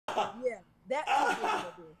Yeah, that's what I'm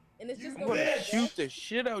gonna do. And it's just I'm gonna gonna be shoot the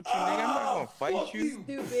shit out you, nigga. I'm not gonna fight you.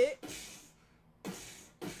 stupid.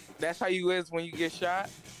 That's how you is when you get shot.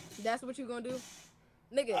 That's what you gonna do,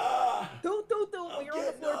 nigga. When you're on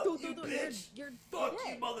the floor, you're Fuck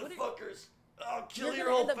dead. you, motherfuckers. I'll kill You're your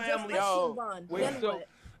gonna whole end up just family. like Yo, Siobhan. wait, Then so what?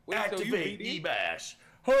 wait, so you Activate BD? D-Bash.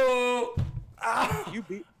 Ho! You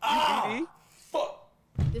BD? Fuck!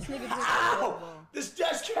 This nigga just Ow! This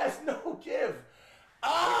desk has no give.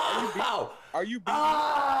 Ow! Are you BD?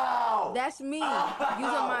 Ow! That's me using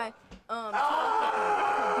my to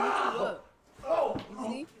beat you up. Oh! You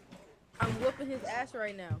see? I'm whooping his ass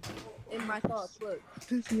right now. In my thoughts, look.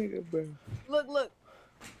 This nigga, bro. Look.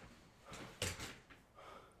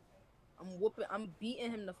 I'm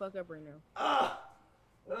beating him the fuck up right now.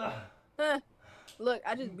 Look,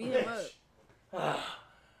 I just beat him up.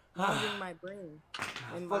 Using my brain.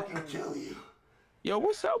 I'll fucking kill you. Yo,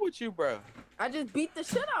 what's up with you, bro? I just beat the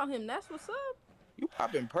shit out of him. That's what's up. You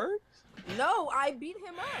popping perks? No, I beat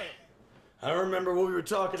him up. I don't remember what we were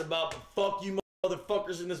talking about, but fuck you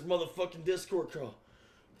motherfuckers in this motherfucking Discord call.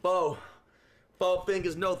 Four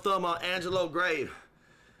fingers, no thumb on Angelo Grave.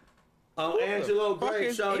 On Angelo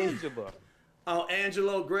Grave, shawty. On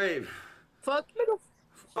Angelo Grave. Fuck.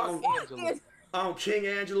 Fuck Angelo. On King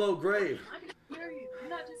Angelo Grave. I can hear you. You're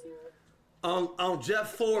not just hearing. On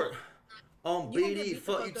Jeff Ford. On BD,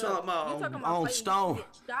 fuck you talking about? On Stone.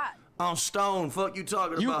 On Stone, fuck you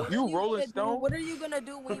talking about? You Rolling Stone? What are you gonna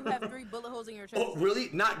do when you have 3 bullet holes in your chest? Oh, really?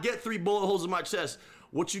 Not get 3 bullet holes in my chest.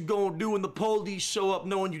 What you gonna do when the police show up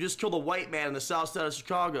knowing you just killed a white man in the south side of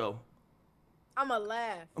Chicago? I'ma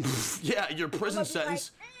laugh. Yeah, your prison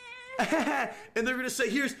sentence. Like, and they're gonna say,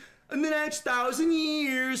 here's in the next 1,000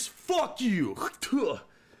 years, fuck you.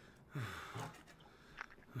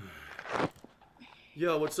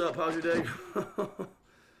 Yo, what's up? How's your day?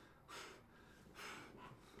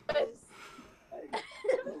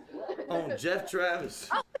 On Jeff Travis.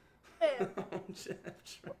 On Jeff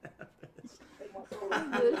Travis.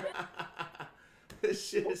 This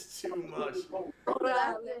shit is too much.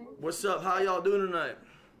 What's up? How y'all doing tonight?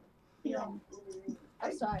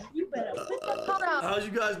 I'm sorry. You better put the phone out. How's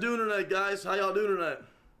you guys doing tonight, guys? How y'all doing tonight?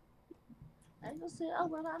 I just said, oh,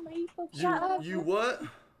 well, I know you folks shut up. You what?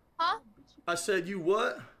 Huh? I said you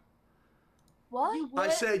what? What? I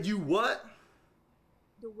said you what?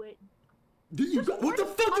 Do it. What the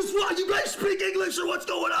fuck is wrong? You guys speak English or what's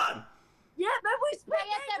going on? Yeah, but we speak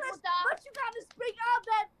English, but you gotta speak all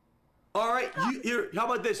that. All right, here. How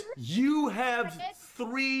about this? You have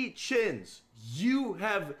 3 chins. You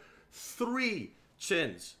have 3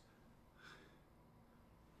 chins.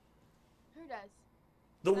 Who does?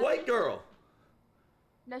 The white girl.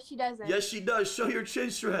 No, she doesn't. Yes, she does. Show your chin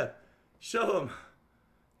strap. Show him.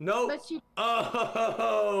 No. But she.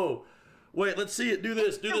 Oh. Wait, let's see it. Do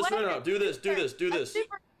this. Do this right now. Do this. Do this. Do this.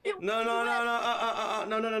 No.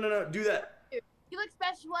 No. Do that. You look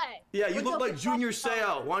special way. Yeah, you look like Junior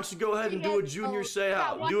Seau. Why don't you go ahead and do a Junior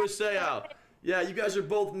Seau? Do a Seau. Yeah, you guys are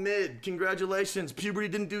both mid. Congratulations. Puberty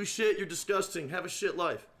didn't do shit. You're disgusting. Have a shit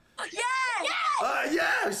life.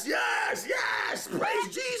 Yes! Yes. Praise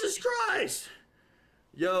Jesus Christ.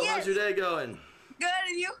 Yo, how's your day going? Good,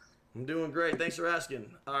 and you? I'm doing great. Thanks for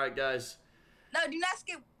asking. All right, guys. No, do not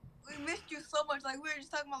skip. We missed you so much. Like, we were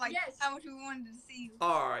just talking about, like, how much we wanted to see you.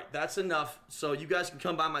 All right, that's enough. So you guys can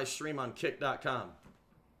come by my stream on Kick.com.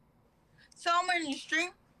 So I'm in your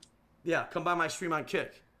stream? Yeah, come by my stream on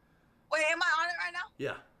Kick. Wait, am I on it right now?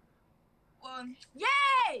 Yeah. Well,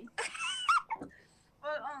 Yay!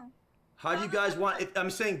 well, How do you guys want, if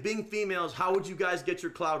I'm saying being females, how would you guys get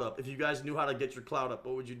your clout up? If you guys knew how to get your clout up,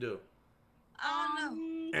 what would you do? I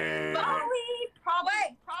don't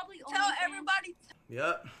Probably. Probably. Tell everybody.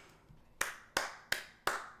 Yep.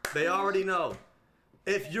 They already know.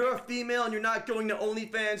 If you're a female and you're not going to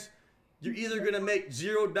OnlyFans, you're either going to make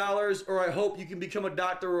 $0 or I hope you can become a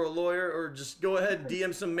doctor or a lawyer or just go ahead and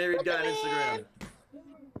DM some married guy on Instagram.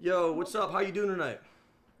 Yo, what's up? How you doing tonight?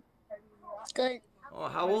 Good. Oh,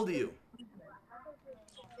 how old are you?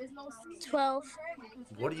 12.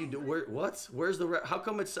 What do you do? What? Where's the how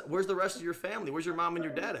come it's where's the rest of your family? Where's your mom and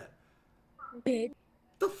your dad at? Big.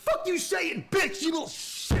 The fuck you saying, bitch, you little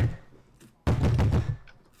shit!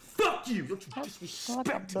 Fuck you! Don't you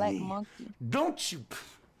disrespect black me. Monkey. Don't you?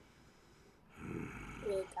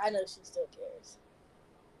 Look, I know she still cares.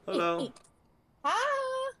 Hello.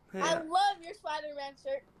 Hi. Hey. I love your Spider-Man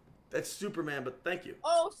shirt. That's Superman, but thank you.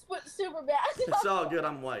 Oh, Superman. It's all good,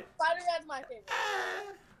 I'm white. Spider-Man's my favorite.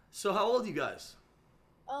 So how old are you guys?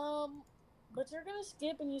 But you're gonna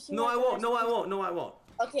skip and you see. No, I won't. No, I won't. No, I won't.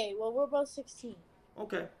 Okay, well we're both 16.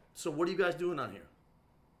 Okay. So what are you guys doing on here?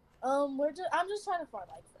 I'm just trying to find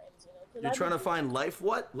like friends, you know. You're trying to find life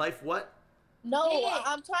what? Life what? No,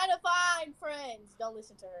 I'm trying to find friends. Don't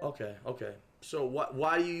listen to her. Okay, okay. So why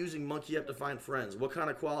are you using Monkey App to find friends? What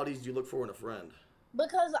kind of qualities do you look for in a friend?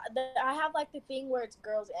 Because I have like the thing where it's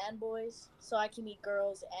girls and boys, so I can meet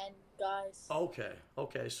girls and guys. Okay,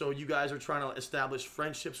 okay. So you guys are trying to establish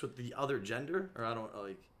friendships with the other gender, or I don't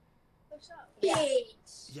like. Yeah.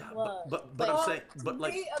 Yeah, but I'm saying, but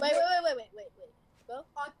like. Wait. Go.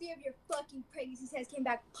 All 3 of your fucking pregnancy tests came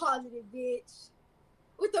back positive, bitch.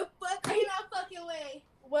 What the fuck? Ain't no fucking way.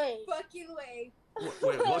 Wait. Fucking way.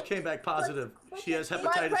 Wait, what came back positive? She has hepatitis.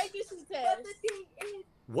 My pregnancy test. But the thing is,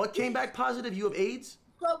 What came back positive? You have AIDS?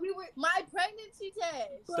 bro, we were. My pregnancy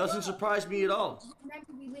test. Doesn't surprise me at all.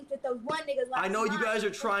 Remember, we linked with those one niggas. I know you guys are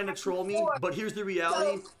trying to troll me, but here's the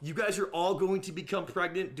reality. You guys are all going to become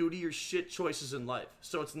pregnant due to your shit choices in life.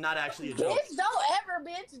 So it's not actually a joke. Bitch, don't ever,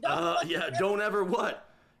 bitch. Don't Yeah, don't ever what?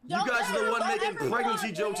 You guys are the one making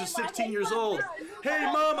pregnancy jokes at 16 years old. Hey,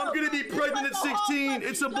 Mom, I'm going to be pregnant at 16.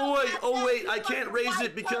 It's a boy. Oh, wait, I can't raise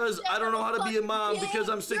it because I don't know how to be a mom because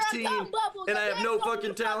I'm 16 and I have no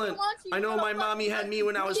fucking talent. I know my mommy had me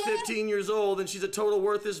when I was 15 years old and she's a total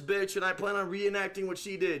worthless bitch and I plan on reenacting what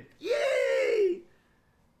she did. Yay!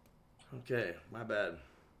 Okay, my bad.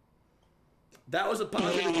 That was a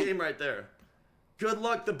positive game right there. Good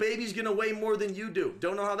luck. The baby's gonna weigh more than you do.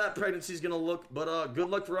 Don't know how that pregnancy's gonna look, but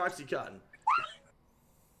good luck for Oxycontin.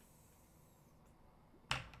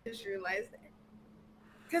 Just realized that.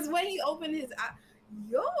 Cause when he opened his eye,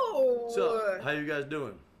 yo. So, how you guys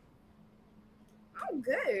doing? I'm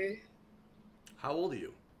good. How old are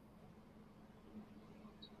you?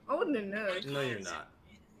 Older than us. No, you're not.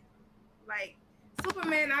 Like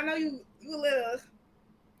Superman, I know you little.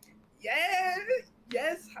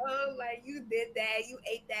 Yes, ho, like you did that, you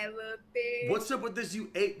ate that little thing. What's up with this? You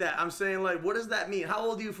ate that? I'm saying, like, what does that mean? How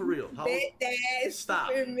old are you for real? How old? That Stop.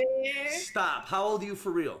 Superman. Stop. How old are you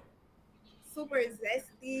for real? Super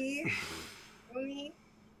zesty.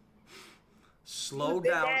 Slow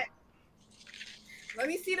down. That. Let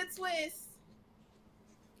me see the twist.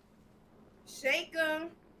 Shake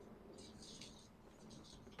them.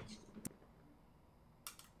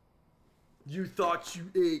 You thought you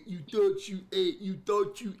ate. You thought you ate. You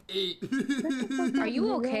thought you ate. Are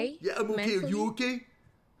you okay? Yeah, I'm okay. Are you okay?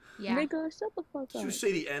 Yeah. Nigga, shut the fuck up. You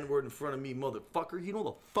say the N-word in front of me, motherfucker. You know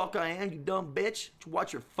the fuck I am, you dumb bitch.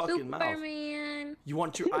 Watch your fucking mouth. Superman. You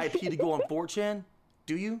want your IP to go on 4chan?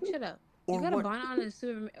 Do you? Shut up. Or You got what? a bonnet on a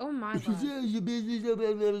Superman. Oh my god. You You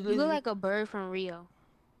look like a bird from Rio.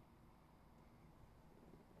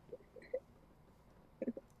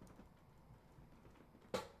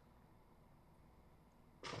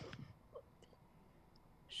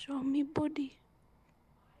 Show me booty.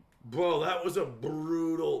 Bro, that was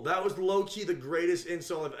that was low-key the greatest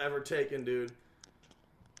insult I've ever taken, dude.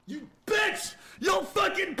 You bitch! You'll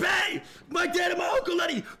fucking pay! My dad and my Uncle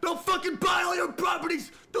Eddie, they'll fucking buy all your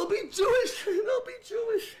properties! They'll be Jewish! They'll be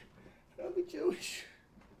Jewish! They'll be Jewish.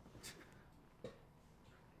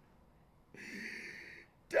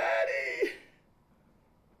 Daddy!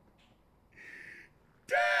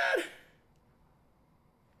 Dad!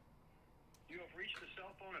 You have reached the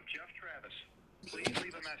cell phone of Jeff Travis. Please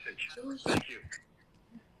leave a message. Thank you.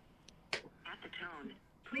 At the tone,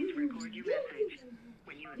 please record your message.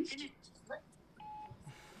 When you have finished...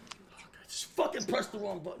 Just fucking press the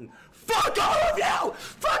wrong button. Fuck all of you!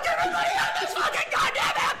 Fuck everybody on this fucking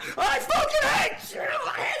goddamn app! I fucking hate you!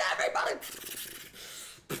 I hate everybody!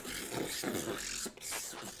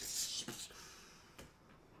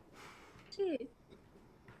 Shit.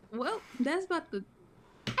 Well, that's about the...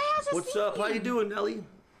 What's up? How you doing, Nelly?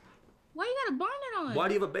 Why you got a bonnet on? Why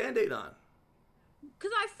do you have a band-aid on?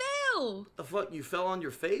 Cause I fell. The fuck? You fell on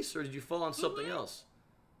your face or did you fall on something else?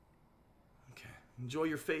 Okay. Enjoy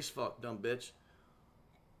your face fuck, dumb bitch.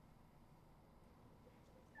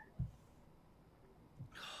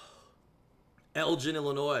 Elgin,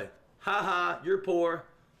 Illinois. Haha, you're poor.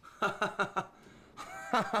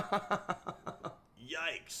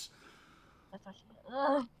 Yikes.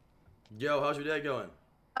 Yo, how's your day going?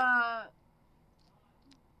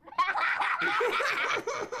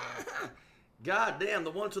 God damn,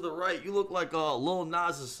 the one to the right, you look like Lil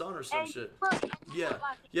Nas' son or some shit. Yeah,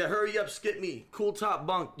 yeah, hurry up, skip me. Cool top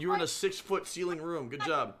bunk, you're in a 6-foot ceiling room, good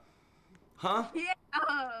job. Huh? Yeah.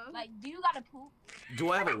 Like, do you gotta poop?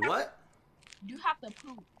 Do I have a what? Do you have to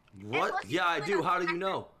poop? What? Yeah, I do, how do you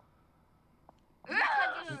know?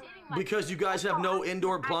 Because you guys have no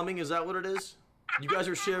indoor plumbing, is that what it is? You guys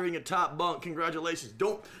are sharing a top bunk, congratulations.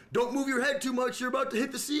 Don't move your head too much, you're about to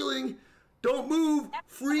hit the ceiling. Don't move,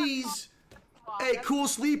 freeze. Hey, cool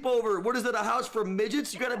sleepover. What is it, a house for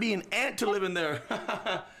midgets? You gotta be an ant to live in there.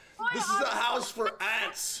 This is a house for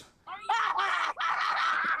ants.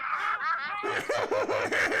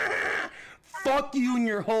 Fuck you and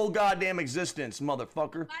your whole goddamn existence,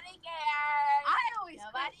 motherfucker.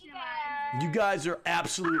 You guys are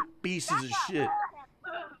absolute pieces of shit.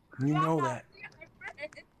 You know that.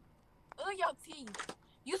 Look your teeth.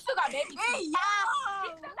 You still got baby teeth. Hey, yo!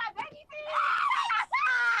 You still got baby teeth.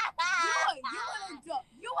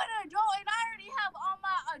 You an adult and I already have all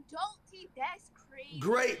my adult teeth. That's crazy.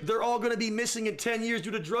 Great. They're all gonna be missing in 10 years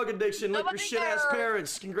due to drug addiction, like your shit-ass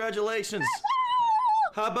parents. Congratulations.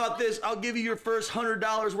 How about this? I'll give you your first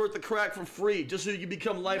 $100 worth of crack for free, just so you can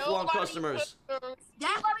become lifelong customers. Go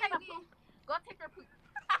take your poop.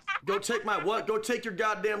 Go take my what? Go take your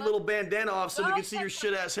goddamn little bandana off so we can see your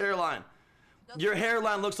shit-ass hairline. Your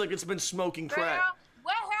hairline looks like it's been smoking crack.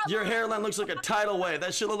 Your hairline looks like a tidal wave.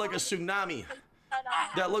 That shit look like a tsunami.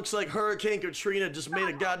 That looks like Hurricane Katrina just made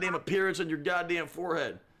a goddamn appearance on your goddamn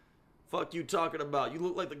forehead. Fuck you talking about? You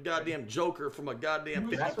look like the goddamn Joker from a goddamn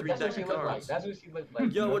 53 deck of cards. That's what she looked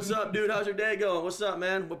like. Yo, what's up, dude? How's your day going? What's up,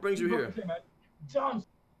 man? What brings you here? John.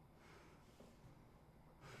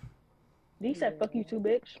 He said, fuck you too,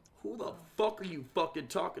 bitch. Who the fuck are you fucking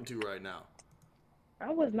talking to right now? I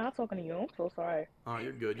was not talking to you. I'm so sorry. Oh,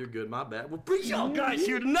 you're good. You're good. My bad. What brings y'all guys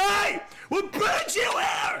here tonight? What brings you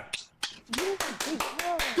here?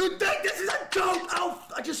 You think this is a joke?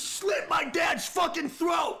 I just slit my dad's fucking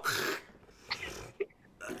throat.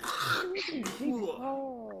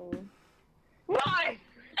 Why?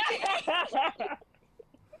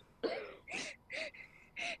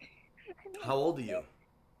 How old are you?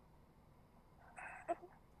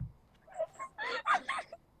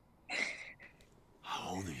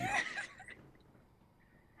 How old are you?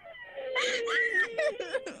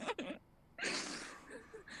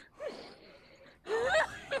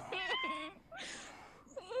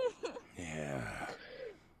 Yeah.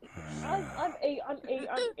 I'm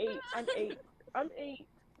eight.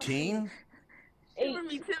 Teen? 8.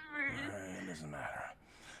 It doesn't matter.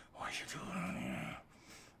 What you doing here?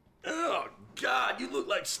 Oh, God, you look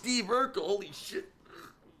like Steve Urkel. Holy shit.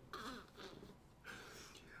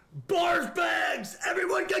 Barf bags!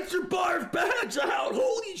 Everyone get your barf bags out!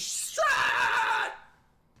 Holy shit!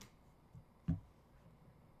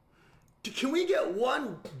 Can we get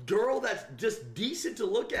one girl that's just decent to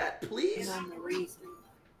look at, please?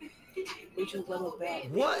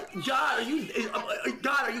 What? God,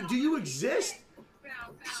 are you? Do you exist?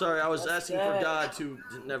 Sorry, I was asking for God to.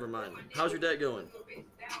 Never mind. How's your day going?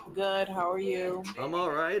 Good. How are you? I'm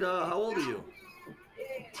all right. How old are you?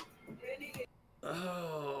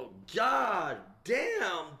 Oh, God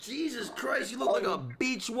damn. Jesus Christ, you look like a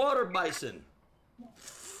beach water bison.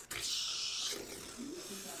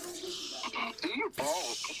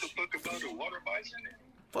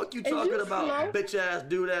 Fuck you talking about, bitch ass,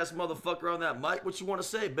 dude ass motherfucker on that mic? What you want to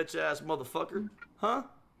say, bitch ass motherfucker? Huh?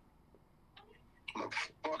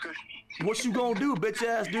 What you gonna do, bitch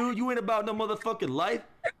ass dude? You ain't about no motherfucking life.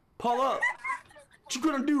 Pull up. What you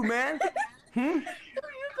gonna do, man? You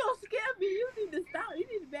gonna scare me. You need to stop. You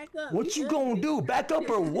need to back up. What you gonna do? Back up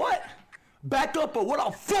or what? Back up or what?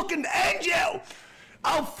 I'll fucking end you!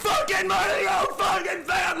 I'll fucking murder your fucking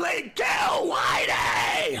family! Kill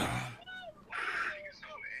Whitey!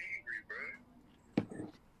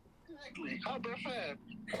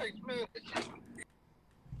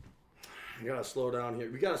 You gotta slow down here.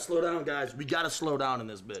 We gotta slow down, guys. We gotta slow down in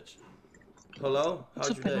this bitch. Hello?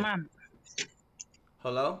 How's your day?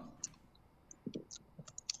 Hello?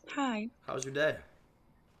 Hi. How's your day?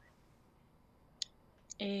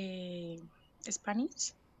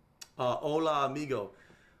 Spanish? Hola, amigo.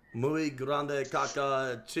 Muy grande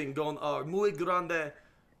caca chingon. Muy grande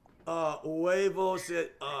huevos,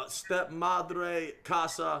 stepmadre,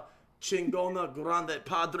 casa, chingona, grande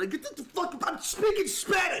padre. Get the fuck. I'm speaking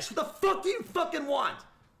Spanish. What the fuck do you fucking want?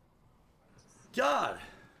 God.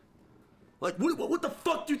 Like, what the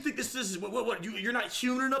fuck do you think this is? What you're not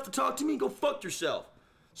human enough to talk to me? Go fuck yourself.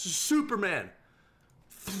 This is Superman.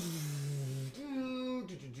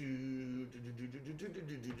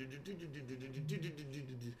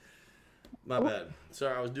 My bad.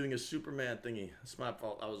 Sorry, I was doing a Superman thingy. It's my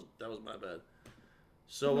fault. That was my bad.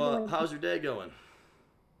 So, how's your day going?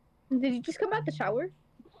 Did you just come out the shower?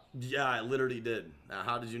 Yeah, I literally did. Now,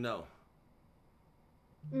 how did you know?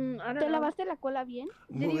 I don't know. ¿Te lavaste la cola bien?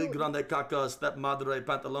 Muy grande caca, stepmadre,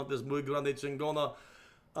 pantalones, muy grande chingona.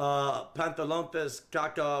 Pantalones,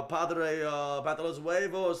 caca, padre, pantalones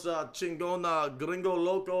huevos, chingona, gringo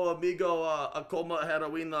loco, amigo, como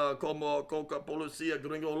heroína, como coca, policía,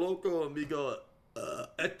 gringo loco, amigo,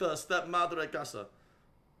 Esta stepmadre de casa.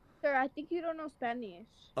 Sir, I think you don't know Spanish.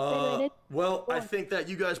 Well, I think that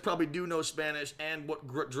you guys probably do know Spanish and what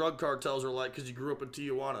drug cartels are like because you grew up in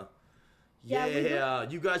Tijuana. Yeah,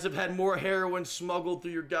 you guys have had more heroin smuggled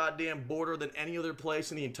through your goddamn border than any other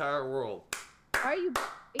place in the entire world. Are you?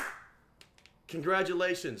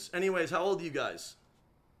 Congratulations. Anyways, how old are you guys?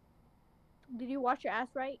 Did you wash your ass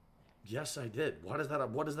right? Yes, I did. What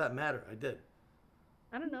does that matter? I did.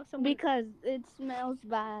 I don't know. Because it smells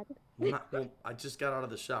bad. Well, I just got out of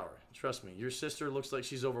the shower. Trust me. Your sister looks like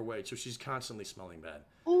she's overweight, so she's constantly smelling bad.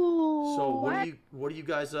 Ooh. So what do you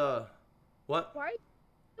guys what? Why are you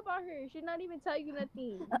talking about her? She's not even telling you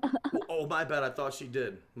nothing. Oh, my bad. I thought she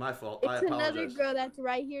did. My fault. It's I apologize. another girl that's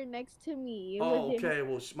right here next to me. Oh, okay.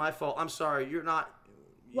 Well, my fault. I'm sorry. You're not.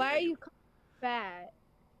 Why are you fat?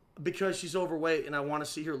 Because she's overweight, and I want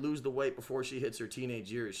to see her lose the weight before she hits her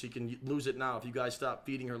teenage years. She can lose it now if you guys stop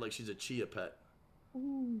feeding her like she's a chia pet.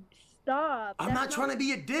 Ooh, stop. I'm not trying to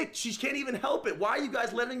be a dick. She can't even help it. Why are you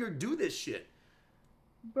guys letting her do this shit?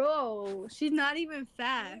 Bro, she's not even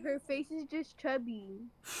fat. Her face is just chubby.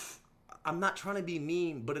 I'm not trying to be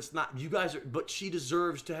mean, but it's not. You guys are. But she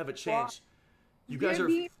deserves to have a chance. You guys You're are.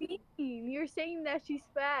 being mean. You're saying that she's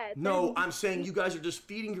fat. No, I'm saying you guys are just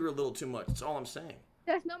feeding her a little too much. That's all I'm saying.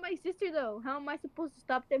 That's not my sister, though. How am I supposed to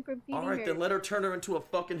stop them from feeding her? All right, then let her turn her into a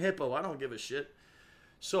fucking hippo. I don't give a shit.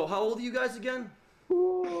 So, how old are you guys again?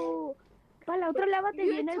 Para la otra lávate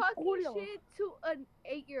bien el culo. Shit to an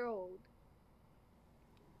 8-year-old.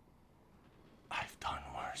 I've done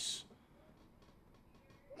worse.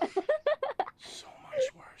 So much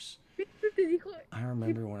worse. I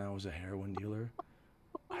remember when I was a heroin dealer.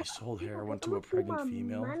 I sold heroin to a pregnant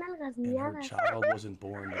female, and her child wasn't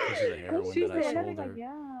born because of the heroin that I sold her.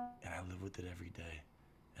 And I live with it every day,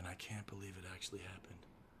 and I can't believe it actually happened.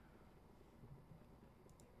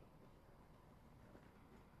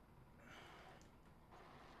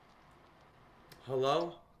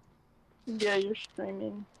 Hello? Yeah, you're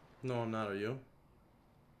streaming. No, I'm not. Are you?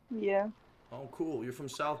 Yeah. Oh, cool. You're from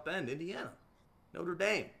South Bend, Indiana. Notre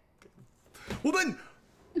Dame. Well then,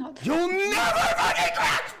 you'll never fucking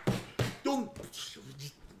crack! You'll...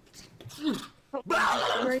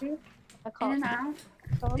 Breathe in and out.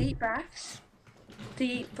 Deep breaths.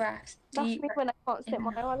 Deep breaths. Deep breaths. When I can't sit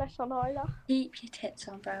my eyelash on either. Keep your tits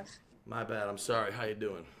on, bruv. My bad. I'm sorry. How you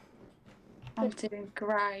doing? I'm doing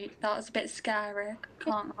great. That was a bit scary.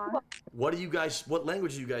 Can't lie. What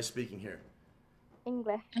language are you guys speaking here?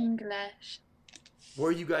 English. English. Where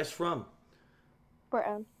are you guys from?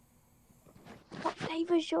 Britain. What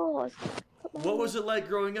flavor's yours? What was it like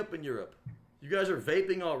growing up in Europe? You guys are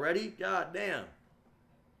vaping already? God damn.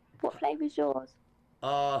 What flavor's yours?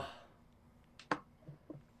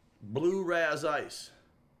 Blue Raz Ice.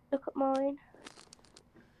 Look at mine.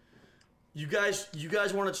 You guys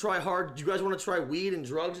want to try hard? You guys want to try weed and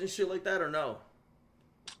drugs and shit like that or no?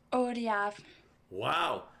 Already have.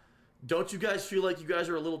 Wow. Don't you guys feel like you guys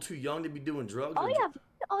are a little too young to be doing drugs? I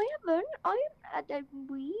haven't had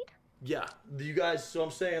weed. Yeah. Do you guys, so I'm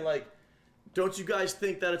saying like, don't you guys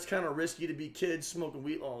think that it's kind of risky to be kids smoking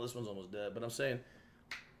weed? Oh, this one's almost dead, but I'm saying.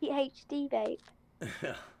 PhD vape.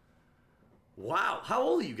 Wow. How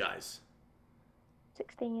old are you guys?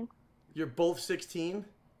 16. You're both 16?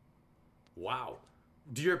 Wow.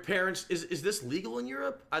 Do your parents, is this legal in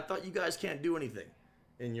Europe? I thought you guys can't do anything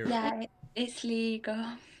in Europe. Yeah, it's legal.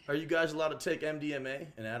 Are you guys allowed to take MDMA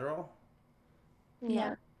and Adderall?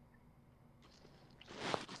 Yeah.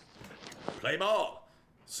 Play ball.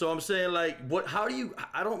 So I'm saying like,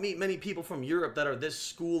 I don't meet many people from Europe that are this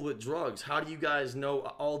schooled with drugs. How do you guys know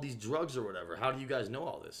all these drugs or whatever? How do you guys know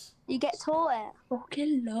all this? You get taught it.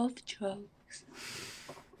 Fucking love drugs.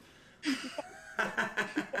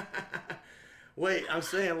 Wait, I'm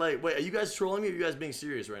saying like, wait, are you guys trolling me or are you guys being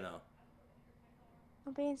serious right now?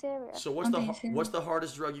 I'm being serious. So what's the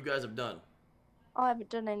hardest drug you guys have done? I haven't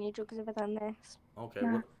done any drugs other than this. Okay.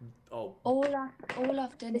 No. All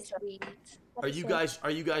I've done is weed. Are you guys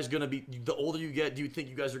gonna be, the older you get, do you think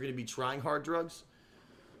you guys are gonna be trying hard drugs?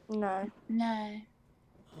 No. No.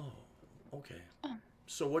 Oh, okay.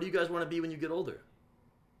 So what do you guys want to be when you get older?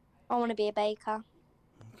 I want to be a baker.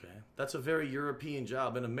 Okay. That's a very European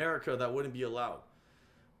job. In America, that wouldn't be allowed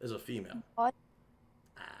as a female. What?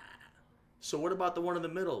 So what about the one in the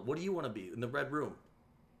middle? What do you want to be in the red room?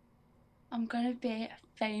 I'm gonna be a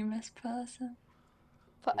famous person.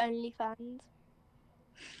 For OnlyFans.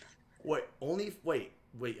 Wait,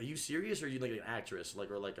 are you serious or are you like an actress,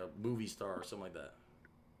 or like a movie star or something like that?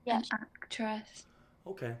 Yeah. An actress.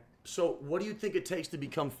 Okay. So what do you think it takes to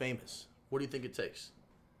become famous? What do you think it takes?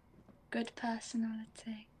 Good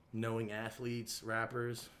personality. Knowing athletes,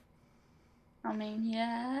 rappers? I mean,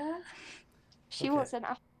 yeah. She Okay. wasn't.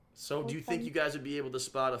 So, do you think you guys would be able to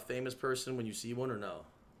spot a famous person when you see one, or no?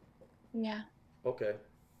 Yeah. Okay.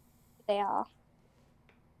 They are.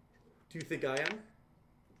 Do you think I am?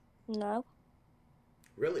 No.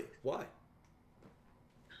 Really? Why?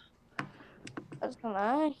 I don't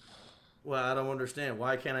know. Well, I don't understand.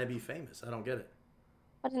 Why can't I be famous? I don't get it.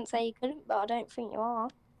 I didn't say you couldn't, but I don't think you are.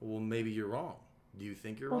 Well, maybe you're wrong. Do you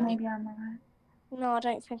think you're Or wrong? maybe I'm right. No, I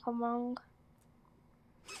don't think I'm wrong.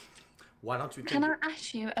 Why don't you think? Can I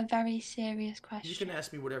ask you a very serious question? You can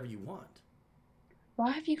ask me whatever you want.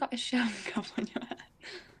 Why have you got a shell cup on your head?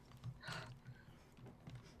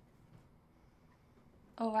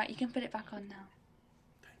 Alright, you can put it back on now.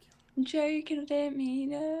 Thank you. I'm joking, I didn't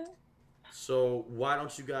mean it. So why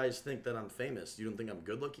don't you guys think that I'm famous? You don't think I'm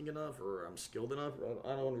good looking enough or I'm skilled enough? I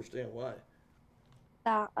don't understand why.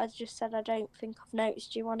 That I just said I don't think I've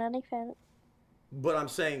noticed you on anything. But I'm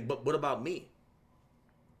saying, but what about me?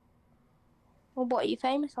 Well, what are you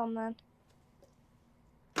famous on then?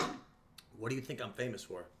 What do you think I'm famous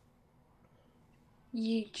for?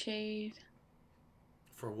 YouTube.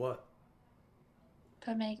 For what?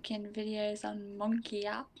 For making videos on Monkey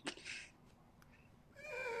app.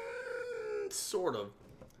 Sort of.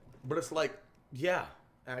 But it's like, yeah,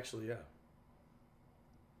 actually, yeah.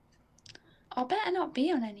 I better not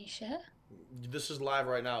be on any shit. This is live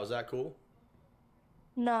right now. Is that cool?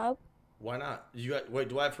 No. Why not? You got, wait,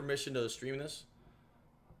 do I have permission to stream this?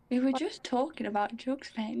 We were just talking about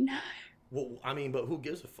drugs, mate. No. Well, I mean, but who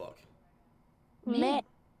gives a fuck? Me.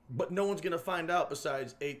 But no one's gonna find out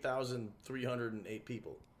besides 8,308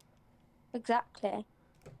 people. Exactly.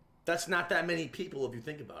 That's not that many people if you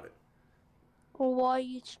think about it. Well, why are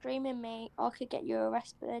you streaming me? I could get you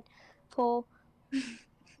arrested for.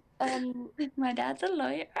 My dad's a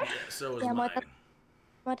lawyer. So is Yeah, mine.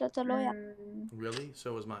 My dad's a lawyer. Really?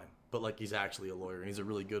 So is mine. But like he's actually a lawyer and he's a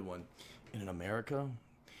really good one. And in America,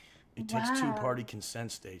 it takes Wow. two-party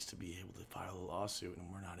consent states to be able to file a lawsuit,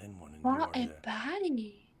 and we're not in one. And What you a are there.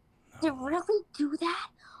 baddie. You really do that?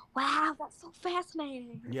 Wow, that's so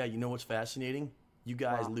fascinating. Yeah, you know what's fascinating? You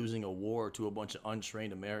guys losing a war to a bunch of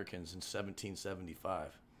untrained Americans in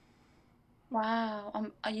 1775. Wow.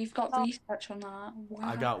 You've got research on that. Wow.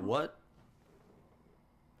 I got what?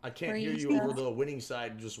 I can't hear you Research. over the winning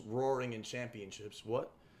side just roaring in championships.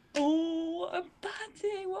 What? Oh, what a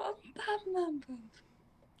baddie. What a bad member.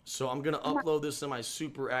 So I'm gonna upload this to my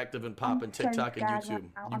super active and poppin' so TikTok and glad YouTube. right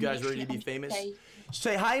now. You I'm guys ready to be literally famous? safe.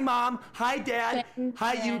 Say hi, Mom. Hi, Dad.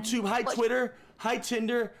 Hi, Yeah. YouTube. Hi, Twitter. Hi,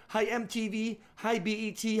 Tinder. Hi, MTV. Hi,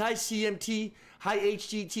 BET. Hi, CMT. Hi,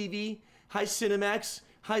 HGTV. Hi, Cinemax.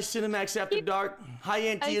 Hi, Cinemax After Dark. Hi,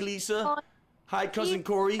 Auntie Elisa. Hi, Cousin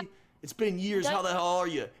Corey. It's been years. How the hell are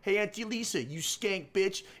you? Hey, Auntie Lisa, you skank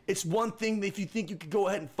bitch. It's one thing if you think you could go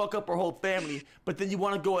ahead and fuck up our whole family, but then you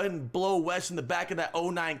want to go ahead and blow Wes in the back of that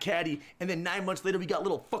 09 Caddy, and then 9 months later we got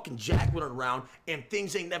little fucking Jack running around, and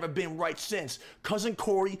things ain't never been right since. Cousin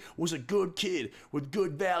Corey was a good kid with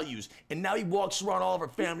good values, and now he walks around all of our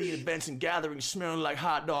family events and gatherings smelling like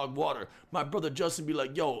hot dog water. My brother Justin be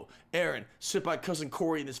like, yo, Aaron, sit by Cousin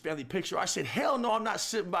Corey in this family picture. I said, hell no, I'm not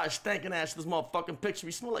sitting by a stankin' ass in this motherfucking picture.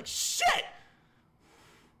 He smell like shit!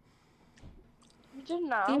 You didn't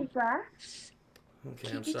know. Deep breaths. Okay,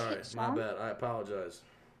 Keep I'm your sorry. tits My on. bad. I apologize.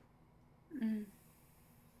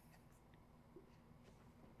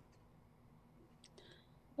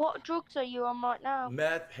 What drugs are you on right now?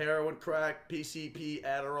 Meth, heroin, crack, PCP,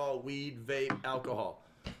 Adderall, weed, vape, alcohol.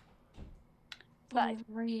 For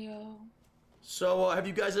real. So, have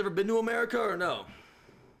you guys ever been to America or no?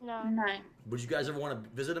 No. No. Would you guys ever want to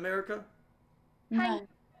visit America? No.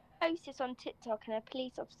 Post this on TikTok and a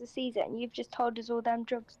police officer sees it and you've just told us all them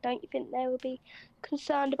drugs. Don't you think they will be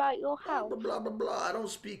concerned about your health? Blah, blah, blah, blah. I don't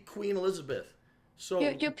speak Queen Elizabeth. So,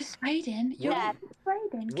 You're persuading. You're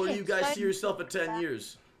persuading where do you kids. guys see yourself in 10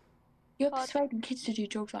 years? You're persuading kids to do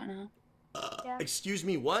drugs right now. Excuse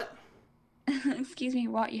me, what? Excuse me,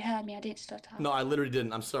 what? You heard me. I didn't stutter. No, I literally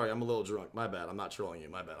didn't. I'm sorry. I'm a little drunk. My bad. I'm not trolling you.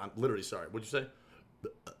 My bad. I'm literally sorry. What'd you say?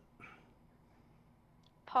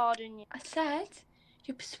 Pardon you. I said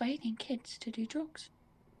you're persuading kids to do drugs.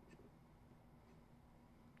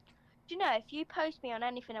 Do you know, if you post me on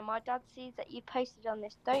anything and my dad sees that you posted on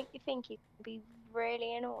this, don't you think he can be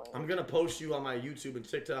really annoying? I'm going to post you on my YouTube and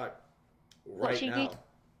TikTok right What's your now.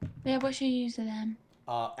 Yeah, what's your username?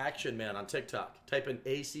 Action Man on TikTok. Type in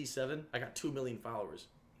AC7. I got 2 million followers.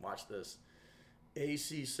 Watch this.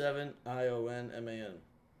 AC7IONMAN.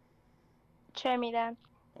 Show me then.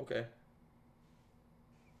 Okay.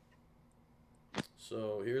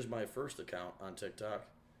 So here's my first account on TikTok.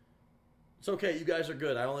 It's okay. You guys are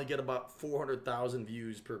good. I only get about 400,000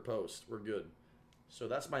 views per post. We're good. So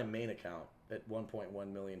that's my main account at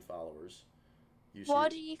 1.1 million followers. Why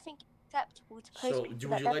do you think it's acceptable to post? So would you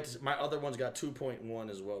like to? My other one's got 2.1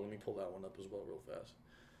 as well. Let me pull that one up as well real fast.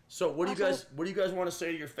 So what do you guys want to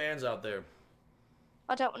say to your fans out there?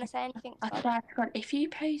 I don't want to say anything. I swear to God, if you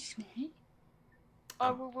post me, I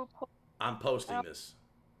will report. I'm posting this.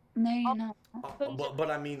 No, you're not.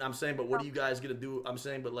 But I mean, I'm saying, but what are you guys gonna do? I'm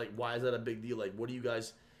saying, but like, why is that a big deal? Like, what do you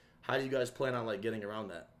guys? How do you guys plan on like getting around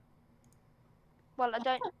that? Well, I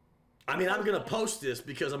don't. I mean, I'm gonna post this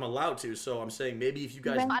because I'm allowed to. So I'm saying maybe if you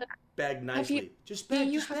guys beg nicely, just beg.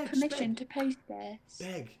 Do you have permission to post this?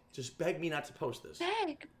 Beg, just beg me not to post this.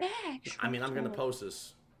 Beg. I mean, I'm gonna post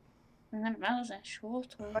this. I'm gonna post it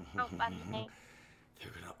short. They're gonna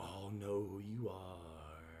all know who you are.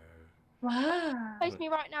 Wow. Post me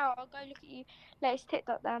right now. I'll go look at you. Latest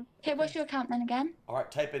TikTok then. Okay, what's your account then again? All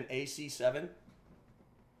right, type in AC7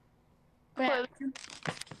 Where?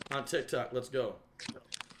 on TikTok. Let's go.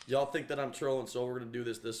 Y'all think that I'm trolling, so we're gonna do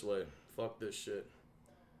this way. Fuck this shit.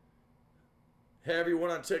 Hey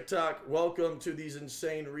everyone on TikTok, welcome to these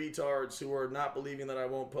insane retards who are not believing that I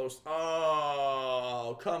won't post.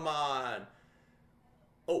 Oh, come on.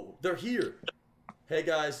 Oh, they're here. Hey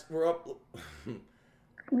guys, we're up.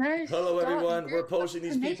 No, hello everyone, stop. we're posting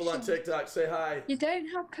these people on TikTok. Say hi. You don't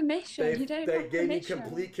have commission. They gave me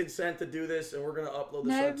complete consent to do this, and we're gonna upload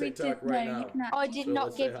this on TikTok right now. I did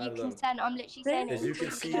not give you consent. I'm literally saying it. As you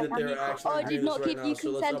can see that they're actually I did not give you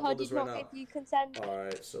so consent. let's I upload this did right not now. give you consent.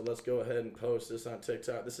 Alright, so let's go ahead and post this on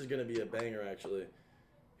TikTok. This is gonna be a banger actually.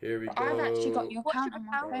 Here we go. I've actually got your account on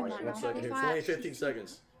my phone right One now. second here. It's only 15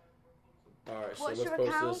 seconds. Alright, so let's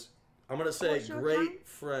post this. I'm gonna say great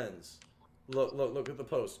friends. Look at the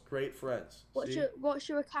post. Great friends. What's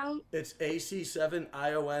your account? It's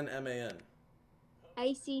AC7IONMAN.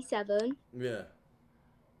 AC7. Yeah.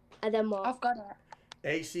 And then what? I've got it.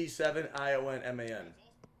 AC7IONMAN.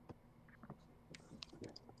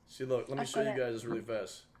 See, look, let me show you guys this really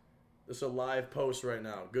fast. This is a live post right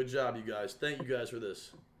now. Good job, you guys. Thank you guys for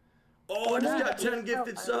this. Oh, I just got 10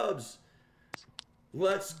 gifted subs.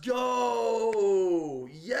 Let's go!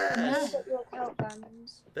 Yes!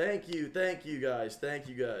 Thank you guys. Thank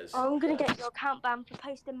you guys. I'm gonna get your account banned for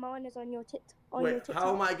posting minors on your TikTok. Wait,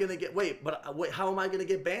 how am I gonna get? Wait, how am I gonna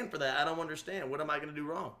get banned for that? I don't understand. What am I gonna do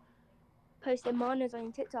wrong? Posting minors on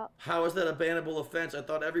your TikTok. How is that a bannable offense? I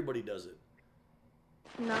thought everybody does it.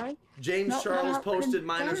 No. James Charles posted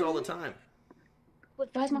minors all the time.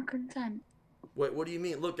 Where's my consent? Wait, what do you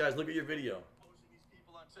mean? Look, guys, look at your video. Posting these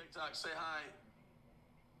people on TikTok. Say hi.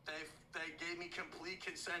 They gave me complete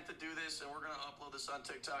consent to do this, and we're gonna upload this on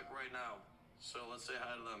TikTok right now. So let's say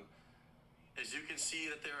hi to them. As you can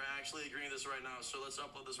see that they're actually agreeing to this right now. So let's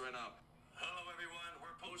upload this right now. Hello everyone,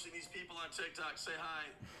 we're posting these people on TikTok. Say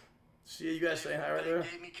hi. See you guys say hi right there.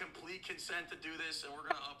 They gave me complete consent to do this, and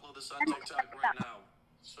we're gonna upload this on TikTok right now.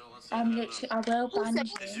 So let's say hi to them. I will ban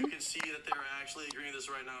you. As you can see that they're actually agreeing to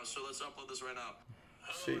this right now. So let's upload this right now.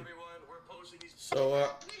 Hello everyone, we're posting these. So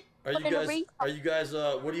Are you guys,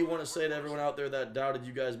 what do you want to say to everyone out there that doubted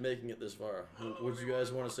you guys making it this far? What do you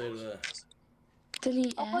guys want to say to that?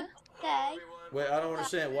 Delete it. Wait, I don't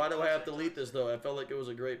understand. Why do I have to delete this, though? I felt like it was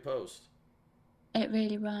a great post. It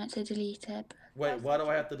really weren't, so delete it. Wait, why do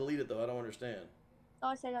I have to delete it, though? I don't understand.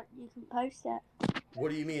 I said that you can post it.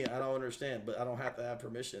 What do you mean? I don't understand, but I don't have to have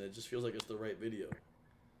permission. It just feels like it's the right video.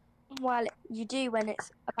 Well, you do when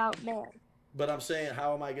it's about me. But I'm saying,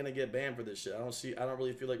 how am I gonna get banned for this shit? I don't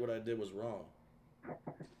really feel like what I did was wrong.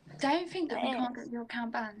 Don't think that we can't get your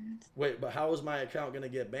account banned. Wait, but how is my account gonna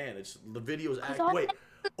get banned? It's the video's wait.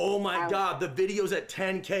 Oh my god, the video's at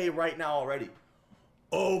 10K right now already.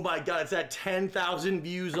 Oh my god, it's at 10,000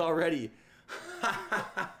 views already.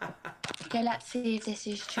 Okay, let's see if this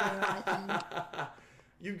is true.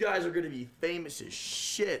 You guys are gonna be famous as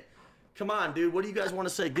shit. Come on, dude. What do you guys want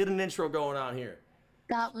to say? Get an intro going on here.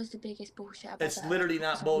 That was the biggest bullshit I've It's ever literally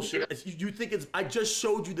not bullshit. You think it's... I just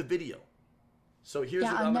showed you the video. So here's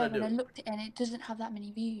what I'm going to do. I looked at it and it doesn't have that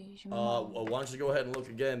many views. Well, why don't you go ahead and look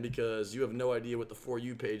again, because you have no idea what the For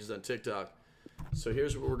You page is on TikTok. So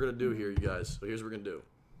here's what we're going to do here, you guys. So here's what we're going to do.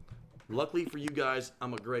 Luckily for you guys,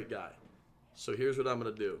 I'm a great guy. So here's what I'm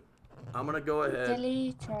going to do. I'm going to go ahead...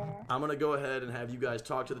 Delete it. I'm going to go ahead and have you guys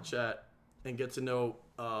talk to the chat and get to know...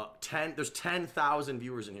 There's 10,000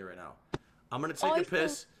 viewers in here right now. I'm gonna take a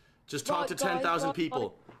piss. Just talk to 10,000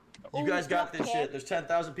 people. You guys got this shit. There's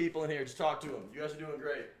 10,000 people in here. Just talk to them. You guys are doing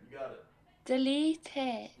great. You got it. Delete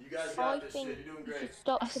it. You guys got this shit. You're doing great.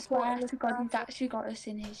 I swear to God, he's actually got us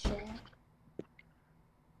in his shit.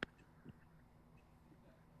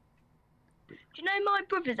 Do you know my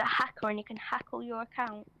brother's a hacker and he can hack all your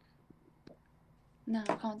accounts? No,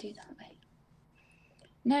 I can't do that, mate.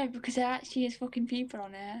 No, because there actually is fucking people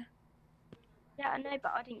on there. Yeah, I know,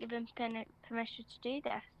 but I didn't give him permission to do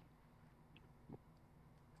this.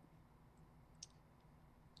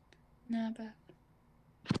 No, but...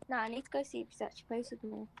 No, I need to go see if he's actually posted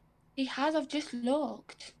me. He has, I've just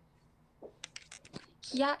looked.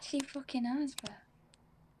 He actually fucking has, bro.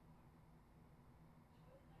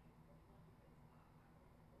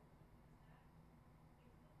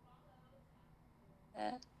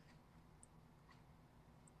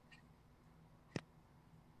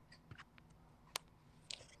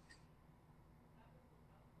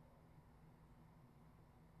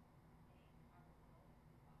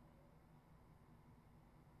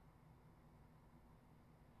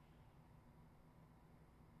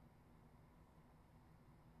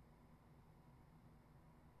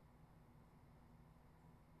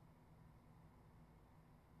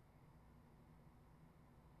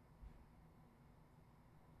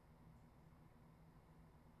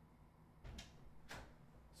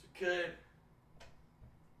 Okay.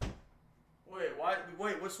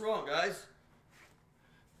 Wait, what's wrong, guys?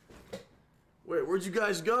 Wait, where'd you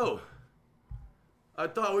guys go? I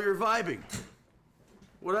thought we were vibing.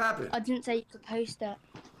 What happened? I didn't say you could post it.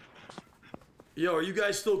 Yo, are you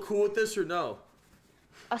guys still cool with this or no?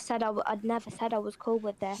 I said I'd never said I was cool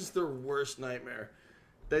with this. This is their worst nightmare.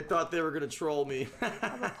 They thought they were gonna troll me.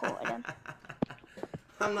 I reported him.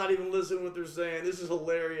 I'm not even listening to what they're saying. This is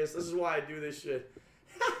hilarious. This is why I do this shit.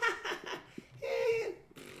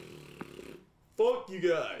 Fuck you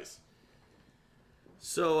guys.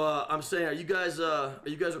 So I'm saying, are you guys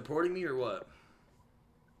reporting me or what?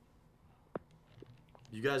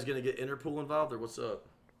 You guys gonna get Interpol involved or what's up?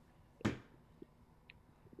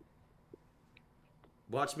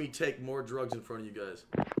 Watch me take more drugs in front of you guys.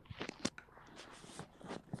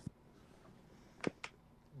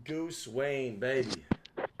 Goose Wayne, baby.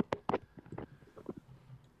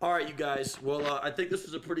 All right, you guys. Well, I think this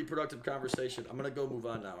was a pretty productive conversation. I'm gonna go move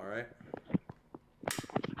on now. All right.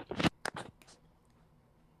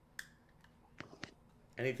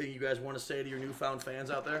 Anything you guys want to say to your newfound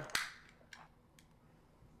fans out there?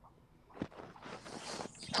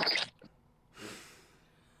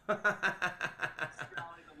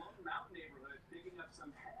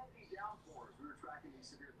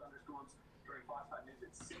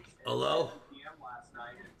 Hello?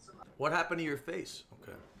 What happened to your face?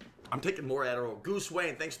 Okay. I'm taking more Adderall. Goose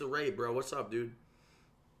Wayne, thanks to the raid, bro. What's up, dude?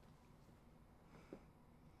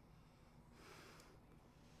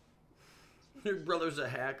 Your brother's a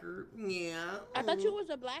hacker? Yeah. I thought you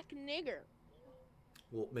was a black nigger.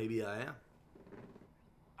 Well, maybe I am.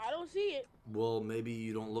 I don't see it. Well, maybe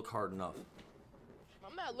you don't look hard enough.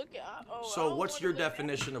 I'm not looking. So what's your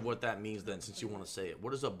definition of what that means then, since you want to say it?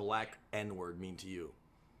 What does a black N-word mean to you?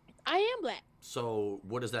 I am black. So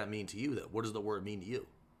what does that mean to you then? What does the word mean to you?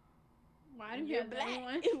 Why do you have black?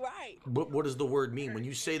 Right. What does the word mean? When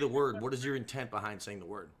you say the word, what is your intent behind saying the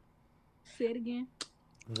word? Say it again.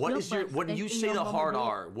 What is your, when you say the hard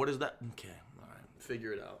R, what is that? Okay, all right,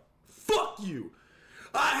 figure it out. Fuck you!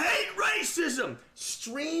 I hate racism!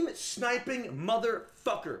 Stream sniping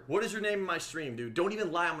motherfucker. What is your name in my stream, dude? Don't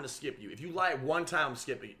even lie, I'm gonna skip you. If you lie one time, I'm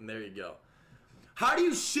skipping, and there you go. How do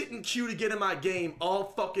you sit in queue to get in my game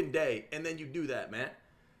all fucking day, and then you do that, man?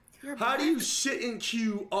 How do you sit in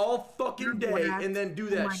queue all fucking day and then do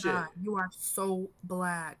that shit? God, you are so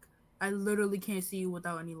black. I literally can't see you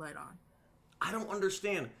without any light on. I don't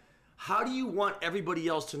understand. How do you want everybody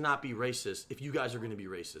else to not be racist if you guys are going to be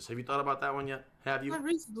racist? Have you thought about that one yet? Have you? Not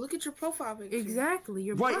racist. Look at your profile picture. Exactly.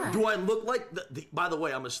 You're right. black. Do I look like by the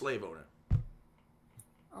way, I'm a slave owner.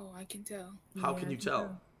 Oh, I can tell. How can you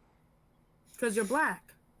tell? Because you're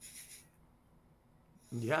black.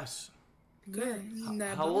 Yes. Good.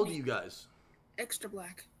 How old are you guys? Extra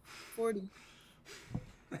black. 40.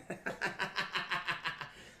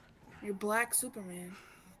 You're black Superman.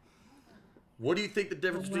 What do you think the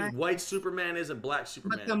difference between white Superman is and black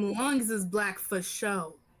Superman? But them lungs is black for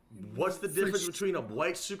show. What's the difference between a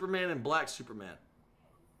white Superman and black Superman?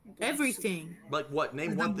 Everything. Like what?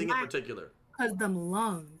 Name one thing in particular. Because them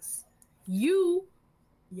lungs.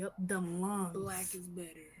 Yep, them lungs. Black is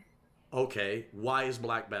better. Okay, why is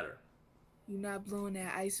black better? You're not blowing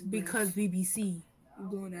that ice breath. Because BBC. You're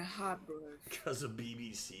blowing that hot breath. Because of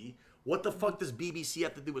BBC? What the fuck does BBC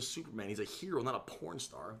have to do with Superman? He's a hero, not a porn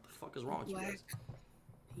star. What the fuck is wrong with you guys?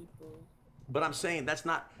 People. But I'm saying that's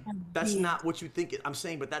not what you think. I'm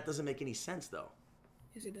saying, but that doesn't make any sense though.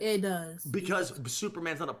 Yes, it does. Because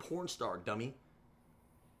Superman's not a porn star, dummy.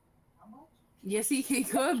 Yes, he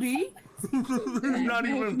could be. He's not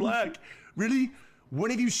even black. Really?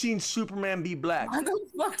 When have you seen Superman be black? Why the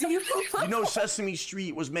fuck do you? You know Sesame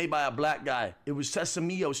Street was made by a black guy. It was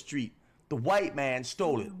Sesameo Street. The white man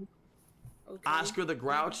stole it. Okay. Oscar the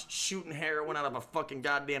Grouch shooting heroin out of a fucking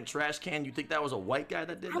goddamn trash can. You think that was a white guy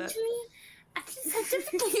that did that? Actually,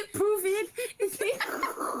 scientifically proven.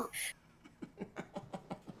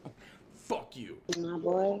 Fuck you. My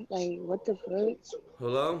boy, like, what the fuck?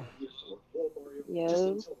 Hello?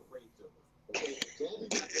 Yo.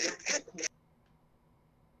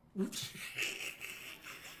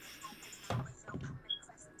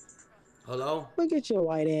 Hello? Look at your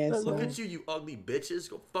white ass. Look at you, you ugly bitches.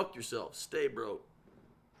 Go fuck yourself. Stay broke.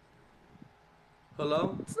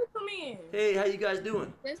 Hello? Come in. Hey, how you guys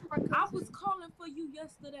doing? I was calling for you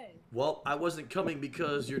yesterday. Well, I wasn't coming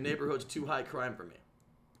because your neighborhood's too high crime for me.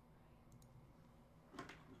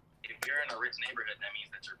 If you're in a rich neighborhood, that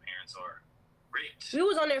means that your parents are rich. We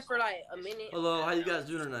was on there for like a minute. Hello, how you guys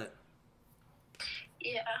doing tonight?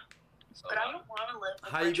 Yeah. But I don't want to live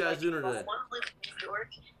with How you guys doing today? I want to live in New York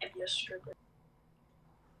and be a stripper.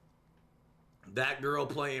 That girl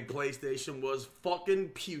playing PlayStation was fucking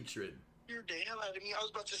putrid. You're the hell out of me. I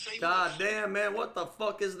was about to say. God damn, man, what the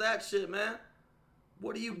fuck is that shit, man?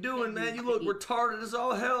 What are you doing, man? You look retarded as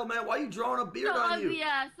all hell, man. Why you drawing a beard on you? Ugly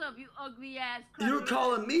ass up, you ugly ass. You're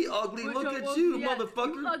calling me ugly. Look at you,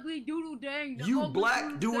 motherfucker. You ugly doodle dang. You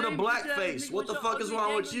black doing a black face. What the fuck is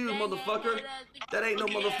wrong with you, motherfucker? That ain't no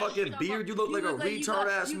motherfucking beard. You look like a retard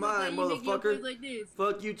ass mind, motherfucker.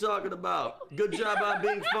 Fuck you talking about? Good job on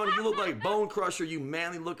being funny. You look like Bone Crusher, you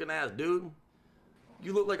manly looking ass dude.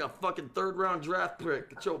 You look like a fucking third round draft pick.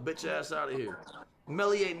 Get your bitch ass out of here.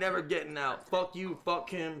 Melly ain't never getting out. Fuck you, fuck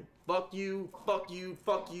him, fuck you, fuck you,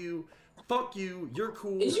 fuck you, fuck you. You're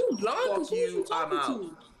cool. Is you blind? Fuck you. I'm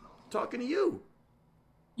out. Talking to you.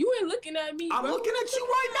 You ain't looking at me. I'm looking at you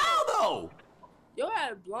right now, though. Your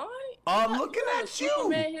ass blind? I'm looking at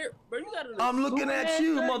you. Here. Bro, you I'm looking at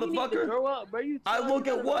you, motherfucker. Grow up, bro. I look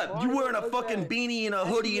at what? You wearing a fucking beanie and a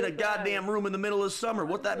hoodie in a goddamn room in the middle of summer.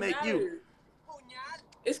 What that make you?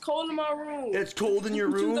 It's cold in my room. It's cold in your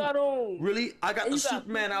room? What you got on? Really? I got the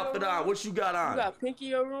Superman outfit on. What you got on? You got pink in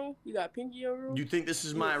your room? You got pink in your room? You think this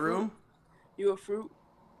is my room? You a fruit?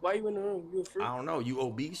 Why you in the room? You a fruit? I don't know. You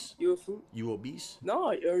obese? You a fruit? You obese? No,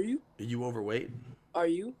 are you? Are you overweight? Are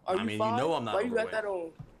you? Are you I mean, fine? you know I'm not Why overweight. you got that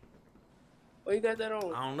on? Why you got that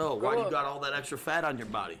on? I don't know. Why you got all that extra fat on your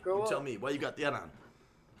body? You tell me. Why you got that on?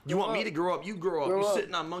 You want me to grow up? You grow up. You're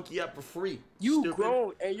sitting on Monkey Up for free. You stupid.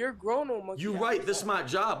 grown, and you're grown on Monkey You Up. right. This is my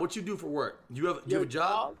job. What you do for work? You have a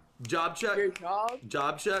job? Job check? Your job?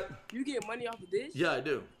 Job check? You get money off of this? Yeah, I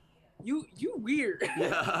do. You weird.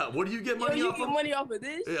 Yeah. What do you get money you off get of? money off of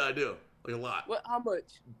this? Yeah, I do. Like a lot. What? How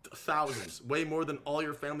much? Thousands. Way more than all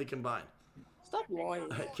your family combined. Stop lying.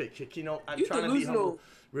 You know, I'm You trying to be humble.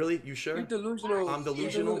 Really? You sure? You're delusional. I'm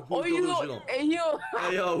delusional? Who's you delusional? Hey, yo.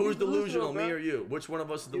 Hey, yo, who's delusional? Bro. Me or you? Which one of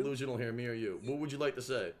us is delusional here, me or you? What would you like to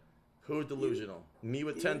say? Who's delusional? Me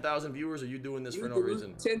with 10,000 viewers, or you doing this for no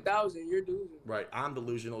reason? 10,000, you're delusional. Right, I'm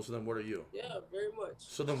delusional, so then what are you? Yeah, very much.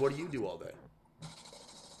 So then what do you do all day?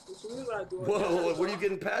 What you mean what I do? Whoa, what are you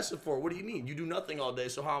getting passive for? What do you mean? You do nothing all day,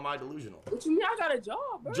 so how am I delusional? What you mean? I got a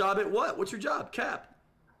job, bro. Job at what? What's your job? Cap.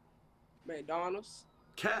 McDonald's.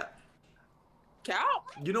 Cap. Cap?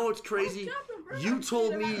 You know what's crazy? You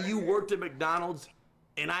told me you worked at McDonald's,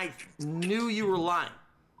 and I knew you were lying.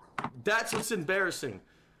 That's what's embarrassing.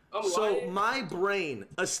 So my brain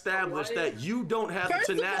established that you don't have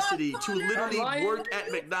the tenacity to literally work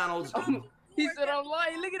at McDonald's. He said I'm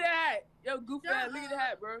lying. Look at that. Yo, goof ass. Look at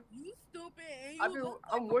that, bro. You stupid.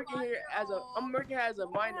 I'm working here as a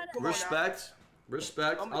minor. Come Respect.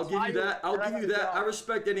 Respect. I'll give you that. I'll give you that. I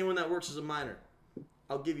respect anyone that works as a minor.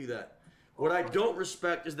 I'll give you that. What I don't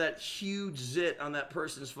respect is that huge zit on that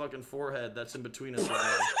person's fucking forehead that's in between us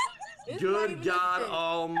right now. Good God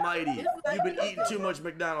Almighty. You've been eating too much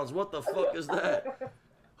McDonald's. What the fuck is that?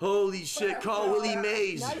 Holy shit, call Willie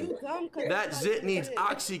Mays. That zit needs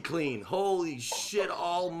OxyClean. Holy shit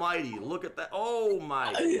almighty. Look at that. Oh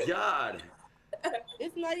my God.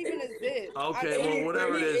 It's not even a zit. Okay, well,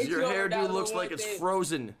 whatever it is. Your hairdo looks like it's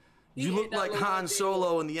frozen. You look like Han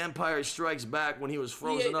Solo in The Empire Strikes Back when he was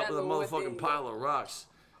frozen up with a motherfucking pile of rocks.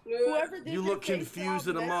 You look confused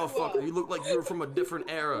in a motherfucker. You look like you were from a different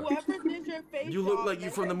era. You look like you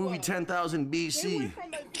from the movie 10,000 BC.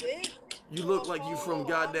 You look like you from,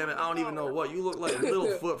 goddammit, I don't even know what. You look like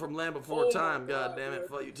Littlefoot from Land Before Time, goddammit.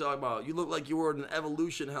 What you talking about? You look like you wore an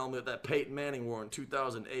Evolution helmet that Peyton Manning wore in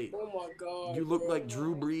 2008. Oh my God. You look like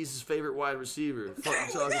Drew Brees' favorite wide receiver. What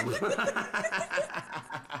you talking about?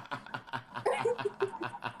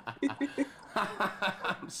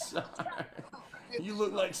 I'm sorry. You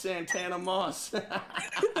look like Santana Moss.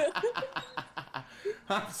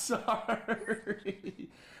 I'm sorry.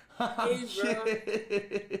 I'm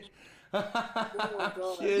kidding.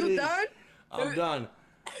 You done? I'm done.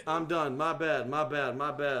 I'm done. My bad. My bad.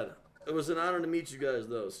 My bad. It was an honor to meet you guys,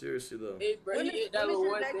 though. Seriously, though. Hey, bro, you hit that little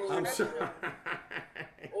one thing. I'm sorry.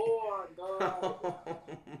 Oh, my God. Oh,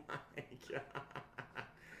 my God.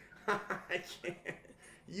 I can't.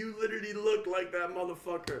 You literally look like that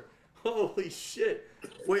motherfucker. Holy shit.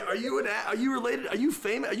 Wait, are you related? Are you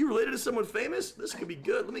famous? Are you related to someone famous? This could be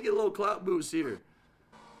good. Let me get a little clout boost here.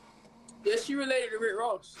 Yeah, she related to Rick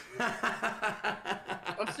Ross.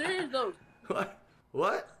 I'm serious, though.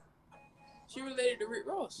 What? She related to Rick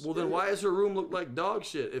Ross. Well, then why does her room look like dog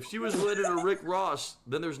shit? If she was related to Rick Ross,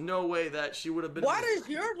 then there's no way that she would have been. Why does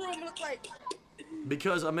your room look like?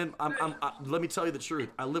 Because let me tell you the truth.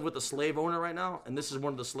 I live with a slave owner right now, and this is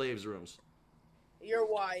one of the slaves' rooms. You're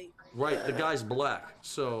white. Right, the guy's black,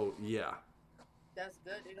 so yeah. That's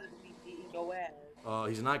good. They're gonna be beating your ass.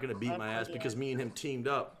 He's not gonna beat my ass because me and him teamed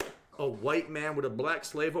up. A white man with a black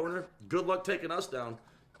slave owner. Good luck taking us down.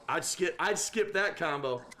 I'd skip that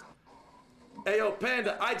combo. Ayo,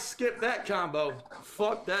 Panda, I'd skip that combo.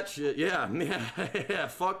 Fuck that shit. Yeah, yeah,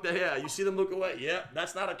 fuck that. Yeah, you see them look away? Yeah,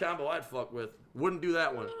 that's not a combo I'd fuck with. Wouldn't do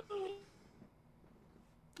that one.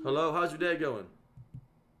 Hello, how's your day going?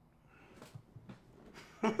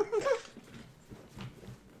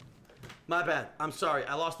 My bad. I'm sorry.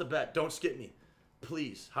 I lost the bet. Don't skip me.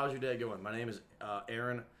 Please. How's your day going? My name is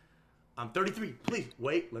Aaron. I'm 33. Please.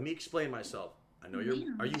 Wait. Let me explain myself. I know you're...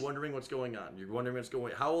 Are you wondering what's going on? You're wondering what's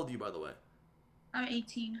going on. How old are you, by the way? I'm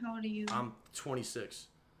 18. How old are you? I'm 26.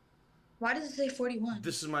 Why does it say 41?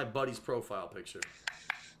 This is my buddy's profile picture.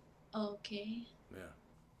 Okay. Yeah.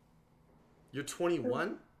 You're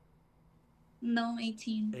 21? No, I'm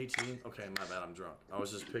 18. 18? Okay, my bad. I'm drunk. I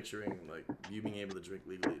was just picturing, like, you being able to drink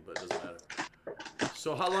legally, but it doesn't matter.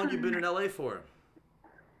 So how long you been in LA for?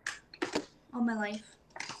 All my life.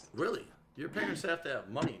 Really? Your parents have to have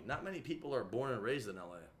money. Not many people are born and raised in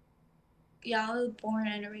LA. Yeah, I was born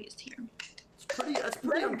and raised here. That's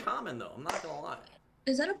pretty uncommon, though. I'm not gonna lie.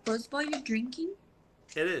 Is that a Buzzball you're drinking?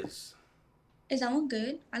 It is. Is that one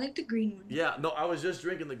good? I like the green one. Yeah, no, I was just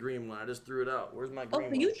drinking the green one. I just threw it out. Where's my green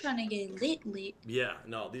one? Oh, you trying to get lit? Yeah,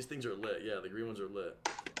 no, these things are lit. Yeah, the green ones are lit.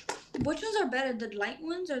 Which ones are better, the light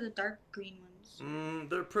ones or the dark green ones?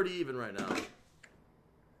 They're pretty even right now.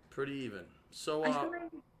 Pretty even. So,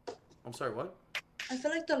 I'm sorry, what? I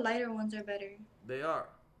feel like the lighter ones are better. They are.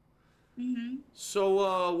 Mm-hmm.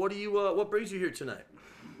 So, what brings you here tonight?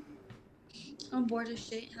 I'm bored as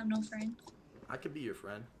shit. Have no friends. I could be your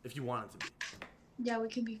friend if you wanted to be. Yeah, we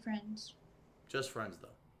can be friends. Just friends,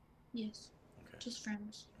 though. Yes. Okay. Just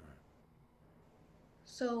friends. All right.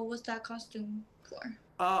 So, what's that costume for?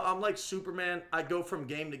 I'm like Superman. I go from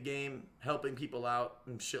game to game, helping people out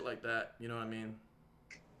and shit like that. You know what I mean?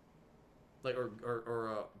 Like or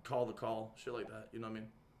call the call, shit like that. You know what I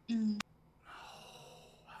mean? Oh,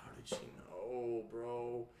 how did she know,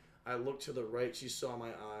 bro? I looked to the right. She saw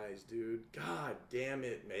my eyes, dude. God damn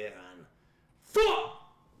it, man. Fuck!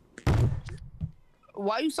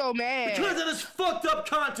 Why you so mad? Because of this fucked up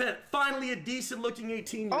content. Finally, a decent looking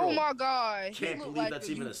 18-year-old. Oh my God! Can't believe like that's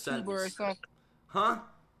even a sentence. Or something. Huh?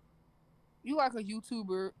 You like a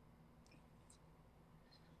YouTuber?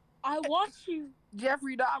 I watch you,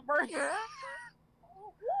 Jeffrey Dahmer.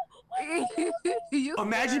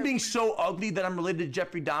 Imagine being so ugly that I'm related to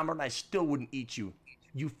Jeffrey Dahmer and I still wouldn't eat you.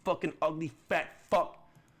 You fucking ugly fat fuck.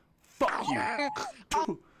 Fuck you.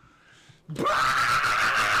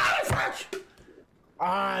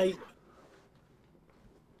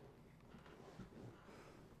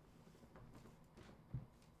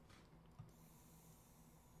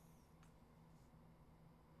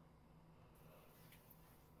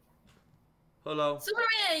 Hello.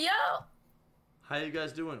 Superman, yo. How you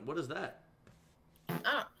guys doing? What is that?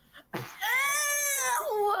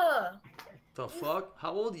 The fuck?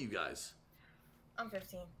 How old are you guys? I'm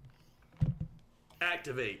 15.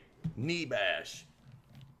 Activate. Knee bash.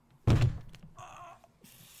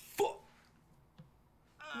 Fuck.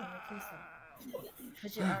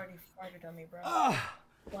 Because you already farted on me, bro.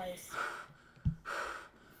 Twice.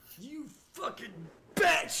 You fucking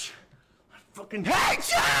bitch! I fucking hate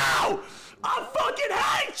you! I fucking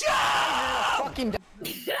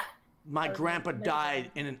hate you! My grandpa died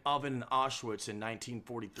in an oven in Auschwitz in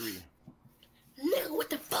 1943. Nigga, what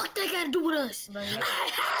the fuck they gotta do with us? I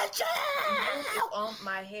hate you! It's on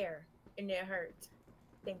my hair, and it hurts.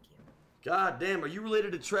 Thank you. God damn, are you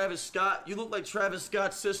related to Travis Scott? You look like Travis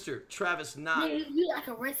Scott's sister, Travis Knott. Yeah, you like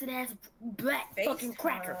a rusted ass black fucking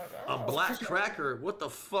cracker. A black cracker? What the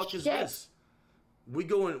fuck is this? We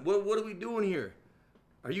going, what are we doing here?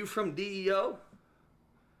 Are you from DEO?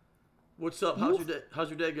 What's up? How's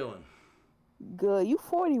your day going? Good. You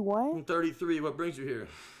 41? I'm 33. What brings you here?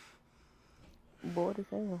 Bored as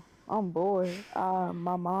hell. I'm bored.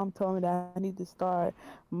 My mom told me that I need to start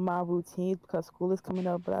my routines because school is coming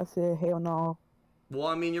up, but I said hell no. Well,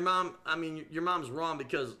 I mean, your mom's wrong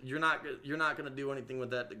because you're not gonna do anything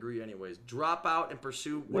with that degree anyways. Drop out and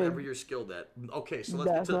pursue whatever you're skilled at. Okay, so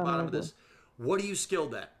let's get to the bottom of this. What are you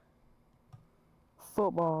skilled at?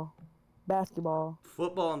 Football, basketball.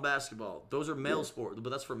 Football and basketball. Those are male sports,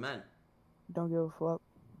 but that's for men. Don't give a fuck.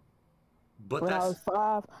 But when I was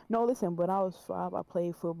 5, no, listen, when I was 5, I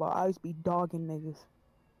played football. I used to be dogging niggas.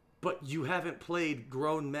 But you haven't played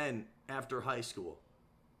grown men after high school.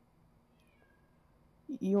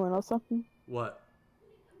 You wanna know something? What?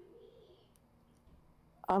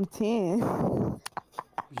 I'm 10.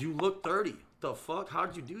 You look 30. The fuck?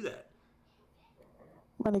 How'd you do that?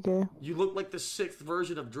 Renegade. You look like the 6th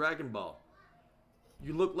version of Dragon Ball.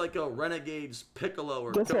 You look like a Renegade's Piccolo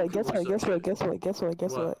or Guess what?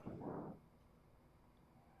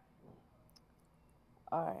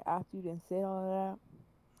 Alright, after you done said all that,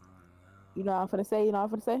 you know what I'm finna say? I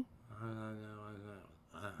know.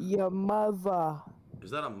 Your mother.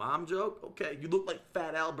 Is that a mom joke? Okay, you look like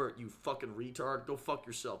Fat Albert, you fucking retard. Go fuck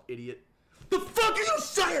yourself, idiot. The fuck are you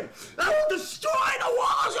saying? I will destroy the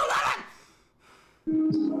walls you live in!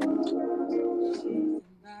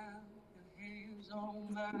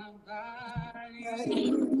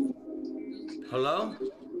 Hello?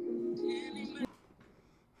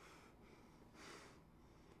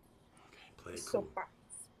 Okay, play it cool.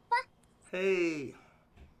 Hey.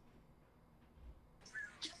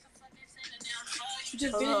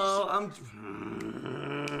 Hello, I'm...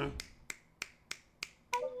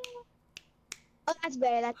 Oh, that's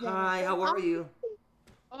better. That's better. Hi, how are you?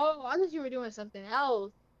 Oh, I thought you were doing something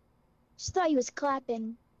else. Just thought you was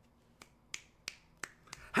clapping.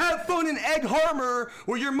 Have fun in Egg Harbor,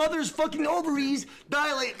 where your mother's fucking ovaries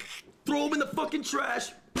dilate. Throw them in the fucking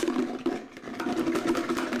trash.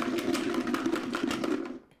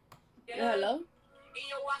 Hello?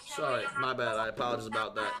 Sorry, my bad. I apologize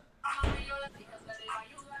about that.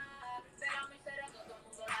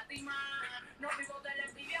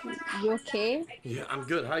 You okay? Yeah, I'm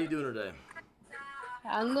good. How you doing today?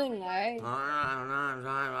 I'm doing alright.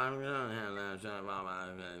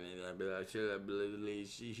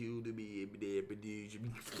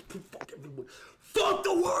 Fuck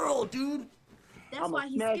the world, dude! That's why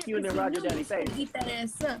he's smack you in the Roger Daddy face. Eat that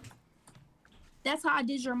ass up. That's how I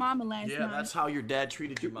did your mama last night. Yeah, that's how your dad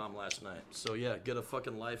treated your mom last night. So yeah, get a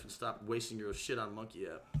fucking life and stop wasting your shit on Monkey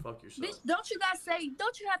app. Fuck yourself. Bitch, don't you have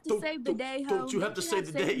to save the day, ho? Don't you have to save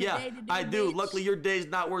the day? Yeah, I do. Luckily, your day's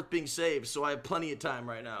not worth being saved, so I have plenty of time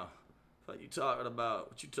right now. What you talking about?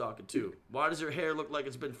 What you talking to? Why does your hair look like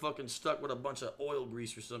it's been fucking stuck with a bunch of oil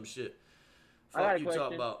grease or some shit? Fuck you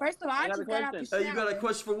talking about? First of all, I just got out the shower. Hey, you got a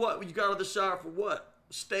question for what? You got out of the shower for what?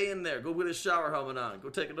 Stay in there. Go get a shower helmet on. Go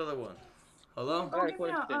take another one. Hello? I got a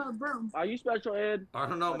question. Are you special ed? I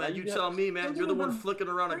don't know, man. You tell me, man. You're the one flicking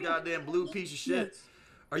around a goddamn blue piece of shit.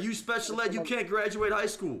 Are you special ed? You can't graduate high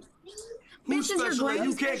school. Who's special ed?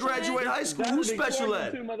 You can't graduate high school. Who's special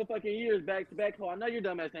ed? 2 motherfucking years back to back. I know you're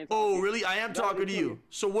dumbass ain't. Oh, really? I am talking to you.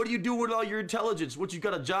 So what do you do with all your intelligence? What, you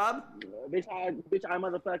got a job? Bitch, I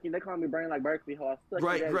motherfucking, they call me brain like Berkeley.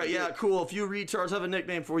 Great, yeah, cool. A few retards have a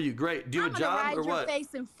nickname for you. Great. Do you have a job or what? I'm gonna hide your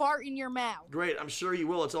face and fart in your mouth. Great, I'm sure you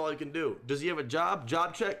will. It's all you can do. Does he have a job?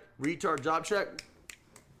 Job check? Retard job check?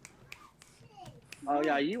 Oh,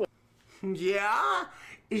 yeah, you. Yeah?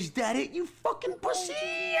 Is that it, you fucking pussy?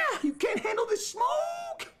 You can't handle the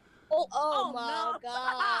smoke? Oh my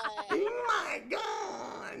god. Oh my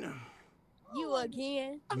god. You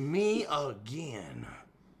again? Me again.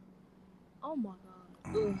 Oh my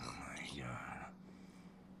god. Oh my god.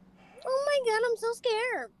 Oh my god, I'm so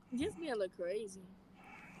scared. Just being a little crazy.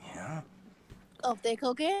 Yeah? Off that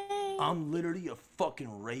cocaine. I'm literally a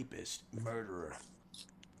fucking rapist, murderer.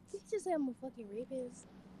 He just said I'm a fucking rapist.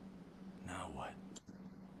 Now what?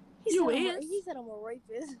 He said I'm a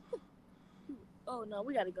rapist. Oh no,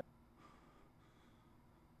 we gotta go.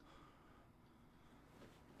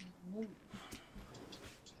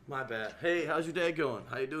 My bad. Hey, how's your day going?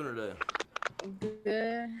 How you doing today?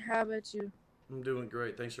 Good. How about you? I'm doing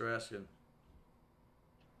great. Thanks for asking.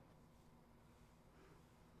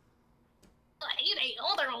 You hate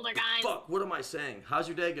older guys. Fuck, what am I saying? How's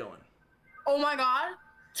your day going? Oh my god.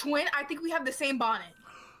 Twin, I think we have the same bonnet.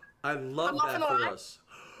 I love I'm not that gonna for lie. us.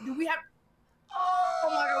 Do we have? Oh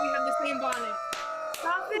my god, we have the same bonnet.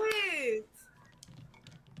 Stop it.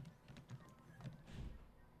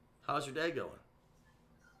 How's your day going?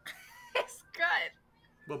 It's good.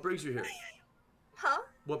 What brings you here? Huh?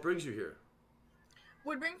 What brings you here?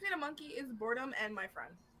 What brings me to Monkey is boredom and my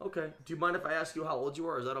friend. Okay. Do you mind if I ask you how old you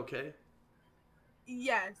are? Is that okay?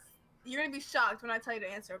 Yes. You're gonna be shocked when I tell you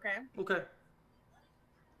the answer, okay? Okay.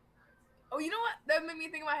 Oh, you know what? That made me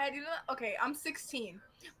think in my head. You know what? Okay, I'm 16.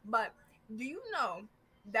 But do you know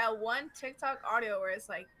that one TikTok audio where it's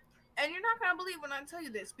like, and you're not gonna believe when I tell you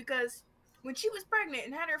this, because when she was pregnant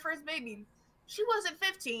and had her first baby, she wasn't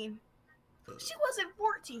 15. She wasn't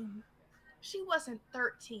 14. She wasn't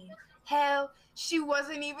 13. Hell, she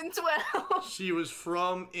wasn't even 12. She was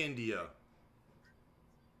from India.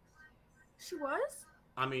 She was?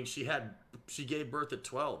 I mean, she gave birth at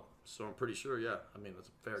 12, so I'm pretty sure, yeah. I mean, that's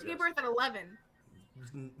a fair She guess. gave birth at 11.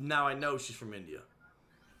 Now I know she's from India.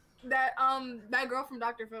 That girl from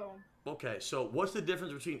Dr. Phil. Okay, so what's the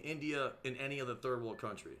difference between India and any other third world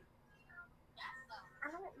country? I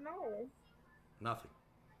don't know. Nothing.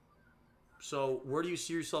 So where do you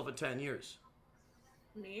see yourself in 10 years?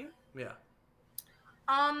 Me? Yeah.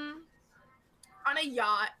 On a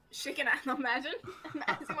yacht, shaking ass. Imagine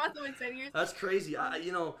myself in 10 years. That's crazy.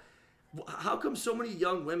 You know, how come so many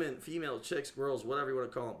young women, female chicks, girls, whatever you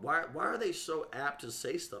want to call them, why are they so apt to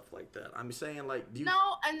say stuff like that? I'm saying, like, do you...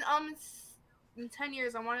 No, and in 10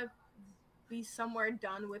 years, I want to be somewhere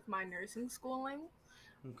done with my nursing schooling.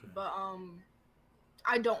 Okay. But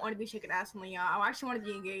I don't want to be shaking ass on the yacht. I actually want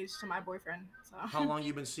to be engaged to my boyfriend. So. How long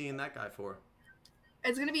you been seeing that guy for?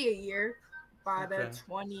 It's gonna be a year by the Okay.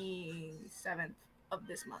 27th of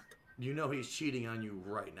this month. You know he's cheating on you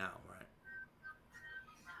right now, right?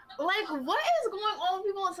 Like, what is going on?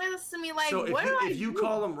 People say this to me, like, So what do I if you do?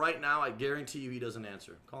 call him right now, I guarantee you he doesn't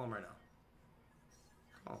answer. Call him right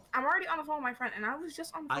now. I'm already on the phone with my friend, and I was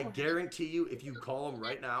just on the phone. I guarantee you, if you call him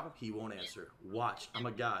right now, he won't answer. Watch. I'm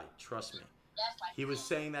a guy. Trust me. He was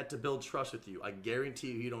saying that to build trust with you. I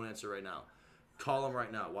guarantee you he don't answer right now. Call him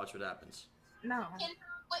right now. Watch what happens. No.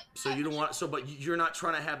 So you don't want... but you're not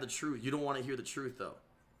trying to have the truth. You don't want to hear the truth, though.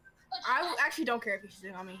 I actually don't care if he's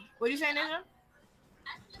cheating on me. What are you saying, Ninja?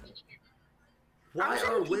 Why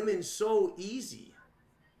are women so easy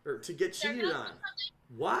to get cheated on?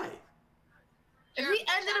 Why? If he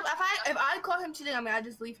ended up, if I call him cheating on me, I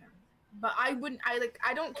just leave him. But I wouldn't. I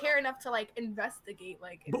don't care enough to like investigate.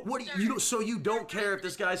 Like. But what do you don't? So you don't care if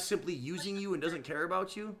this guy's simply using you and doesn't care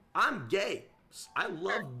about you? I'm gay. I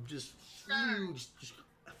love just huge just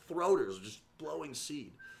throaters, just blowing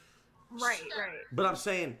seed. Right. But I'm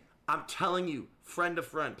saying, I'm telling you, friend to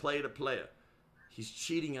friend, player to player, he's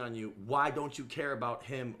cheating on you. Why don't you care about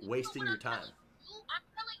him wasting your time?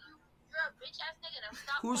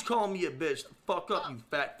 Who's calling me a bitch? Fuck up, you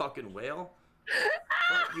fat fucking whale.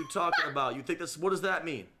 What you talking about? You think that's... What does that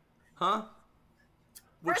mean? Huh?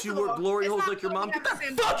 What, you wear glory holes like your mom? Get that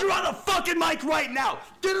fucker on the fucking mic right now!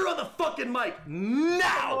 Get her on the fucking mic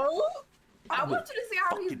now! I want you to see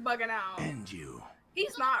how he's bugging out. End you.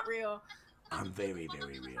 He's not real. I'm very,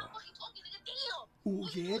 very real. Oh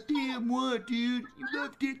yeah, damn what, dude? You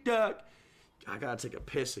love TikTok. I gotta take a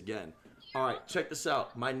piss again. Alright, check this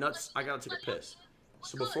out. My nuts, I gotta take a piss.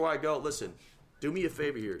 So before I go, listen, do me a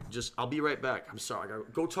favor here. I'll be right back. I'm sorry. I gotta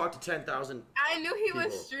go talk to 10,000 I knew he people.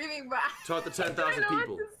 was streaming, but Talk to 10,000 I don't know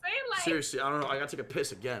people. what to say, like... Seriously, I don't know. I gotta take a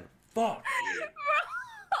piss again. Fuck.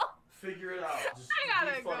 Figure it out. Just I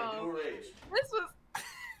gotta be funny. go. Do a rage. This was...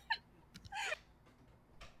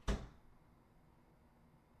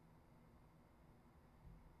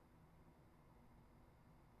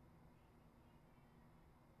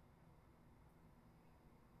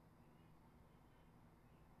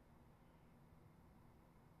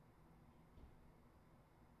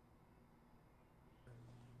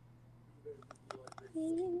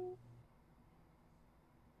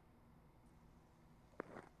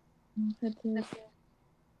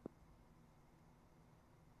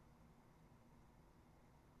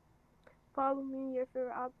 Follow me if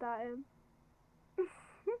you're out that M.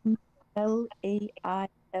 LAILAH.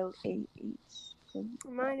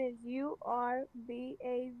 Mine is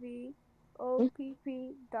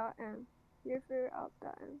URBAVOPP.M. Your favorite out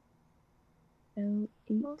that M.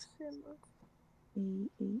 LAH.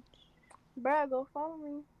 Bruh, go follow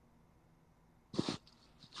me.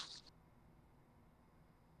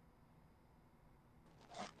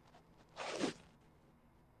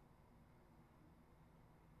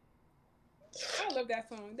 I love that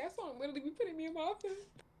song. That song literally be putting me in my office.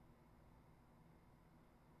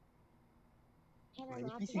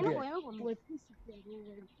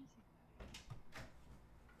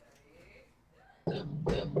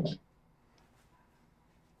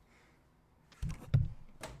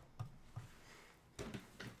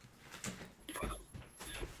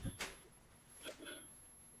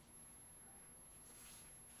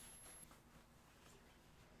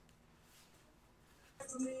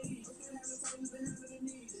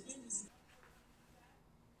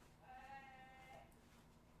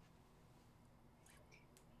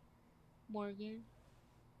 Morgan.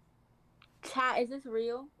 Chat, is this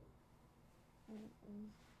real?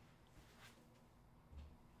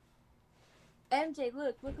 MJ,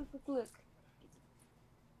 look.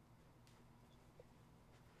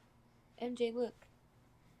 MJ, look.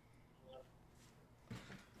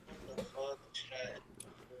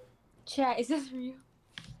 Chat, is this real?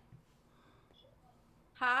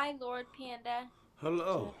 Hi, Lord Panda.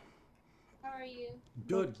 Hello. How are you?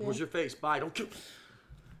 Good. Okay. Where's your face? Bye. Don't kill.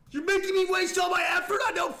 You're making me waste all my effort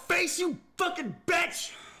on no face, you fucking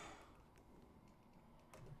bitch!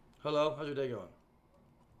 Hello, how's your day going?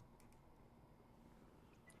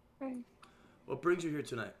 Hey. What brings you here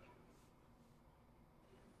tonight?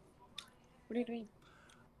 What are you doing?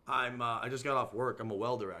 I just got off work. I'm a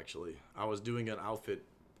welder, actually. I was doing an outfit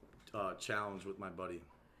challenge with my buddy.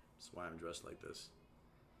 That's why I'm dressed like this.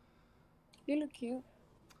 You look cute.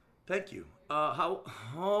 Thank you. Oh,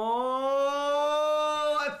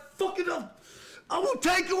 I will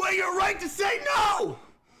take away your right to say no!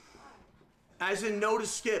 As in, no to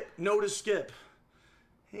skip. No to skip.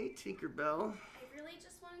 Hey, Tinkerbell. I really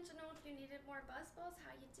just wanted to know if you needed more buzz balls.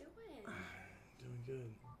 How you doing? Doing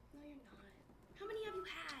good. No, you're not. How many have you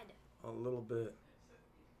had? A little bit.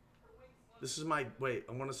 This is my, wait,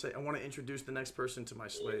 I want to introduce the next person to my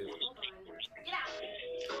slave. Hold on. Get out.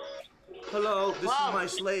 Hello, this is my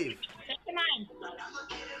slave.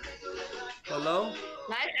 Hello?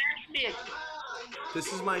 Nice outfit.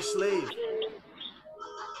 This is my slave.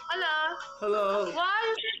 Hello. Hello. Wow,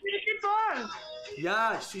 you're beautiful.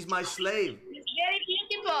 Yeah, she's my slave. It's very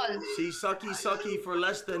beautiful. She's sucky for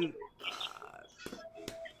less than...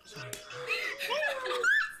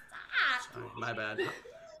 sorry, my bad.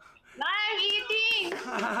 I'm eating.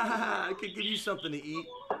 I could give you something to eat.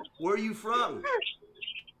 Where are you from?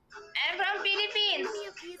 I'm from Philippines.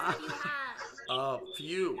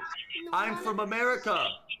 Few. I'm from America.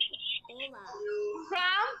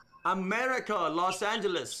 From? America, Los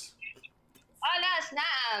Angeles. Oh,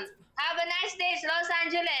 have a nice day, Los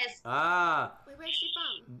Angeles. Ah. Wait, where's she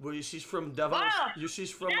from? Well, she's from Davos. Wow.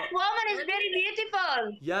 She's from. That woman is very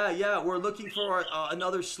beautiful. Yeah. We're looking for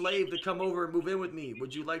another slave to come over and move in with me.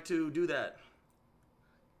 Would you like to do that?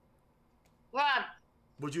 What?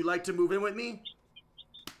 Would you like to move in with me?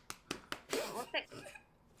 What's that?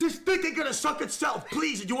 This dick ain't gonna suck itself.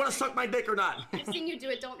 Please, do you want to suck my dick or not? I've seen you do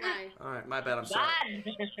it. Don't lie. All right, my bad. I'm sorry.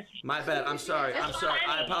 My bad. I'm sorry.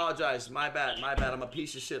 I apologize. My bad. I'm a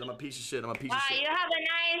piece of shit. I'm a piece of shit. Wow, you have a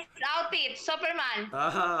nice outfit, Superman.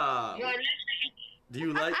 Aha. Do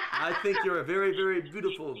you like? I think you're a very, very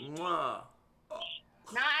beautiful. Mwah.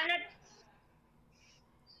 No, I'm not.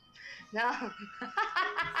 No.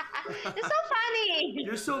 You're so funny.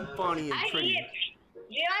 You're so funny and pretty. I eat.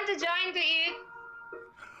 Do you want to join to eat?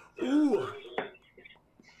 Ooh.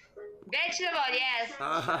 Vegetable, yes.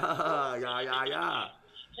 Yeah.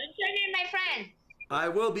 Let's join in, my friend. I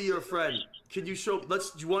will be your friend. Can you show? Do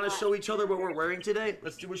you want to show each other what we're wearing today?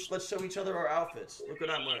 Let's show each other our outfits. Look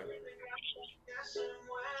what I'm wearing.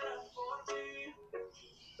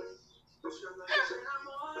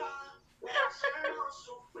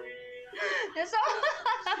 You're so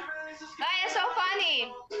you're so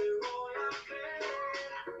funny.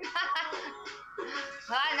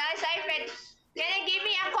 Wow, nice outfit. Can you give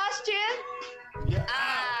me a costume?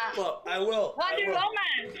 Yeah. Look, I will. Wonder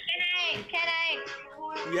Woman. Can I?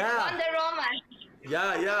 Yeah. Wonder Woman.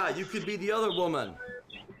 Yeah. You could be the other woman.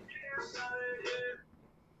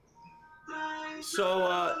 So,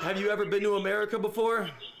 have you ever been to America before?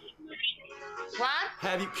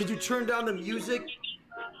 What? Could you turn down the music?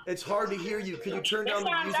 It's hard to hear you. Could you turn down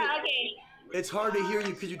the music? Okay. It's hard to hear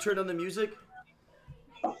you. Could you turn down the music?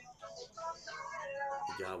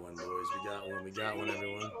 We got one, boys. We got one,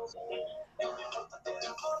 everyone.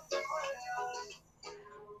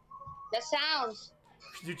 The sounds.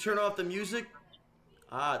 Could you turn off the music?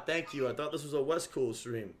 Ah, thank you. I thought this was a West Cool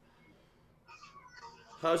stream.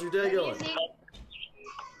 How's your day going?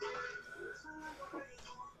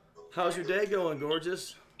 How's your day going,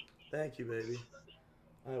 gorgeous? Thank you, baby.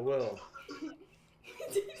 I will.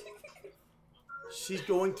 She's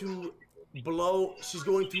going to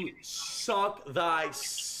suck thy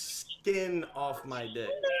skin off my dick.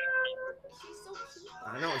 She's so cute.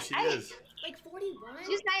 I know, she is. Like 4 41?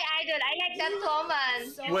 She's my idol. I like that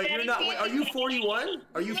woman. So Wait, you're not. Wait, are you 41?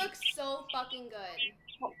 Are you? You look so fucking good.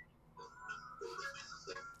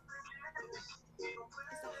 Is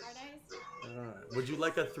that hard eyes? Would you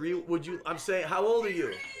like a 3? Would you? I'm saying, how old are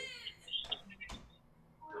you?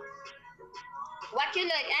 What you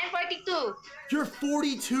look? I'm 42. You're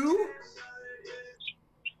 42?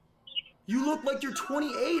 You look like you're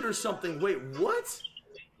 28 or something. Wait, what?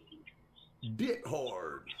 Dick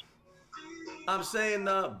hard. I'm saying,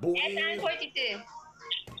 boy. Yes, I'm 42.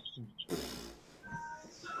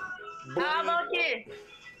 How about you?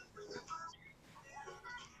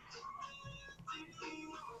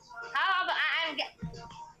 How about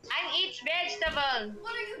I'm eat vegetable.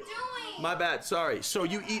 What are you doing? My bad. Sorry. So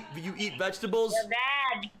you eat vegetables? You're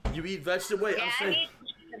bad. You eat vegetables? Wait, Yeah, I'm saying.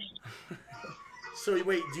 So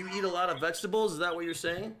wait, do you eat a lot of vegetables? Is that what you're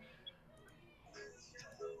saying?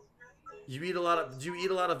 Do you eat a lot of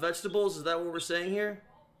vegetables? Is that what we're saying here?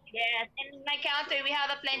 Yes, in my country we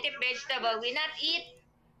have a plenty of vegetable. We not eat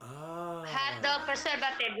hot dog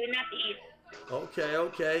preservative. We not eat. Okay,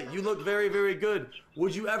 okay. You look very, very good.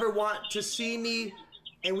 Would you ever want to see me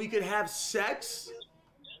and we could have sex?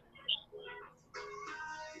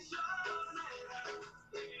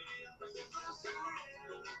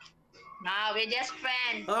 No, we're just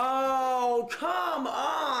friends. Oh, come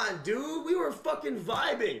on, dude. We were fucking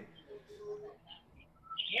vibing.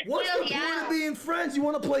 What's the point of being friends? You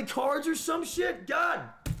want to play cards or some shit? God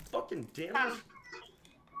fucking damn it.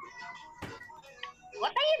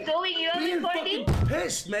 What are you doing? You're Being recording? fucking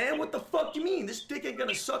pissed, man. What the fuck you mean? This dick ain't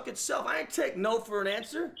gonna suck itself. I ain't take no for an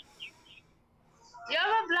answer. You're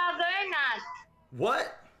a vlogger or not?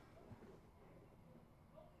 What?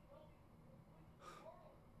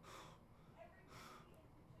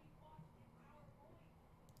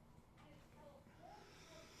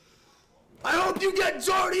 I hope you get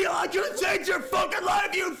Jordy. I could change your fucking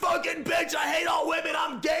life, you fucking bitch. I hate all women.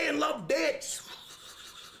 I'm gay and love dicks.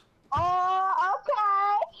 Okay.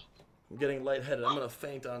 I'm getting lightheaded. I'm gonna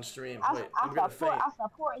faint on stream. Wait, I I'm gonna faint. I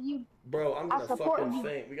support you. Bro, I'm gonna fucking you.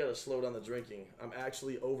 faint. We gotta slow down the drinking. I'm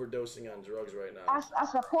actually overdosing on drugs right now. I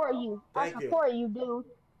support you. Thank I support you, dude.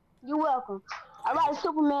 You're welcome. I like a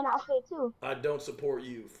Superman outfit too. I don't support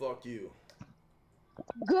you. Fuck you.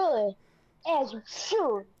 Good. As you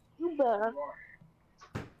should. You better.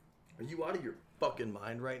 Are you out of your fucking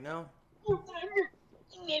mind right now?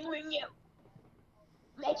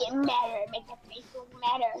 Make it matter. Make the face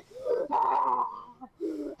matter.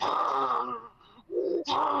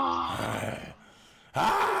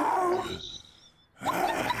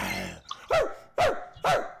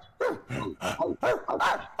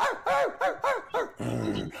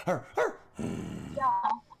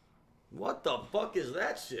 What the fuck is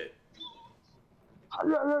that shit?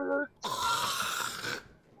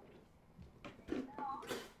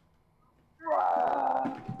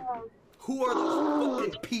 Who are those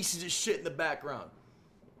fucking pieces of shit in the background?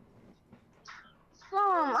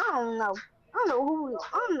 I don't know. I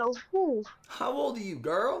don't know who. How old are you,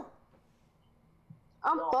 girl?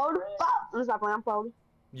 I'm 40. I'm not playing. I'm 40.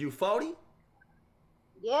 You 40?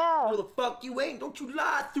 Yeah. Who the fuck you ain't? Don't you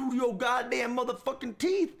lie through your goddamn motherfucking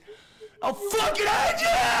teeth. I'll fucking hate you!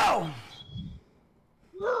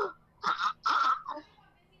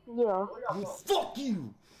 Yeah. Fuck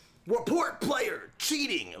you! Report player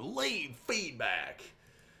cheating. Leave feedback.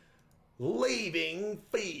 Leaving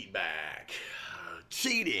feedback.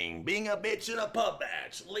 Cheating. Being a bitch in a pub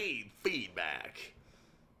match. Leave feedback.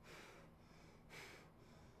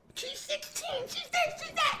 She's 16. She's this.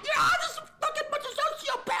 She's that. You're all just a fucking bunch of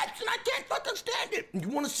sociopaths and I can't fucking stand it. You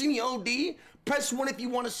want to see me OD? Press 1 if you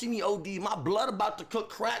want to see me OD. My blood about to cook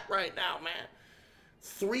crack right now, man.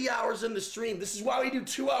 3 hours in the stream. This is why we do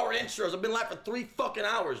 2-hour intros. I've been live for 3 fucking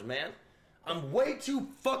hours, man. I'm way too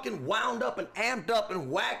fucking wound up and amped up and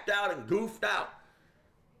whacked out and goofed out.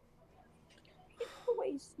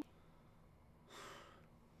 You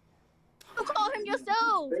call him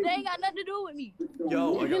yourself. They ain't got nothing to do with me.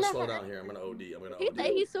 Yo, I gotta slow down here. I'm gonna OD. I'm gonna OD. He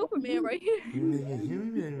think he's Superman right here.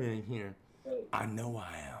 Here. I know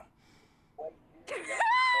I am.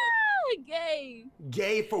 Gay.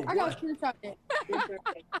 Gay for I got what? a screenshot that.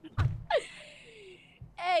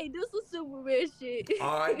 Hey, do some Superman shit.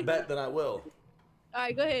 All right, bet that I will. All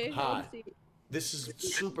right, go ahead. Hi. Let me see. This is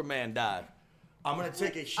Superman dive. I'm gonna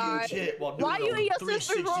take a huge right. hit while Why doing you in your a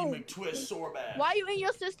sister's 360 room? McTwist Sorbash. Why you in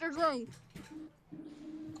your sister's room?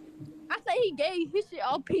 I say he gay. His shit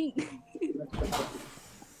all pink.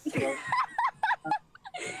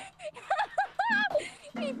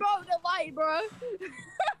 He broke the light, bro.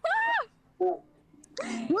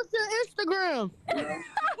 What's your Instagram? Dang,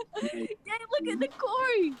 look at the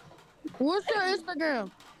Corey. What's your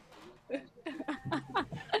Instagram? I'm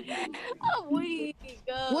weak.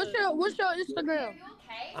 What's your Instagram?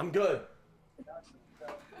 I'm good.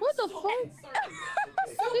 What the fuck?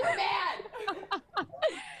 Super bad. I'm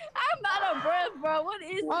out of breath, bro. What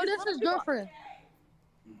is Oh, this is girlfriend.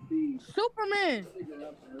 Superman.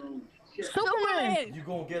 Superman. You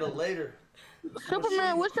gonna get it later.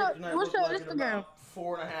 Superman, what's your Instagram?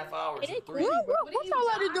 4.5 hours. What y'all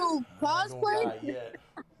like to do? Cosplay?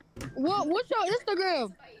 What's your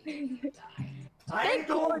Instagram? I ain't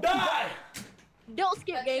gonna die. Don't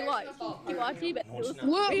skip game watch. What's your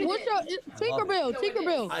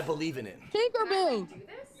Tinkerbell? I believe in it. Tinkerbell.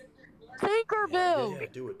 Yeah,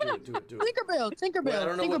 do it. Tinkerbell. Wait, I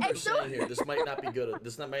don't know what you're saying here. This might not be good.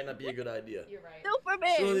 This might not be a good idea. You're right.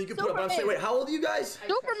 Superman. So you can put up. I'm saying, wait, how old are you guys?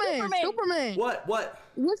 Superman. What?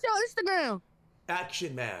 What's your Instagram?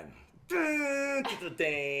 Action Man. Is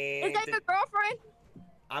that your girlfriend?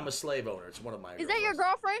 I'm a slave owner. It's one of my. Is that your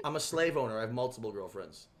girlfriend? I'm a slave owner. I have multiple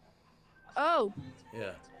girlfriends. Oh.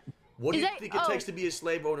 Yeah. What do you think it takes to be a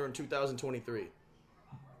slave owner in 2023?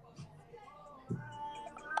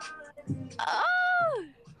 Oh.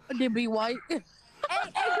 To be white. Hey,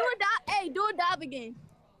 do a dive again.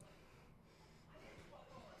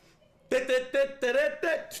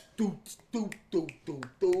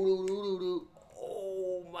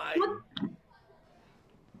 Oh my.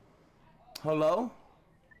 Hello?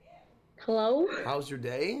 Hello? How's your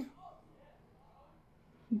day?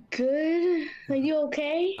 Good. Are you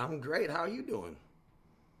okay? I'm great. How are you doing?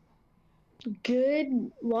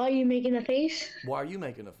 Good. Why are you making a face? Why are you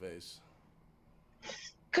making a face?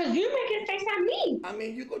 Cause you making a face at me. I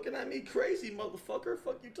mean, you looking at me crazy, motherfucker.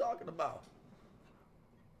 Fuck you talking about?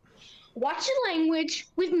 Watch your language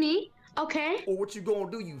with me, okay? Or what you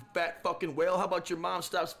gonna do, you fat fucking whale? How about your mom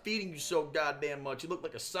stops feeding you so goddamn much? You look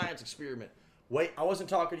like a science experiment. Wait, I wasn't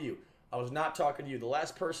talking to you. I was not talking to you. The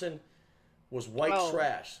last person was white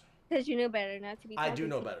trash. Because you know better not to be. I do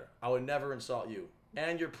know better. I would never insult you.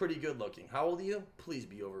 And you're pretty good looking. How old are you? Please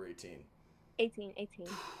be over 18. 18.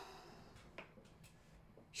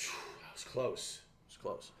 It's close. It's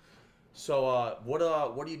close. So, what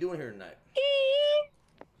are you doing here tonight?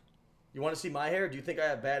 You want to see my hair? Do you think I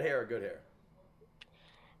have bad hair or good hair?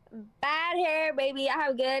 Bad hair, baby. I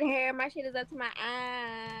have good hair. My shit is up to my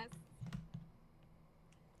ass.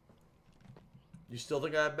 You still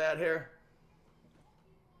think I have bad hair?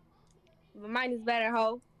 But mine is better,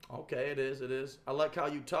 ho. Okay, it is. It is. I like how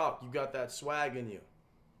you talk. You got that swag in you.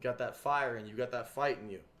 You got that fire in you. You got that fight in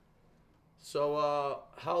you. So,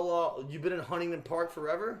 how long? You been in Huntington Park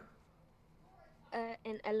forever?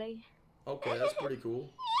 In LA. Okay, that's pretty cool.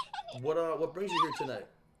 What brings you here tonight?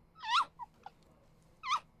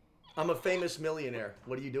 I'm a famous millionaire.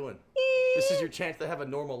 What are you doing? This is your chance to have a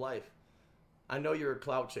normal life. I know you're a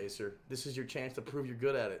clout chaser. This is your chance to prove you're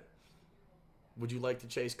good at it. Would you like to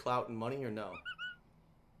chase clout and money or no?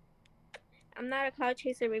 I'm not a clout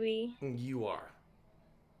chaser, baby. You are.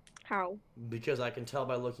 How? Because I can tell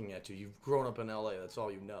by looking at you. You've grown up in LA. That's all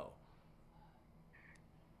you know.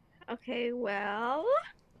 Okay, well.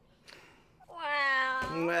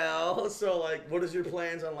 Wow. Well, so like, what is your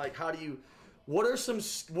plans on like, what are some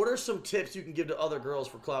tips you can give to other girls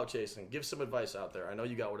for clout chasing? Give some advice out there. I know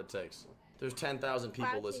you got what it takes. There's 10,000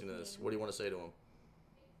 people listening to this. What do you want to say to them?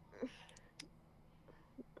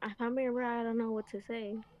 If I'm being real, I don't know what to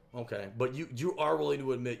say. Okay, but you are willing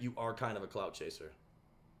to admit you are kind of a clout chaser.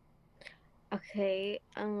 Okay,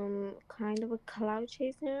 kind of a clout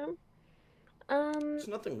chaser. There's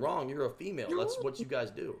nothing wrong. You're a female. That's what you guys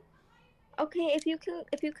do. Okay, if you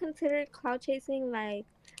consider clout chasing like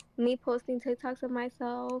me posting TikToks of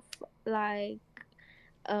myself, like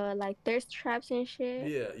thirst traps and shit.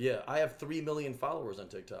 Yeah. I have 3 million followers on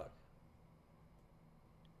TikTok.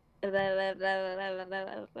 I'm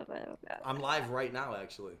live right now,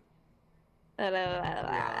 actually.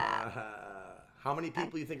 How many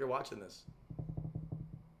people you think are watching this?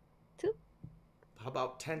 2. How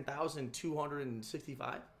about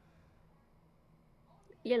 10,265?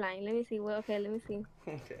 You're lying. Let me see. Well, okay, let me see.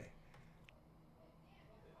 Okay.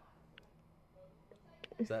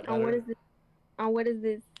 Is that better? What is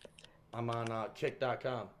this? I'm on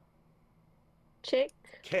kick.com. Kick?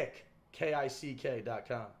 Kick.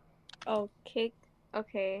 KICK.com. Oh, Kick.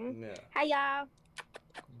 Okay. Yeah. Hi, y'all.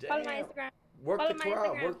 Damn. Follow my Instagram. Work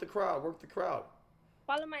the crowd. Work the crowd.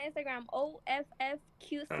 Follow my Instagram.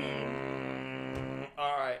 OFFQC.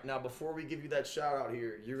 All right. Now, before we give you that shout out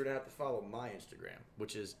here, you're going to have to follow my Instagram,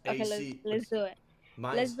 which is okay, AC. Let's do it.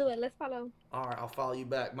 Let's do it. Let's follow. All right. I'll follow you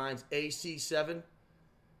back. Mine's AC7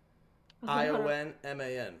 IONMAN.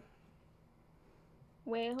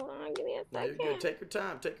 Wait, hold on. Give me a No, second. you're good. Take your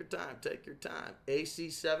time. Take your time. Take your time.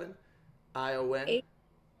 AC7 ION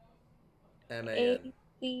MAN.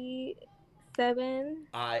 AC7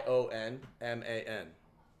 ION MAN.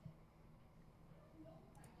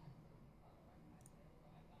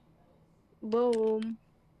 Boom.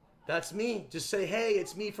 That's me. Just say, hey,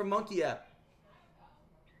 it's me from Monkey App.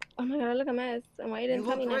 Oh my god, I look a mess. And why you didn't You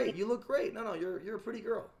tell me look great. nothing? You look great. No, you're a pretty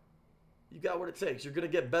girl. You got what it takes. You're gonna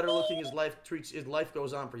get better looking as life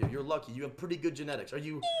goes on for you. You're lucky. You have pretty good genetics. Are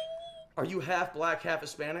you half black, half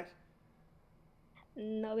Hispanic?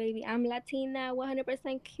 No, baby. I'm Latina,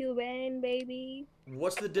 100% Cuban, baby.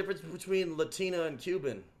 What's the difference between Latina and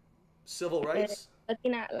Cuban? Civil rights?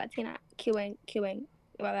 Latina, Cuban.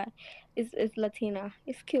 My bad. It's Latina.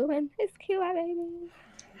 It's Cuban. It's Cuba,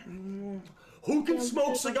 baby. Who can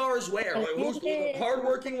smoke cigars where? Like, who's the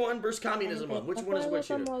hardworking one versus communism one? Which one is which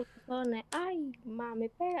here? Ay, mami,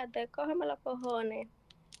 espérate, cógeme los cojones.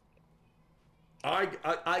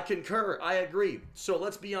 I concur. I agree. So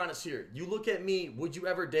let's be honest here. You look at me. Would you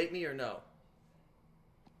ever date me or no?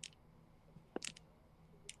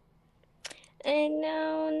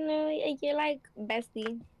 No. You're like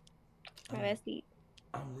bestie. My bestie.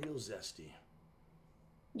 I'm real zesty.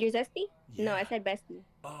 You're zesty? Yeah. No, I said bestie.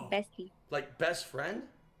 Oh. Bestie. Like best friend?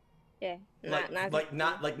 Yeah.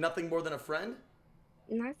 Like nothing more than a friend?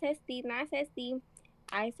 Not zesty.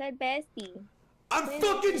 I said bestie. I'm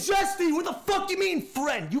fucking zesty! What the fuck you mean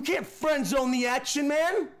friend? You can't friend zone the action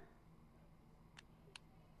man!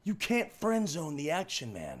 You can't friend zone the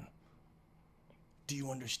action man. Do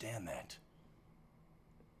you understand that?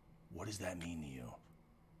 What does that mean to you?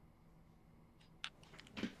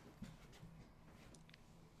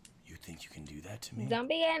 You think you can do that to me?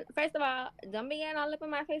 First of all, don't be getting all up in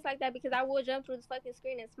my face like that because I will jump through this fucking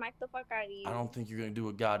screen and smack the fuck out of you. I don't think you're gonna do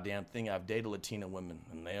a goddamn thing. I've dated Latina women,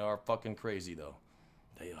 and they are fucking crazy, though.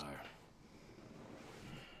 They are.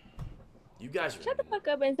 You guys are... Shut the fuck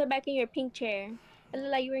up and sit back in your pink chair. It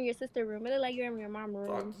look like you were in your sister's room. It look like you're in your mom's room.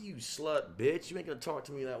 Fuck you, slut, bitch. You ain't gonna talk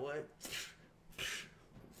to me that way.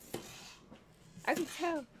 I can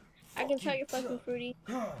tell. I can tell you're fucking fruity.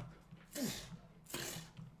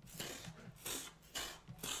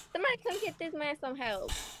 Somebody come get this man some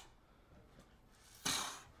help.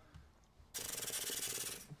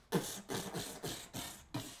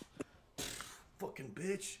 Fucking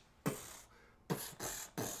bitch.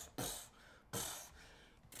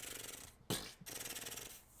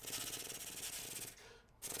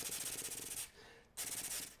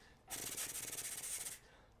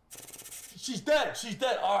 She's dead. She's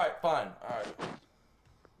dead. All right, fine. All right.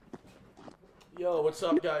 Yo, what's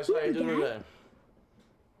up, guys? How you doing today?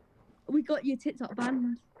 We got your TikTok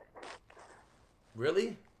banned.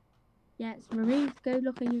 Really? Yeah, it's removed. Go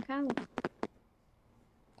look on your account.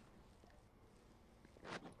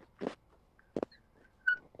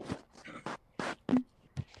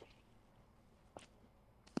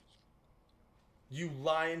 You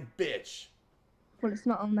lying bitch. Well, it's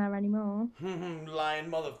not on there anymore.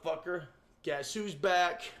 Lying motherfucker. Guess who's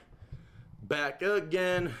back? Back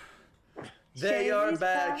again. They are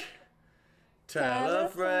back. Tell a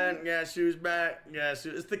friend. Guess who's back? Guess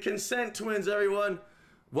who? It's the Consent Twins, everyone.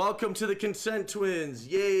 Welcome to the Consent Twins.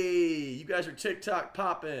 Yay. You guys are TikTok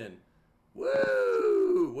popping.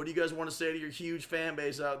 Woo. What do you guys want to say to your huge fan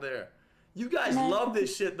base out there? You guys love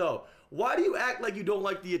this shit, though. Why do you act like you don't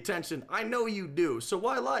like the attention? I know you do, so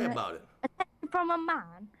why lie about it? From a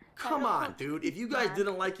man. Come on, dude. If you guys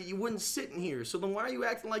didn't like it, you wouldn't sit in here. So then why are you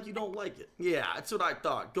acting like you don't like it? Yeah, that's what I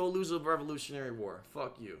thought. Go lose a Revolutionary War.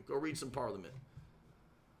 Fuck you. Go read some Parliament.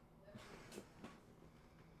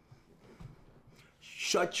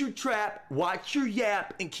 Shut your trap, watch your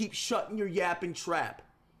yap, and keep shutting your yapping trap.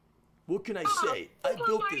 What can I say? I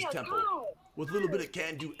built this temple with a little bit of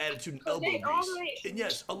can-do attitude and elbow grease. And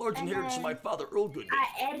yes, a large inheritance from my father, Earl Goodman.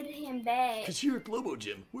 I edited him back. Because here at Globo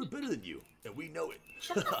Gym, we're better than you, and we know it.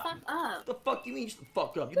 Shut the fuck up. The fuck you mean shut the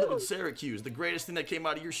fuck up? You live in Syracuse. The greatest thing that came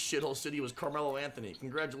out of your shithole city was Carmelo Anthony.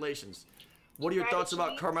 Congratulations. What are your thoughts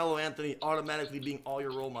about Carmelo Anthony automatically being all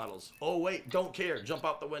your role models? Oh wait, don't care. Jump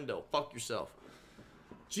out the window. Fuck yourself.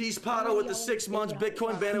 G's Pato with the 6 months.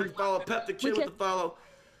 Bitcoin Banner with the follow. Pep the Kid with the follow.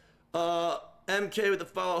 MK with the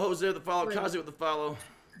follow. Jose with the follow. Kazi with the follow.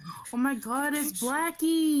 Oh my god, it's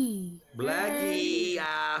Blackie. Blackie,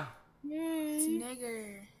 It's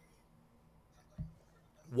nigger.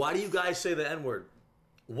 Why do you guys say the N-word?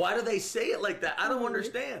 Why do they say it like that? I don't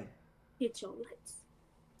understand. Hit your lips.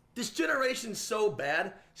 This generation's so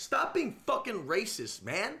bad. Stop being fucking racist,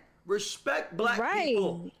 man. Respect black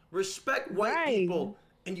people. Respect white people.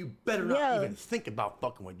 And you better not even think about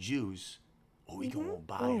fucking with Jews. Or we gonna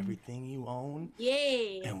buy everything you own?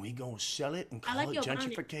 Yeah. And we gonna sell it and I call like it your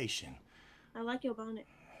bonnet. gentrification. I like your bonnet.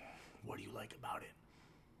 What do you like about it?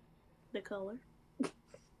 The color.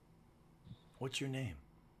 What's your name?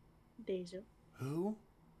 Deja. Who?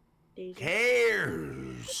 Deja.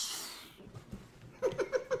 Cares.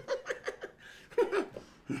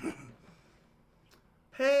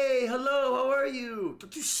 Hey, hello, how are you?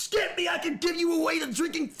 Don't you skip me, I can give you away to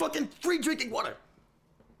drinking fucking free drinking water.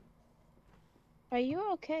 Are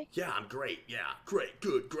you okay? Yeah, I'm great. Yeah, great,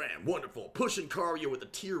 good, grand, wonderful. Pushing Cario with a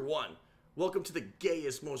tier 1. Welcome to the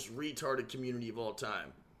gayest, most retarded community of all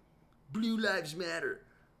time. Blue Lives Matter.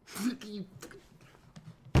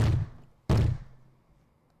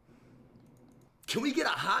 Can we get a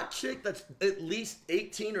hot chick that's at least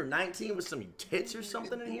 18 or 19 with some tits or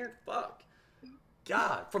something in here? Fuck.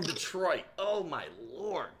 God, from Detroit. Oh my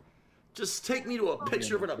lord. Just take me to a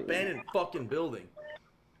picture of an abandoned fucking building.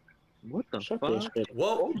 What the fuck?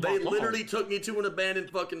 Whoa, they literally took me to an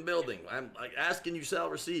abandoned fucking building. I'm like asking you shall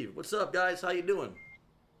receive. What's up, guys? How you doing?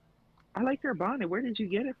 I like your bonnet. Where did you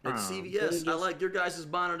get it from? It's CVS. I like your guys'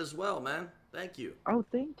 bonnet as well, man. Thank you. Oh,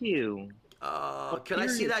 thank you. Can I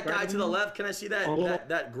see that guy to the left? Can I see that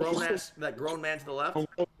that grown man to the left?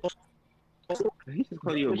 He just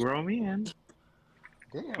called you a grown man.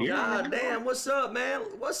 Damn. God damn, what's up, man?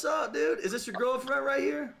 What's up, dude? Is this your girlfriend right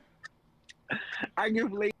here? I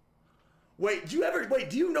give late. Wait, do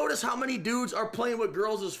you notice how many dudes are playing with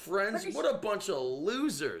girls as friends? What a bunch of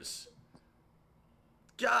losers.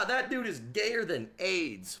 God, that dude is gayer than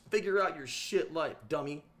AIDS. Figure out your shit life,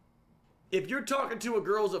 dummy. If you're talking to a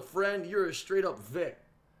girl as a friend, you're a straight up Vic.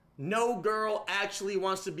 No girl actually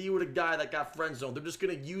wants to be with a guy that got friend zoned. They're just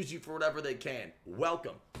gonna use you for whatever they can.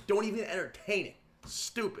 Welcome. Don't even entertain it.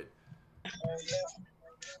 Stupid.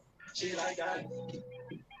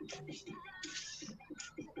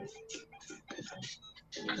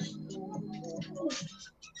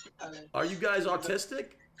 Are you guys autistic?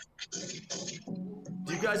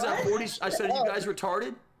 Do you guys have 40? I said, are you guys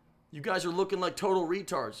retarded? You guys are looking like total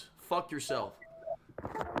retards. Fuck yourself.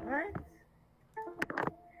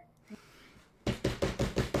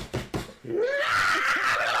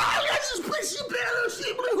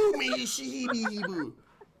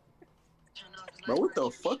 Bro, what the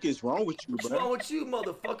fuck is wrong with you, bro? What's wrong with you,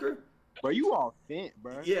 motherfucker? Bro, you all fit,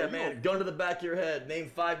 bro. Yeah, man. Gun to the back of your head. Name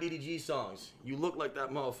 5 DDG songs. You look like that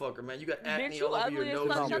motherfucker, man. You got acne all over your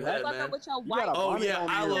nose and your head, man. Oh, yeah.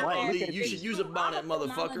 I love Ali. You should use a bonnet,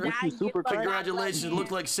 motherfucker. Congratulations.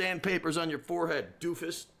 Look like sandpapers on your forehead,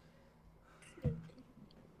 doofus.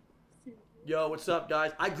 Yo, what's up,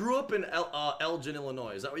 guys? I grew up in Elgin,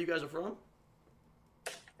 Illinois. Is that where you guys are from?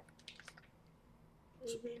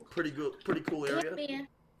 Pretty good, pretty cool area.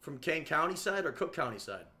 From Kane County side or Cook County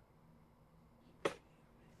side?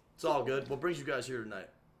 It's all good. What brings you guys here tonight?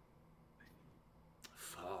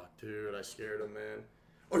 Fuck, dude, I scared him, man.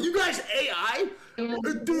 Are you guys AI?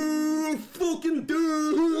 Dude, fucking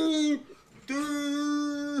dude.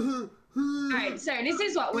 Alright, sir, this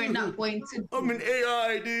is what we're not going to do. I'm an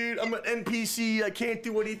AI, dude. I'm an NPC. I can't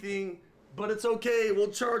do anything. But it's okay.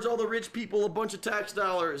 We'll charge all the rich people a bunch of tax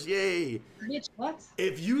dollars. Yay. Bitch, what?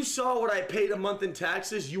 If you saw what I paid a month in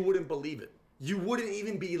taxes, you wouldn't believe it. You wouldn't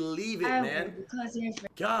even believe it, man.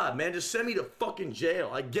 God, man, just send me to fucking jail.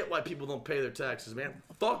 I get why people don't pay their taxes, man.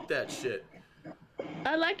 Fuck that shit.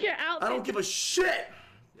 I like your outfit. I don't give a shit.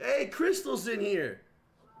 Hey, Crystal's in here.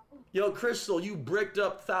 Yo, Crystal, you bricked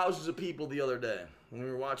up thousands of people the other day when we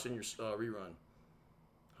were watching your rerun.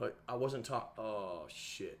 I wasn't talking. Oh,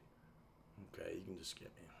 shit. Okay, you can just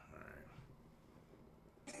skip me. All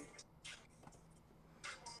right.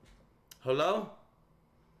 Hello?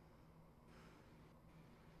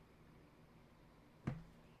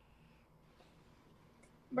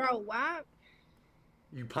 Bro, why?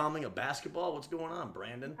 You palming a basketball? What's going on,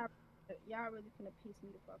 Brandon? Y'all really finna piss me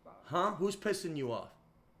the fuck off. Huh? Who's pissing you off?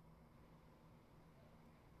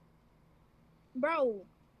 Bro.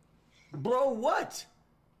 Bro, what?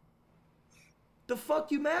 The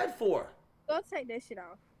fuck you mad for? Go take that shit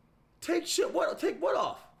off. Take shit what? Take what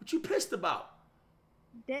off? What you pissed about?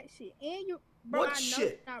 That shit. And you, bro, What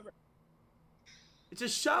shit? It's a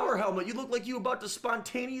shower helmet. You look like you about to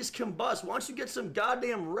spontaneous combust. Why don't you get some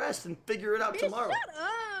goddamn rest and figure it out tomorrow? Shut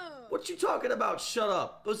up. What you talking about? Shut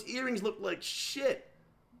up. Those earrings look like shit.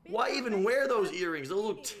 Why even wear those earrings? Those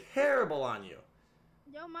look terrible on you.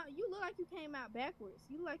 Yo, you look like you came out backwards.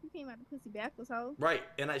 You look like you came out the pussy backwards, ho. Right,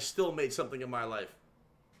 and I still made something in my life.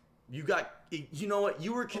 You know what?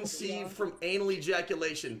 You were conceived from anal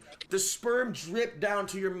ejaculation. The sperm dripped down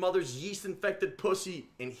to your mother's yeast-infected pussy,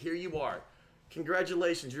 and here you are.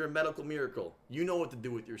 Congratulations, you're a medical miracle. You know what to do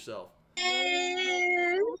with yourself.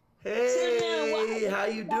 Hey, how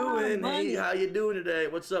you doing? Hey, how you doing today?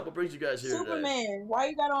 What's up? What brings you guys here today? Superman, why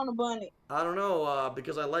you got on a bunny? I don't know,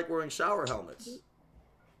 because I like wearing shower helmets.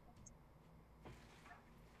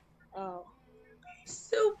 Oh.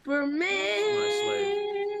 Superman! My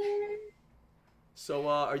slave. So,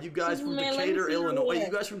 are you guys Superman, from let me Decatur, see your Illinois? hair.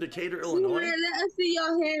 You guys from Decatur, Illinois? Superman, let us see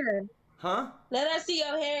your hair. Huh? Let us see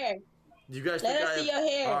your hair. Do you guys Let think us I see have,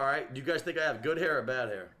 your hair. All right. Do you guys think I have good hair or bad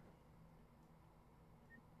hair?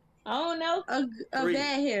 I don't know. A Three.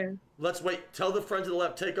 bad hair. Let's wait. Tell the friend to the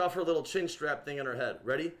left, take off her little chin strap thing on her head.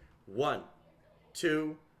 Ready? 1,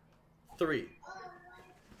 2, 3.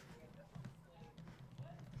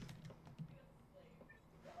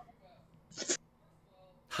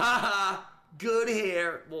 Haha! Good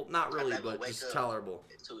hair. Well, not really, but just tolerable.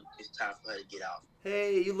 It's time for her to get out.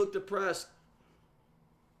 Hey, you look depressed.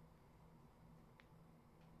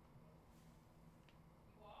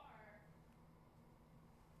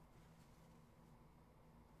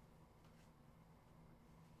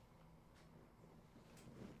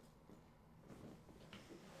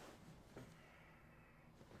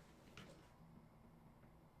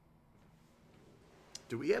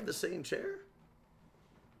 Do we have the same chair?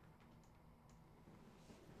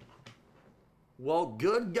 Well,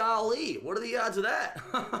 good golly. What are the odds of that?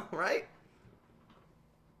 Right?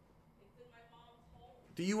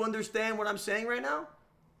 Do you understand what I'm saying right now?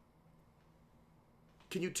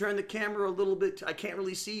 Can you turn the camera a little bit? I can't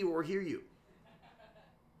really see you or hear you.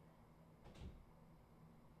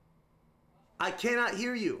 I cannot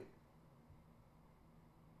hear you.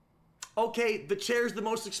 Okay, the chair's the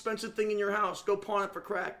most expensive thing in your house. Go pawn it for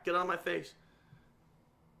crack. Get on my face.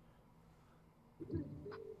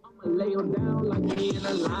 Lay him down like he in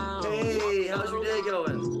a lounge. Hey, how's your day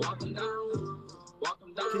going?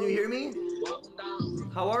 Can you hear me?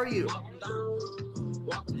 How are you?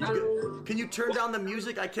 Can you turn down the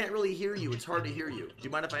music? I can't really hear you. It's hard to hear you. Do you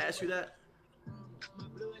mind if I ask you that?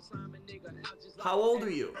 How old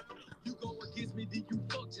are you?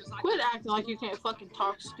 Quit acting like you can't fucking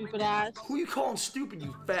talk, stupid ass. Who you calling stupid,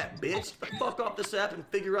 you fat bitch? Fuck off this app and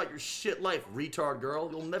figure out your shit life, retard girl.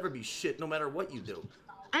 You'll never be shit no matter what you do.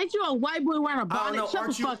 Ain't you a white boy wearing a bonnet? I don't know, Shut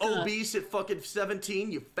aren't the you fuck up. obese at fucking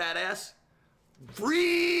 17, you fat ass?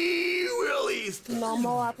 Free Willies! No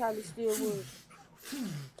more, I probably still would.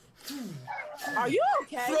 Are you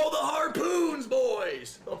okay? Throw the harpoons,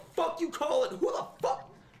 boys! The fuck you call it? Who the fuck?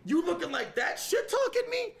 You looking like that? Shit talking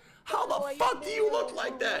me? How the fuck do you look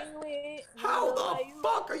like that? How the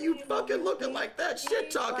fuck are you fucking looking like that?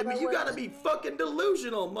 Shit talking me? You gotta be fucking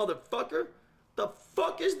delusional, motherfucker. The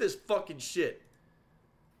fuck is this fucking shit?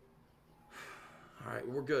 Alright,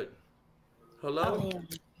 we're good. Hello?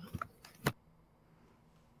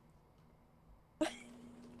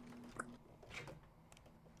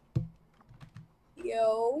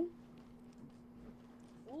 Yo.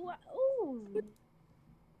 Ooh.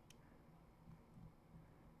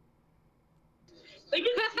 Look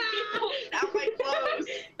at this out my clothes.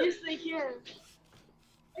 Yes, they can.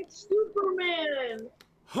 It's Superman.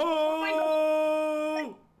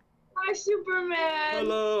 Ho! Hi, Superman.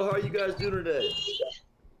 Hello, how are you guys doing today?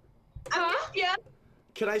 Yeah.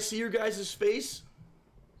 Can I see your guys' face?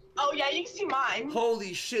 Oh, yeah, you can see mine.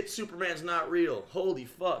 Holy shit, Superman's not real. Holy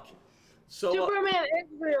fuck. So, Superman is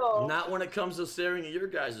real. not when it comes to staring at your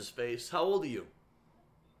guys' face. How old are you?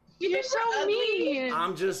 You're so mean.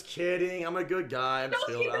 I'm just kidding. I'm a good guy. I'm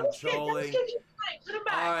trolling.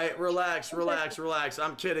 All right, relax.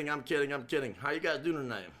 I'm kidding. I'm kidding. How you guys doing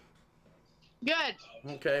tonight? Good.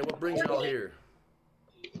 Okay, what brings you all here?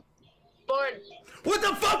 Bored. What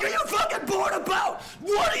the fuck are you fucking bored about?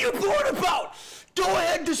 What are you bored about? Go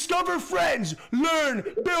ahead, discover friends, learn,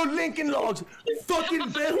 build Lincoln Logs,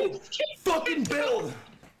 fucking build.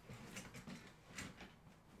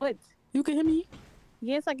 What? You can hear me?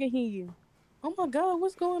 Yes, I can hear you. Oh my God,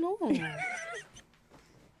 what's going on?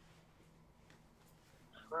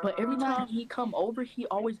 But every time he come over, he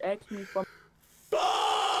always asks me for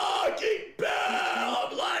fucking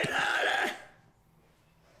build like that.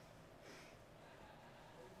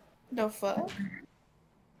 The fuck?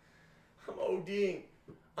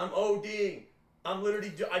 I'm ODing. I'm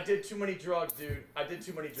literally, I did too many drugs, dude. I did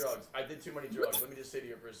too many drugs. Let me just sit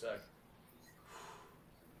here for a sec.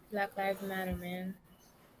 Black Lives Matter, man.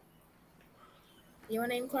 Your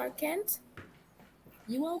name Clark Kent?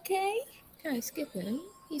 You okay? Yeah, skip him.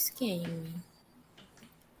 He's scaring me.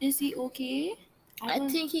 Is he okay? I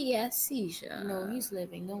think he has seizure. No, he's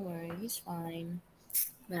living. Don't worry. He's fine.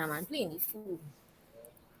 Man, I'm playing the fool.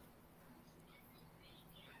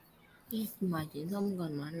 Imagine some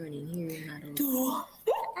gunman running here and I don't know.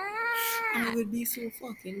 I would be so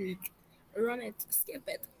fucking weak. Run it. Skip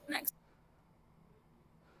it. Next.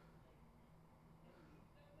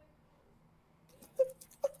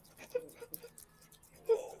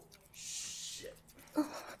 Shit.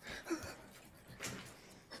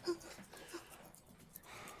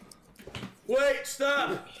 Wait,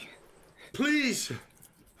 stop! Please!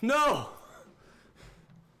 No!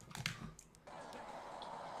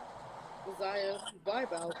 Zaya,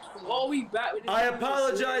 vibe out. Oh, we back with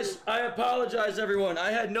this. I apologize, everyone.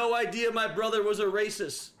 I had no idea my brother was a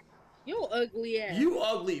racist. You ugly ass. You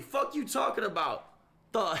ugly. Fuck you talking about?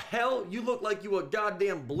 The hell? You look like you a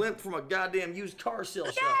goddamn blimp from a goddamn used car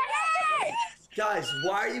sales shop. Guys,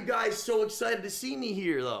 why are you guys so excited to see me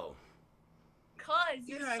here, though? Cause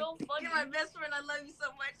you're so funny. You're my best friend. I love you so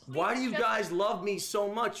much. Why do you guys love me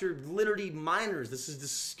so much? You're literally minors. This is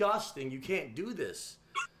disgusting. You can't do this.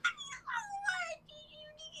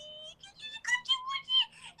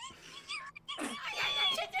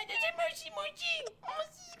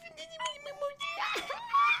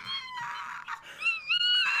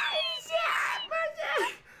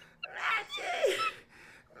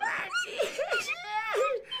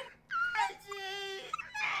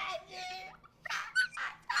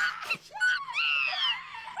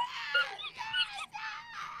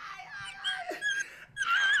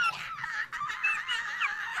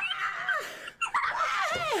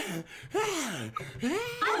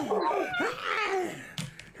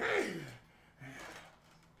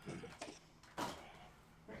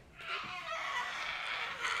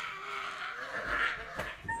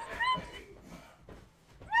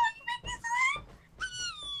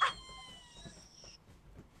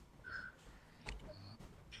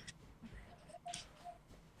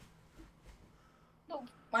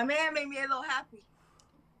 My man made me a little happy.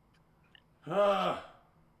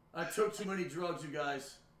 I took too many drugs, you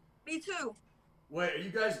guys. Me too. Wait, are you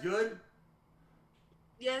guys good?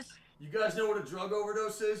 Yes. You guys know what a drug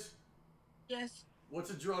overdose is? Yes. What's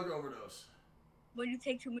a drug overdose? When you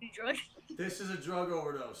take too many drugs. This is a drug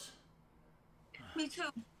overdose. Me too.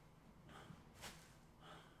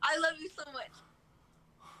 I love you so much.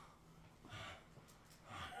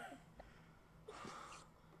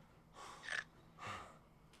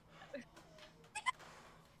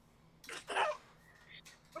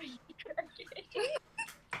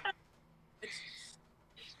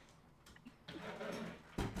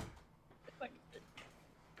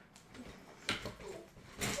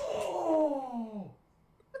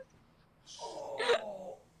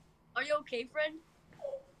 Are you okay, friend?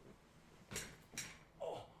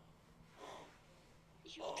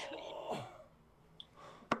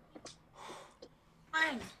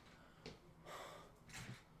 Friend.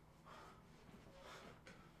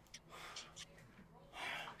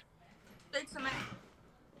 Take some action.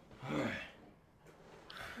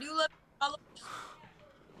 Do you love your followers?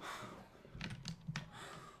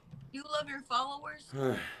 Do you love your followers?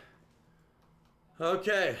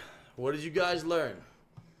 Okay, what did you guys learn?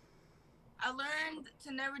 I learned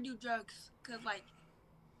to never do drugs. Cause like,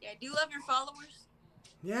 yeah, do you love your followers?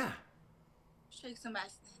 Yeah. Shake some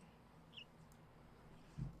ass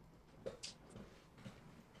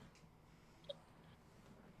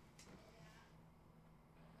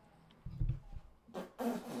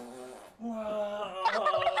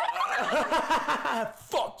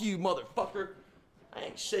Fuck you, motherfucker. I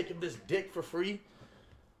ain't shaking this dick for free.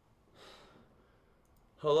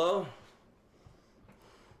 Hello?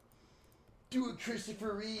 Do it,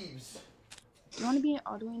 Christopher Reeves. You want to be an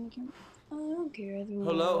auto in the camera? I don't care.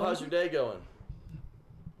 Hello, how's your day going?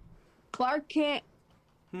 Clark Kent.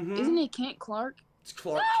 Isn't it Kent Clark? It's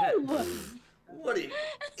Clark Kent. What an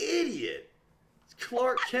idiot. It's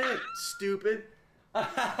Clark Kent, stupid.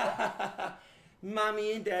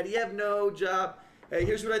 Mommy and Daddy have no job. Hey,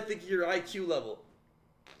 here's what I think of your IQ level.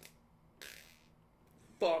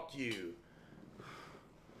 Fuck you.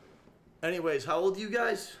 Anyways, how old are you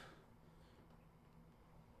guys?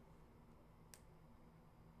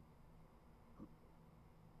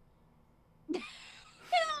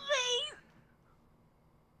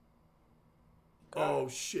 Oh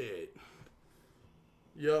shit.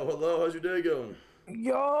 Yo, hello, how's your day going?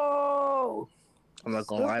 Yo! I'm not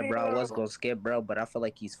gonna lie, bro. I was gonna skip, bro, but I feel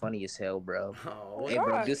like he's funny as hell, bro. Oh, hey,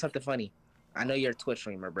 bro, do something funny. I know you're a Twitch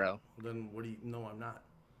streamer, bro. Then what do you... No, I'm not.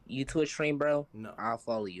 You Twitch stream, bro? No. I'll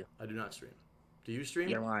follow you. I do not stream. Do you stream?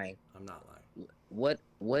 You're lying. I'm not lying.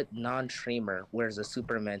 What non-streamer wears a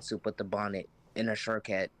Superman suit with the bonnet and a short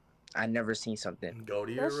hat? I never seen something. Go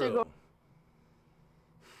to your room.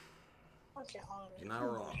 You're not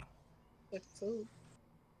wrong.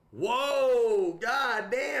 Whoa! God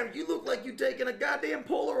damn! You look like you taking a goddamn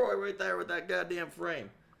Polaroid right there with that goddamn frame.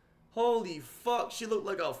 Holy fuck, she looked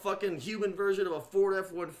like a fucking human version of a Ford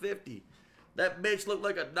F-150. That bitch looked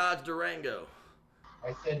like a Dodge Durango.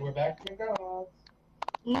 I said we're back to God.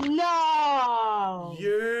 No.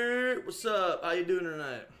 Yeah, what's up? How you doing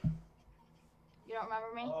tonight? You don't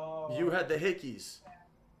remember me? You had the hickeys.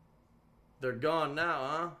 They're gone now,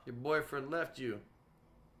 huh? Your boyfriend left you.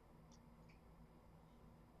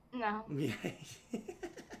 No. Yeah.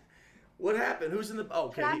 What happened? Who's in the...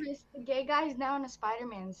 Okay. Travis, the gay guy's now in a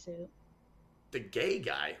Spider-Man suit. The gay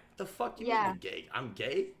guy? What the fuck do you Yeah. mean the gay? I'm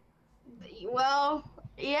gay? Well,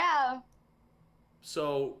 yeah.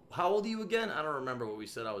 So, how old are you again? I don't remember what we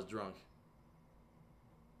said. I was drunk.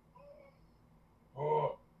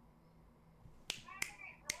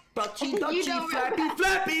 Buchy, You duchy, don't flappy, remember.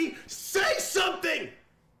 flappy! Say something!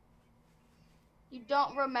 You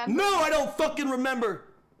don't remember? No, I don't fucking remember.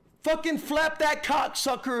 Fucking flap that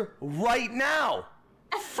cocksucker right now.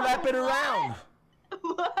 Flap it around.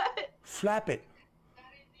 What? Flap it.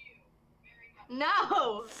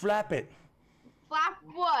 No. Flap it. Flap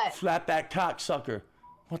what? Flap that cocksucker.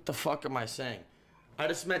 What the fuck am I saying? I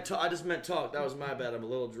just meant talk. That was my bad. I'm a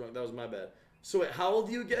little drunk. That was my bad. So wait, how old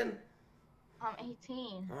are you again? I'm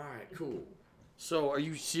 18. All right, cool. So are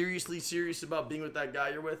you seriously serious about being with that guy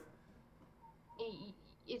you're with?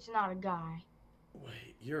 It's not a guy.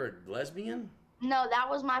 Wait, you're a lesbian? No, that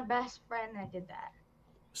was my best friend that did that.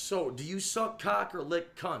 So do you suck cock or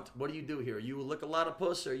lick cunt? What do you do here? You lick a lot of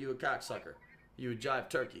puss or are you a cocksucker? You a jive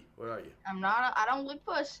turkey? What are you? I don't lick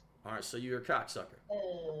puss. All right, so you're a cocksucker.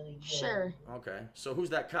 Sure. Okay, so who's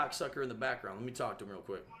that cocksucker in the background? Let me talk to him real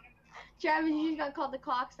quick. Travis, you just got called the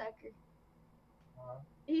cocksucker.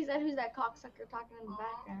 He said, who's that cocksucker talking in the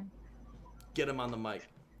background? Get him on the mic.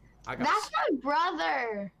 I got. That's my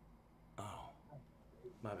brother.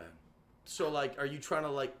 My bad. So like, are you trying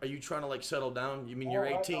to settle down? You mean you're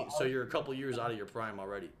 18, so you're a couple years out of your prime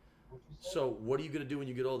already. So what are you gonna do when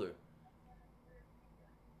you get older?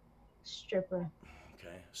 Stripper.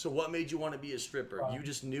 Okay. So what made you want to be a stripper? You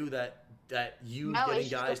just knew that you No, getting it's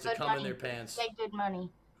just guys to good come money. in their pants. Make good money.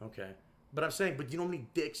 Okay. But I'm saying, but you know how many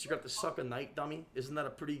dicks you're gonna have to suck a night, dummy? Isn't that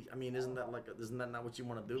a pretty? I mean, isn't that not what you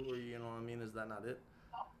want to do? Or you know what I mean? Is that not it?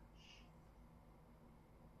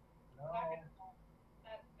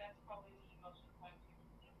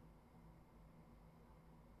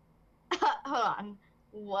 Hold on.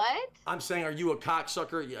 What? I'm saying, are you a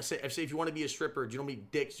cocksucker? Yeah, say if you want to be a stripper, do you know how many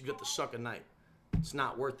dicks you have to suck a night? It's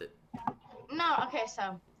not worth it. No, okay,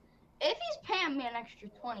 so if he's paying me an extra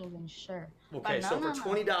 20, then sure. Okay, But so no, for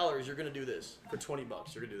no, no. $20, you're gonna do this. For $20,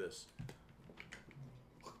 you're gonna do this.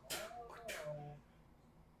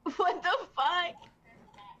 What the fuck?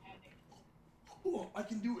 Oh, I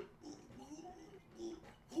can do it.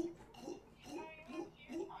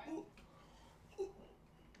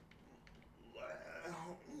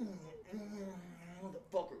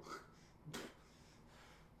 Motherfucker.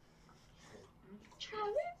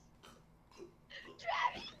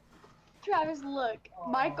 Travis, look.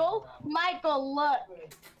 Michael, look.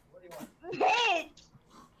 Bitch.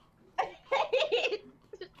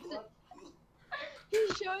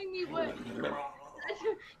 He's showing me what.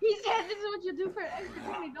 He said this is what you do for an extra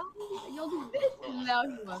 $20. You'll do this, and now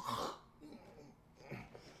he wants.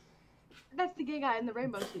 That's the gay guy in the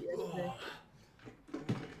rainbow suit yesterday.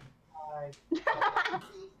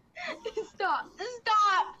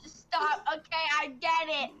 Stop. Okay, I get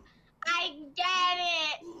it.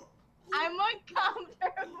 I'm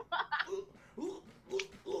uncomfortable.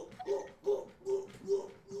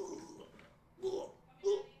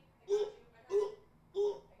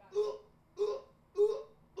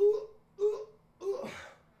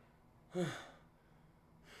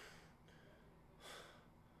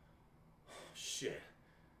 Shit.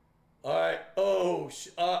 All right. Oh.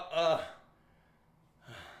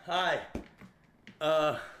 Hi.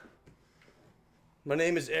 My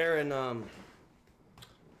name is Aaron.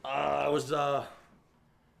 I was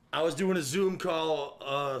doing a Zoom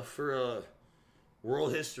call for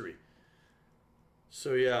world history.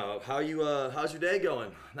 So yeah, how's your day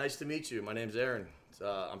going? Nice to meet you. My name's Aaron.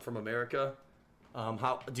 I'm from America. Do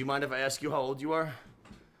you mind if I ask you how old you are?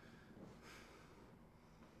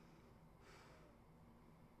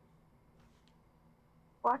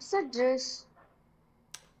 What's the dress?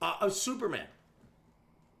 Superman.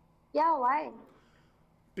 Yeah, why?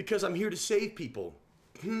 Because I'm here to save people.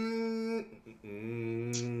 Yeah,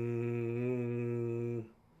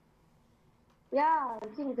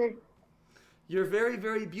 looking good. You're very,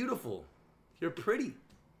 very beautiful. You're pretty.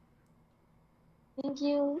 Thank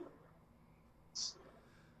you.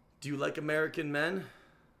 Do you like American men?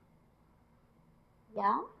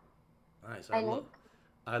 Yeah. Nice. I like.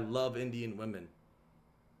 I love Indian women.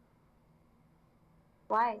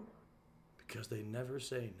 Why? Because they never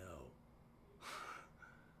say no.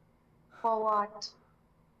 For what?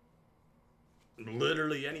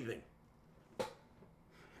 Literally anything.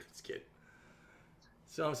 Just kidding.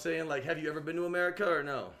 So I'm saying, like, have you ever been to America or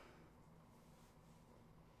no?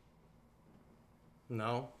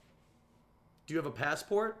 No? Do you have a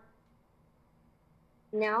passport?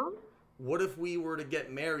 No. What if we were to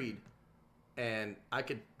get married and I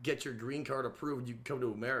could get your green card approved, you could come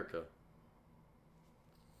to America?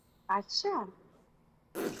 Acha.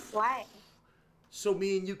 Why? So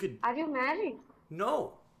me and you could... Are you married?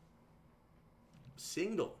 No.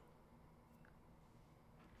 Single.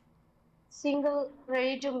 Single,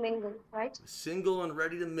 ready to mingle, right? Single and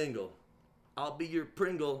ready to mingle. I'll be your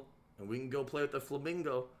Pringle and we can go play with the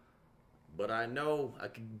flamingo. But I know I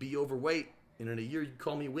could be overweight and in a year you'd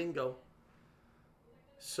call me Wingo.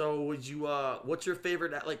 So would you, what's your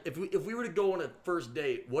favorite, like, if we were to go on a first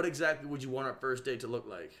date, what exactly would you want our first date to look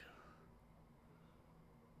like?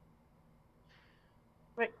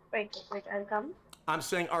 Wait, I'll come. I'm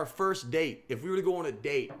saying our first date. If we were to go on a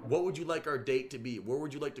date, what would you like our date to be? Where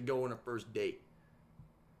would you like to go on a first date?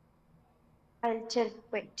 I'll just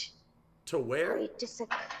wait. To where? Wait a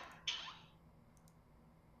second.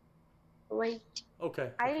 Wait.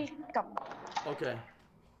 Okay. I'll come. Okay.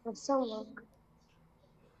 So look.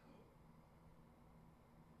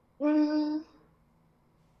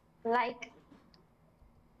 Like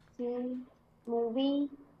movie.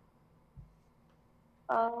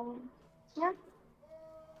 Yeah.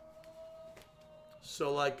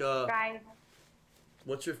 So like, Right.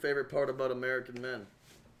 what's your favorite part about American men?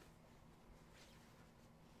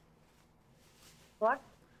 What?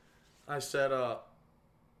 I said,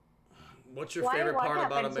 what's your Why? favorite What part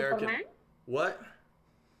about happened, American? Superman? What?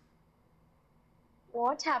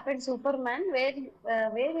 What happened, Superman? Where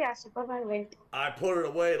yeah, Superman went? I put it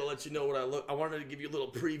away to let you know what I look. I wanted to give you a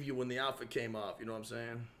little preview when the outfit came off. You know what I'm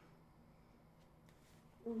saying?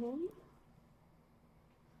 Mm-hmm.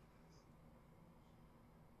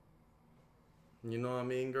 You know what I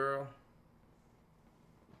mean, girl?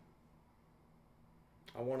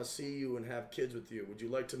 I want to see you and have kids with you. Would you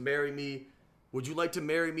like to marry me? Would you like to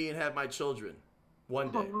marry me and have my children one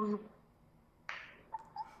day?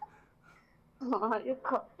 Are you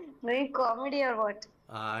very comedy or what?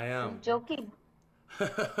 I am. I'm joking.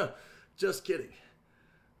 Just kidding.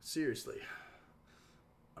 Seriously.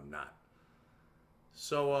 I'm not.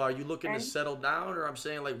 So are you looking to settle down, or I'm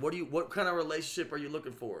saying, like, what kind of relationship are you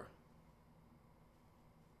looking for?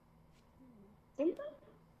 Simple.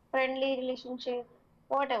 Friendly relationship.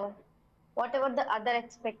 Whatever the other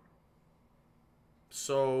expect.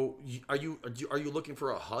 So are you looking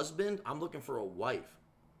for a husband? I'm looking for a wife.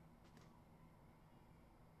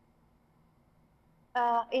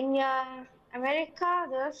 In America,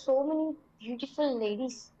 there are so many beautiful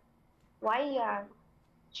ladies. Why are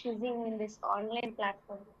choosing in this online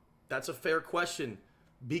platform? That's a fair question.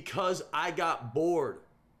 Because I got bored.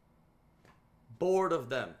 Bored of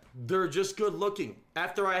them. They're just good looking.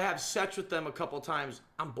 After I have sex with them a couple times,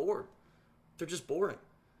 I'm bored. They're just boring.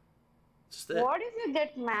 What if you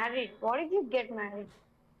get married? What if you get married?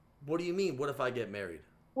 What do you mean? What if I get married?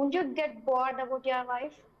 Won't you get bored about your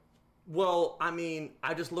wife? Well, I mean,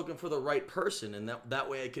 I'm just looking for the right person, and that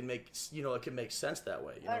way it can make sense that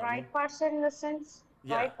way. You know A right person in the sense?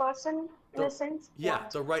 Yeah. Right person in the sense? Yeah,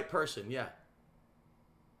 What? the right person, yeah.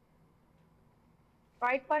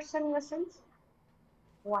 Right person in the sense?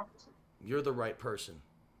 What? You're the right person.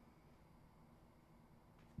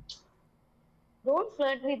 Don't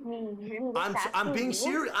flirt with me. I'm being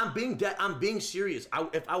serious. I'm being serious.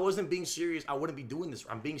 If I wasn't being serious, I wouldn't be doing this.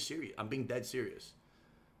 I'm being serious. I'm being dead serious.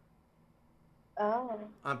 Oh.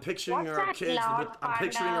 I'm picturing What's our that kids. loud I'm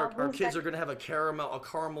picturing panda? our Who's kids that? are gonna have a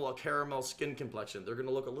caramel skin complexion. They're gonna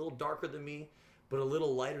look a little darker than me, but a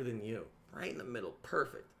little lighter than you. Right in the middle.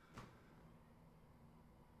 Perfect.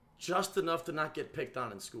 Just enough to not get picked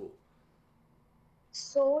on in school.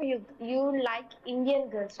 So you like Indian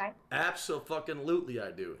girls, right? Abso-fucking-lutely I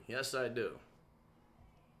do. Yes, I do.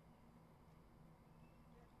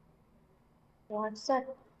 What's that?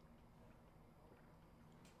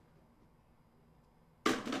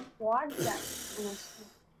 What's that?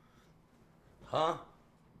 Huh?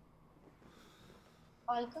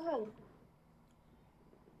 Alcohol.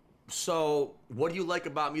 So, what do you like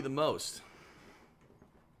about me the most?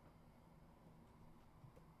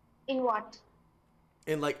 In what?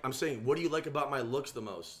 And like, I'm saying, what do you like about my looks the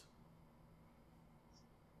most?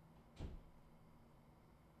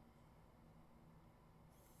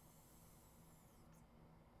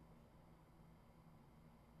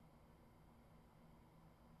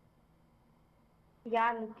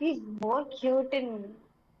 Yeah, look, he's more cute in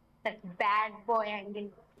That bad boy angle.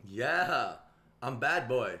 Yeah, I'm bad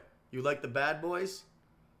boy. You like the bad boys?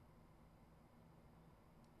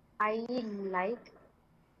 I like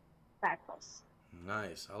bad boys.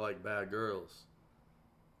 Nice. I like bad girls.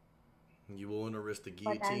 You willing to risk the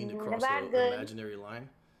But I'm guillotine to not a cross bad an girl. imaginary line?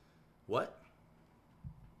 What?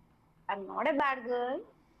 I'm not a bad girl,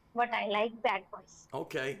 but I like bad boys.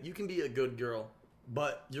 Okay, you can be a good girl,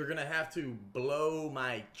 but you're gonna have to blow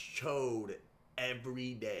my chode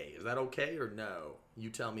every day. Is that okay or no? You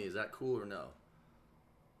tell me, is that cool or no?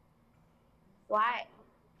 Why?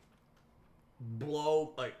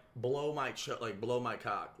 Blow my blow my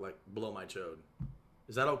cock, like blow my chode.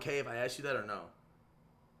 Is that okay if I ask you that or no?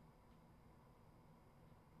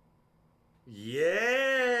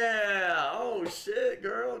 Yeah! Oh shit,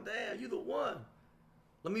 girl. Damn, you the one.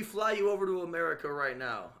 Let me fly you over to America right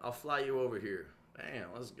now. I'll fly you over here.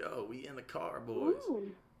 Damn, let's go. We in the car, boys.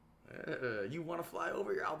 You want to fly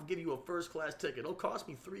over here? I'll give you a first class ticket. It'll cost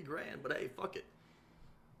me $3 grand, but hey, fuck it.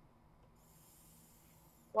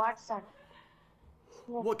 What's that?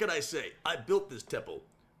 What can I say? I built this temple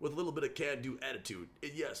with a little bit of can-do attitude.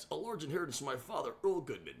 And yes, a large inheritance from my father, Earl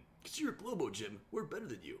Goodman. Because you're a Globo, Jim. We're better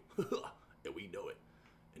than you. And we know it.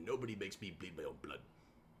 And nobody makes me bleed my own blood.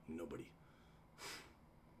 Nobody.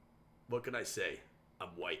 What can I say? I'm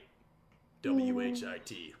white.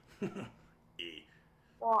 W-H-I-T. E.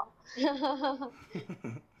 What?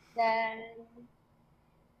 Then.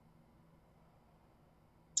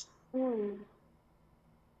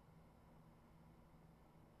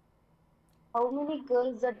 How many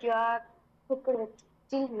girls that you are hooked with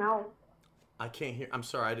till now? I can't hear. I'm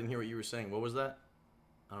sorry, I didn't hear what you were saying. What was that?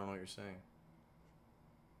 I don't know what you're saying.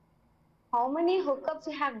 How many hookups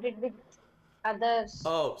you have did with others?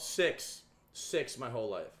 Oh, 6. 6 my whole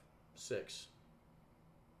life. 6.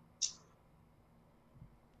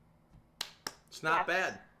 It's not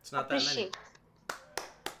bad. It's not that many.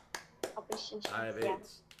 Appreciation. I have 8.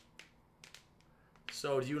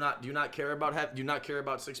 So do you not care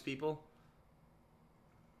about 6 people?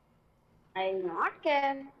 I do not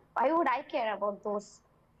care. Why would I care about those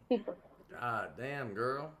people? God damn,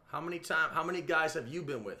 girl. How many guys have you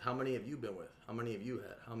been with? How many have you been with? How many have you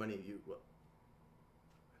had? How many have you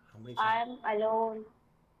How many times? I'm alone.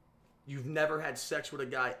 You've never had sex with a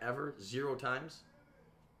guy ever? 0 times?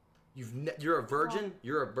 You're a virgin? No.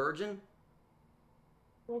 You're a virgin?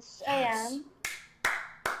 Yes, I am.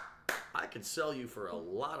 I could sell you for a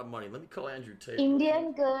lot of money. Let me call Andrew Tate.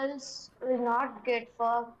 Indian girls will not get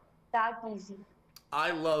fucked that easy.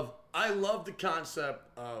 I love the concept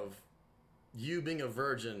of you being a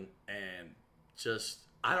virgin and just,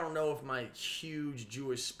 I don't know if my huge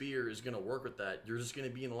Jewish spear is going to work with that. You're just going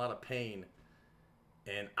to be in a lot of pain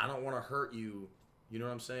and I don't want to hurt you. You know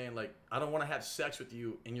what I'm saying? Like, I don't want to have sex with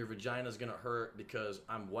you and your vagina's going to hurt because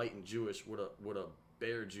I'm white and Jewish with a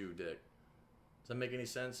bear Jew dick. Does that make any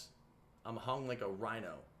sense? I'm hung like a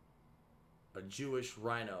rhino. A Jewish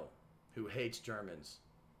rhino who hates Germans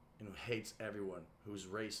and who hates everyone, who's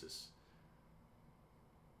racist.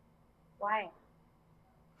 Why?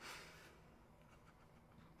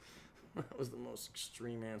 That was the most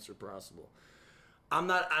extreme answer possible.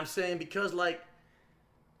 I'm saying because, like,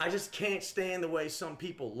 I just can't stand the way some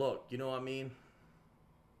people look. You know what I mean?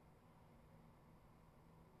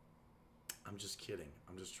 I'm just kidding.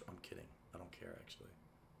 I'm kidding. I don't care, actually.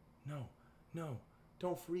 No,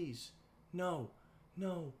 don't freeze. No,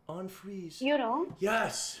 unfreeze. You know?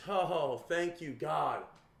 Yes. Oh, thank you, God.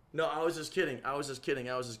 No, I was just kidding. I was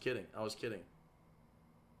kidding.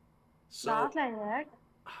 So, Not like that.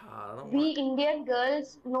 I don't We Indian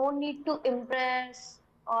girls no need to impress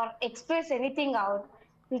or express anything out.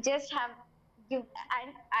 We just have give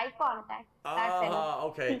eye contact. That's enough.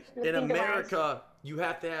 Okay. Look In into my eyes. America, you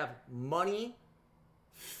have to have money,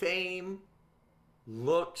 fame,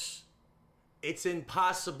 looks. It's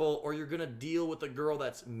impossible, or you're gonna deal with a girl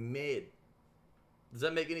that's mid. Does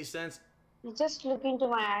that make any sense? You just look into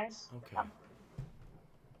my eyes. Okay.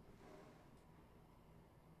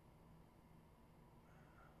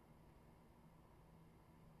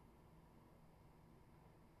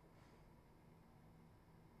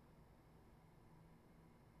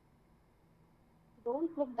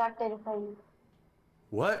 Don't look that terrifying.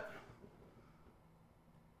 What?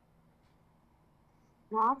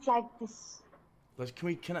 Not like this. Let's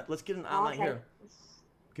get an Not outline like here. this.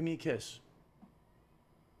 Give me a kiss.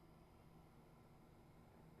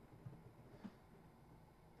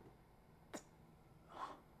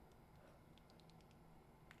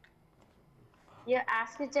 Yeah,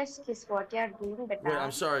 ask me just kiss what you're doing, but Wait,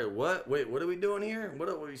 I'm sorry. What? Wait, what are we doing here? What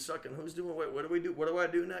are we sucking? Who's doing? Wait, what do we do? What do I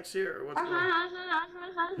do next here? Or what's going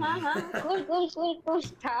on? Cool.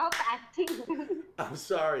 Stop acting. I'm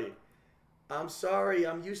sorry. I'm sorry.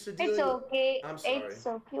 I'm used to dealing. It's okay. I'm sorry. It's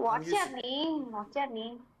okay. What's your name? What's your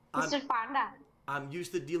name? Mr. Panda. I'm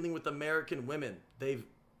used to dealing with American women. They've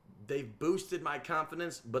boosted my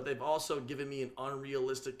confidence, but they've also given me an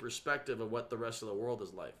unrealistic perspective of what the rest of the world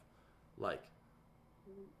is like.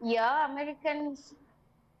 Yeah, Americans,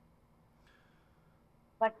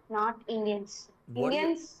 but not Indians. What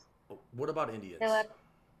about Indians? They were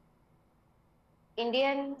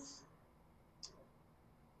Indians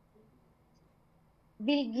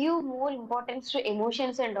will give more importance to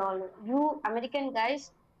emotions and all. You American guys,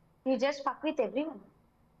 you just fuck with everyone.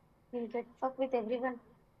 You get fuck with everyone.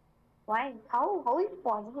 Why? How is it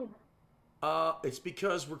possible? It's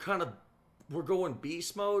because we're going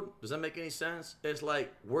beast mode. Does that make any sense? It's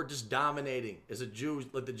like we're just dominating. As a Jew,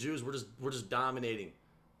 like the Jews, we're just dominating.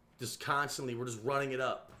 Just constantly, we're just running it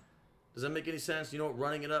up. Does that make any sense? You know what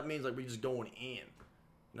running it up means? Like we just going in.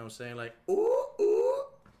 You know what I'm saying? Like, ooh, ooh.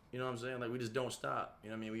 You know what I'm saying? Like we just don't stop. You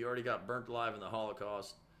know what I mean? We already got burnt alive in the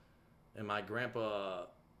Holocaust. And my grandpa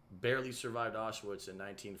barely survived Auschwitz in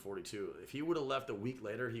 1942. If he would have left a week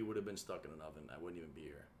later, he would have been stuck in an oven. I wouldn't even be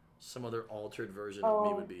here. Some other altered version of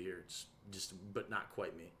me would be here. Just, but not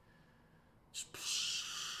quite me.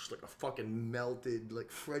 Just like a fucking melted,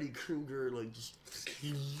 like Freddy Krueger, like just.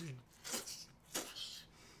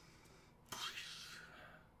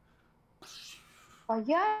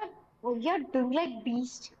 Oh, you're doing like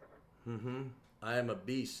beast. I am a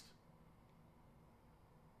beast.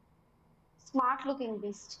 Smart looking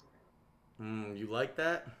beast. You like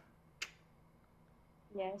that?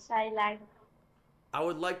 Yes, I like. I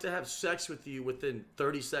would like to have sex with you within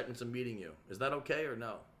 30 seconds of meeting you. Is that okay or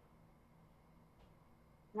no?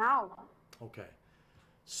 Now. Okay.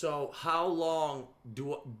 So how long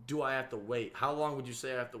do I have to wait? How long would you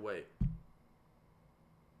say I have to wait?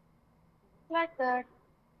 Like that.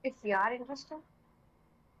 If you are interested,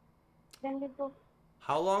 then we go.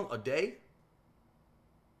 How long? A day?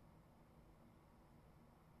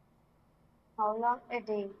 How long? A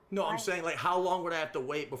day. No, I'm saying like how long would I have to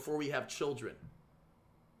wait before we have children?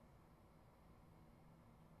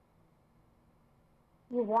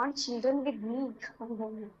 You want children with me?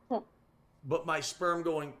 But my sperm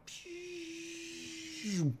going.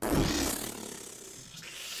 You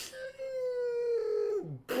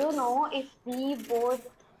know, if we both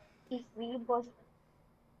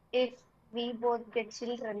get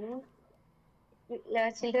children,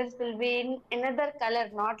 children will be in another color,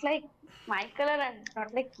 not like my color and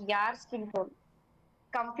not like your skin tone.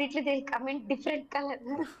 Completely, they'll come in different color.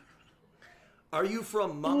 Are you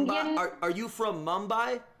from Mumbai? Are you from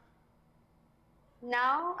Mumbai?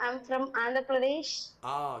 Now I'm from Andhra Pradesh.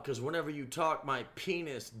 Ah, because whenever you talk, my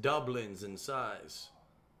penis doublins in size.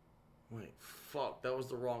 Wait, fuck, that was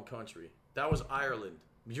the wrong country. That was Ireland.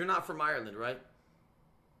 You're not from Ireland, right?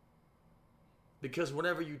 Because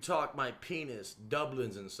whenever you talk, my penis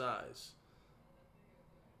doublins in size.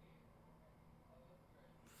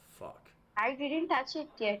 Fuck. I didn't touch it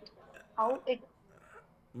yet. How it?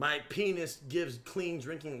 My penis gives clean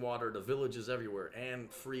drinking water to villages everywhere and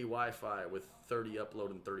free Wi-Fi with 30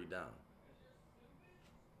 upload and 30 down.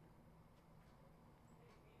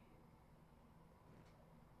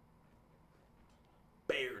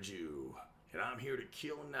 Bear Jew, and I'm here to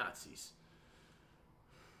kill Nazis.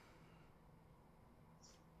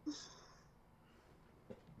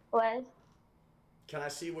 Well. Can I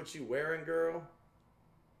see what you wearing, girl?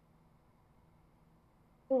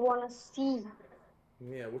 You wanna see?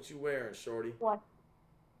 Yeah, what you wearing, shorty? What?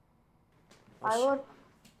 I would.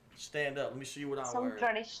 Stand up. Let me show you what I'm Some wearing.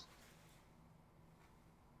 tradition.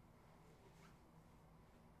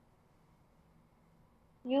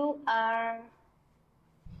 You are.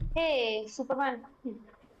 Hey, Superman.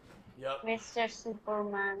 Yep. Mr.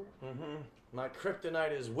 Superman. My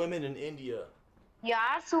kryptonite is women in India. You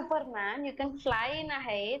are Superman. You can fly in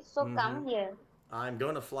ahead, so come here. I'm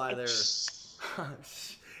gonna fly there.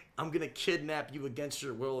 I'm gonna kidnap you against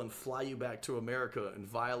your will and fly you back to America and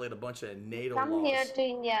violate a bunch of NATO laws. Come here to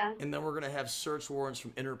India. And then we're gonna have search warrants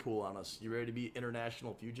from Interpol on us. You ready to be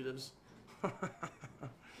international fugitives?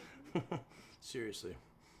 Seriously,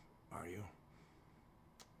 are you?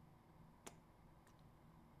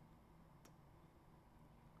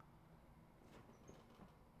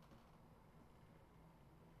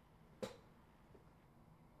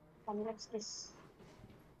 Come, let's kiss.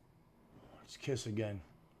 Let's kiss again.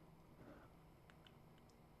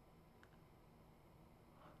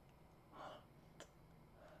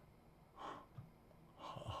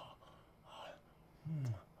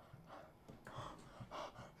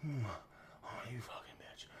 Oh, you fucking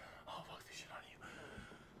bitch. I'll fuck this shit out of you.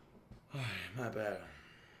 Alright, my bad.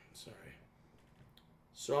 Sorry.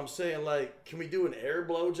 So I'm saying, like, can we do an air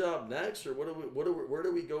blowjob next, or where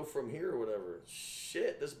do we go from here, or whatever?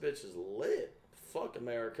 Shit, this bitch is lit. Fuck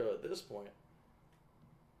America at this point.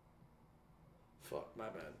 Fuck, my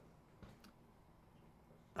bad.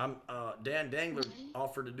 Dan Dangler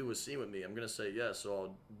offered to do a scene with me. I'm gonna say yes, so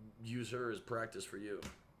I'll use her as practice for you.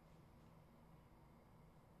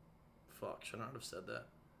 Fuck, should I not have said that?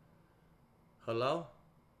 Hello?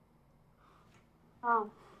 Oh.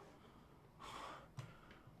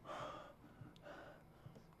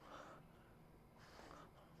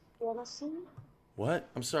 You wanna see? What?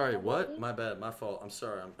 I'm sorry, what? My bad, my fault. I'm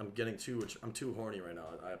sorry, I'm getting I'm too horny right now.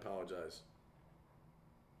 I apologize.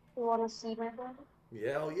 You wanna see my body?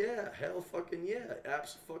 Yeah, hell yeah. Hell fucking yeah.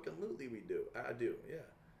 Abso-fucking-lutely we do. I do, yeah.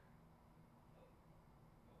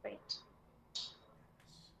 Wait.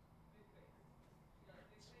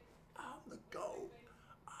 I'm the GOAT.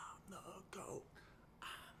 I'm the GOAT.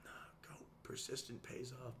 I'm the GOAT. Persistent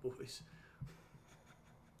pays off, boys.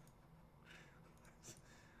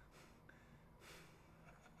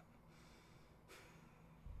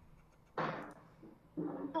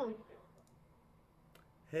 Oh.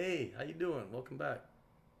 Hey, how you doing? Welcome back.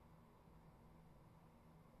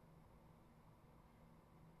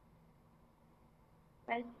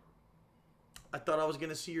 Well, I thought I was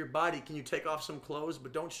gonna see your body. Can you take off some clothes,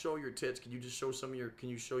 but don't show your tits? Can you just show some of your? Can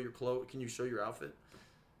you show your clothes? Can you show your outfit?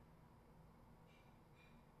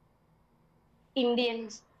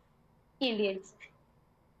 Indians. Yeah.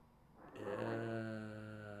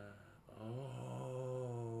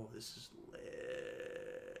 Oh, this is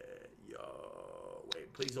lit. Yo,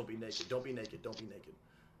 wait. Please don't be naked. Don't be naked. Don't be naked.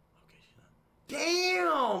 Okay, she's not.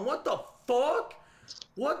 Damn! What the fuck?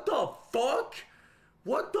 What the fuck?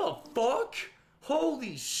 What the fuck?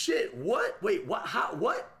 Holy shit! What? Wait. What? How?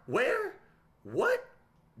 What? Where? What?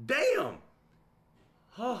 Damn!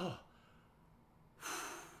 Oh.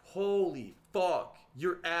 Holy fuck!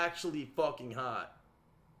 You're actually fucking hot.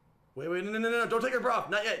 Wait, no, don't take your bra off.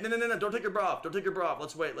 Not yet. No, don't take your bra off. Don't take your bra off.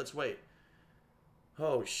 Let's wait.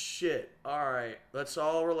 Oh, shit. Alright, let's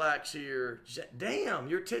all relax here. Damn,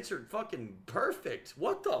 your tits are fucking perfect.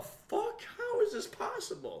 What the fuck? How is this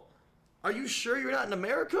possible? Are you sure you're not in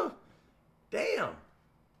America? Damn.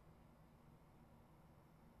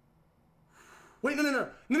 Wait, no,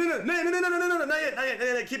 not yet.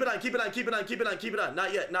 Keep it on.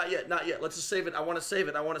 Not yet. Let's just save it. I want to save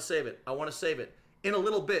it. In a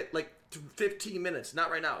little bit, like 15 minutes. Not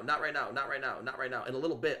right now. In a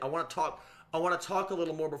little bit. I want to talk a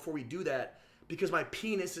little more before we do that, because my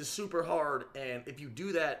penis is super hard, and if you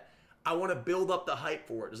do that, I want to build up the hype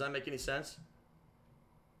for it. Does that make any sense?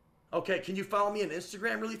 Okay, can you follow me on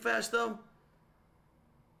Instagram really fast, though?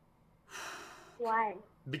 Why?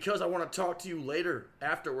 Because I want to talk to you later,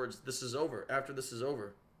 afterwards. After this is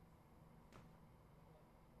over.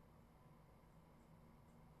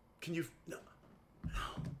 Can you... No.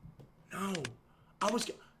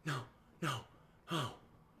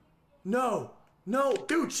 No.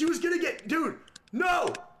 Dude, she was gonna get... Dude,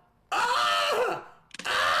 no.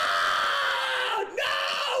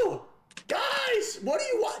 No! Guys, what do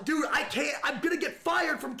you want? Dude, I can't... I'm gonna get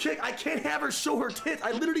fired from Kick. I can't have her show her tits.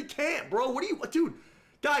 I literally can't, bro. What do you... Dude,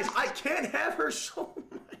 guys, I can't have her show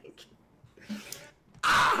my...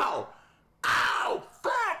 Ow!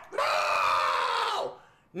 Fuck!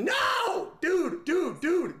 No!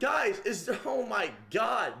 Dude, guys, oh my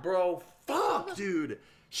god, bro. Fuck, dude.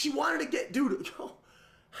 She wanted to get... Dude,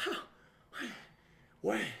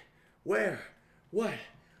 where? What?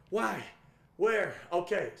 Why? Where?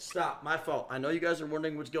 Okay, stop. My fault. I know you guys are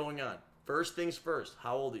wondering what's going on. First things first,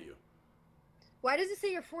 how old are you? Why does it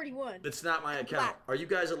say you're 41? It's not my account. Are you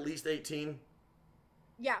guys at least 18?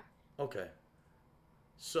 Yeah. Okay.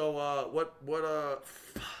 So, fuck.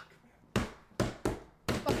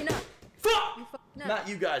 Fucking up. Fuck! You fucking up. Not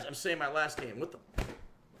you guys. I'm saying my last name. What the...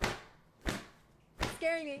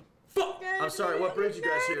 Scaring me. Fuck! I'm sorry. What brings you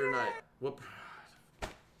guys here tonight? What...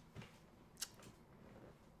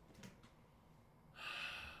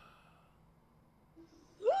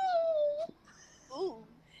 Ooh.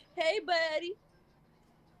 Hey, buddy.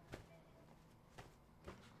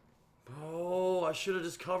 Oh, I should have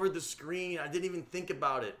just covered the screen. I didn't even think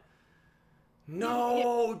about it.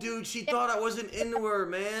 No, dude, she thought I wasn't into her,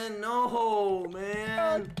 man. No,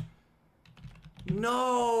 man.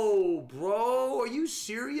 No, bro. Are you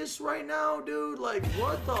serious right now, dude? Like,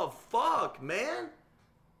 what the fuck, man?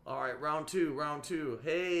 All right, round two.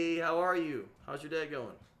 Hey, how are you? How's your day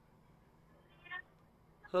going?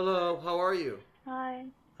 Hello, how are you? Hi.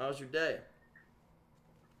 How's your day?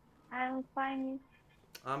 I'm fine.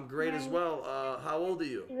 I'm great as Nice. well. How old are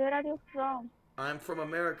you? Where are you from? I'm from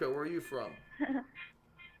America. Where are you from?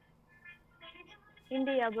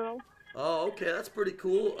 India, bro. Oh, okay, that's pretty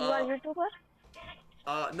cool. You are YouTuber?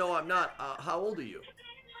 No, I'm not. How old are you?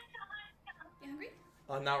 You hungry?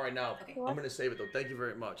 Not right now. Okay. I'm gonna save it though. Thank you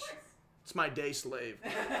very much. It's my day slave.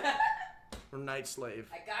 Or night slave.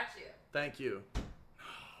 I got you. Thank you.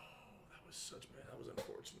 That was that was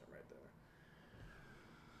unfortunate right there.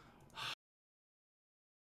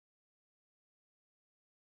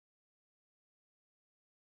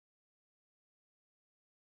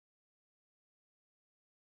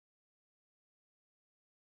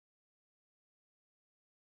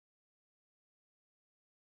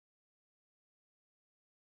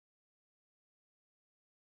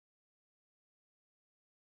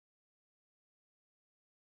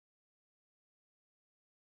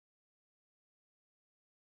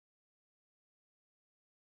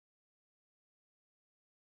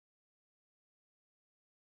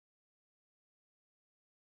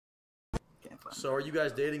 So are you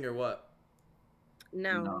guys dating or what?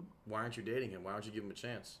 No. Why aren't you dating him? Why don't you give him a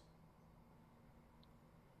chance?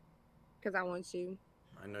 Because I want you.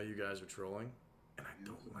 I know you guys are trolling, and I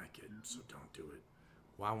don't like it, so don't do it.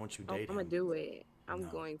 Why won't you date I'm him? going to do it. I'm No,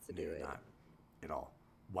 going to do you're it. not at all.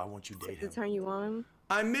 Why won't you date To him? turn you on?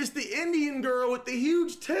 I miss the Indian girl with the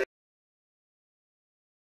huge tits.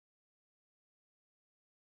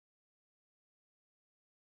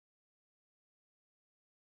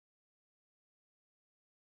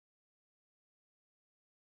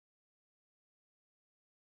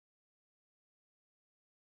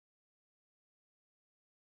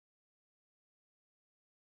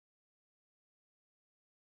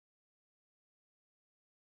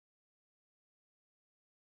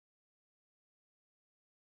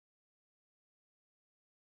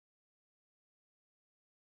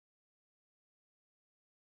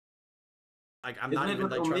 Like, I'm not even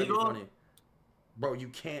like trying to be funny. Bro, you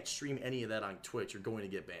can't stream any of that on Twitch. You're going to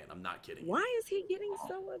get banned. I'm not kidding. Why is he getting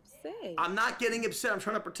so upset? I'm not getting upset. I'm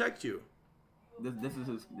trying to protect you. This is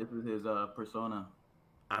his persona.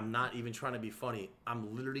 I'm not even trying to be funny.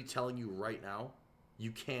 I'm literally telling you right now,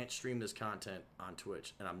 you can't stream this content on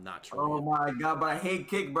Twitch, and I'm not trying. Oh my god, but I hate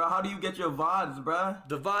Kick, bro. How do you get your VODs, bro?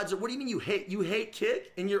 The VODs. What do you mean you hate? You hate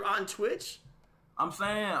Kick, and you're on Twitch? I'm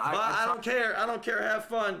saying I don't care. I don't care. Have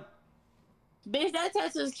fun. Bitch, that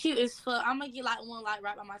tattoo is cute as fuck. I'm gonna get like one like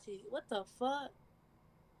right by my teeth. What the fuck?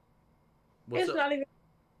 What's It's up? not even.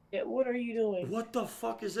 What are you doing? What the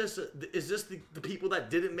fuck is this? Is this the people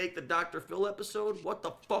that didn't make the Dr. Phil episode? What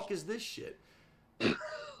the fuck is this shit?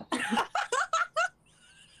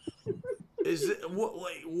 Is it what?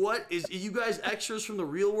 Wait, what is? Are you guys extras from the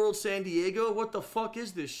Real World San Diego? What the fuck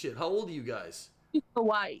is this shit? How old are you guys?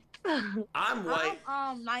 White. I'm white.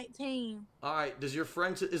 I'm 19. All right. Does your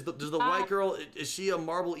friend does the white girl, is she a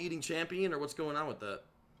marble eating champion or what's going on with that?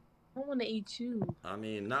 I want to eat you. I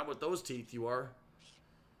mean, not with those teeth you are.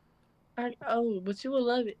 But you will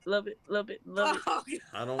love it, love it, love it, love it.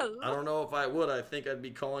 I don't know if I would. I think I'd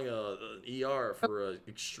be calling an ER for an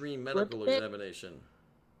extreme medical examination.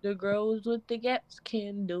 The girls with the gaps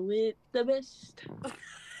can do it the best.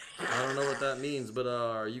 I don't know what that means, but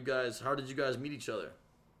are you guys? How did you guys meet each other?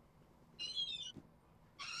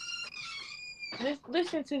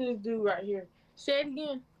 Listen to this dude right here. Say it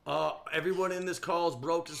again. Everyone in this call is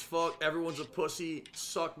broke as fuck. Everyone's a pussy.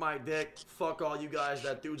 Suck my dick. Fuck all you guys.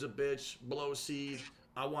 That dude's a bitch. Blow seed.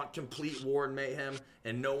 I want complete war and mayhem,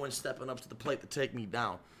 and no one stepping up to the plate to take me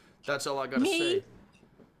down. That's all I gotta say.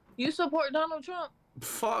 You support Donald Trump?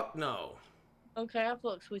 Fuck no. Okay, I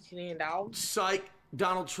fuck switching in, dog. Psych.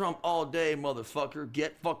 Donald Trump all day, motherfucker.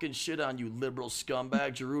 Get fucking shit on, you liberal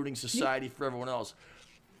scumbags. You're ruining society for everyone else.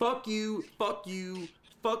 Fuck you. Fuck you.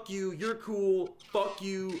 Fuck you. You're cool. Fuck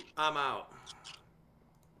you. I'm out.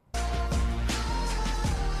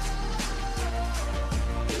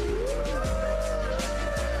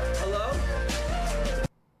 Hello?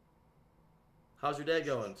 How's your day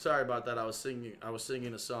going? Sorry about that. I was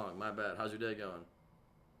singing a song. My bad. How's your day going?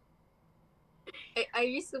 Are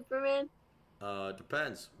you Superman?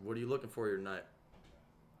 Depends. What are you looking for here tonight?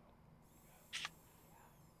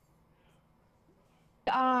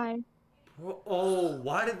 Oh,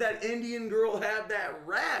 why did that Indian girl have that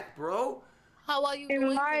rack, bro? How are you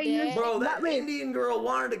doing today? Bro, that Indian girl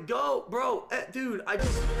wanted to go. Bro, dude, I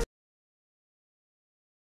just...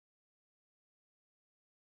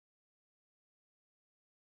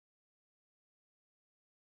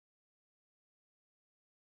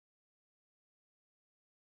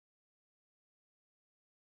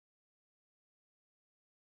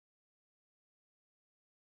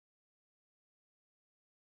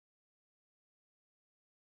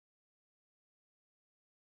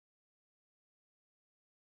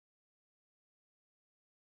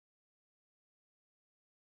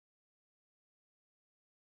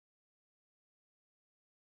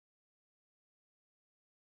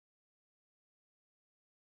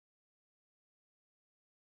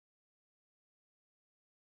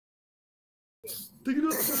 Take it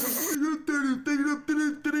up.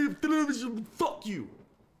 Fuck you.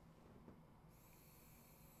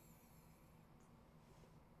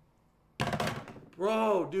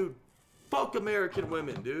 Bro, dude. Fuck American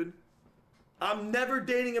women, dude. I'm never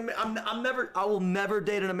dating I will never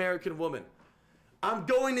date an American woman. I'm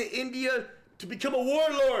going to India to become a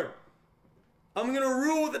warlord. I'm gonna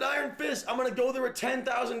rule with an iron fist. I'm gonna go there with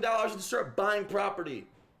 $10,000 and start buying property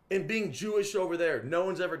and being Jewish over there. No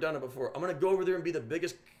one's ever done it before. I'm gonna go over there and be the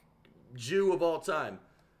biggest Jew of all time.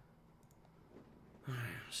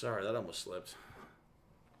 Sorry, that almost slipped.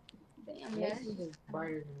 Damn, yes.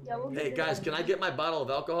 Hey guys, can I get my bottle of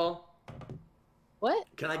alcohol? What?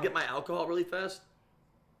 Can I get my alcohol really fast?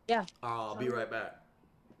 Yeah. I'll be right back.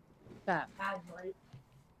 Stop.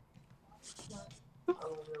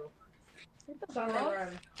 It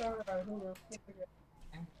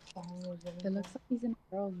looks like he's in a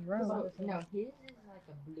girl's room. No, his is like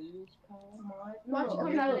a blues poem. Watch it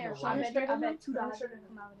come out of there. I bet $2.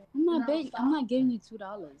 I'm not giving you $2.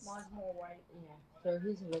 Mine's more white. Yeah. So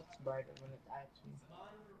his looks brighter when it's actually.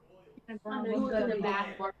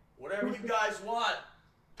 Whatever you guys want,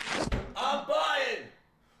 I'm buying.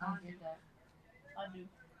 I'll do that. I do.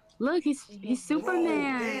 Look, he's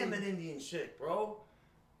Superman. Bro, damn that Indian chick, bro.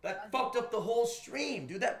 That fucked up the whole stream,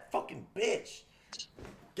 dude. That fucking bitch.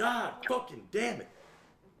 God fucking damn it.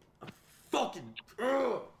 Fucking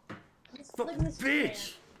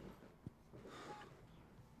bitch.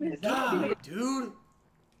 God, dude.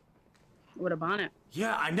 With a bonnet.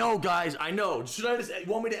 Yeah, I know, guys. I know. Should I just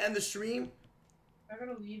want me to end the stream?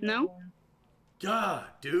 No. God,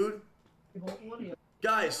 dude.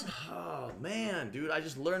 Guys, oh man, dude, I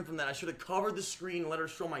just learned from that. I should have covered the screen and let her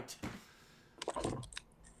show my.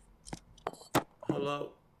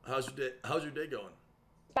 Hello. How's your day going?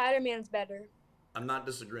 Spider-Man's better. I'm not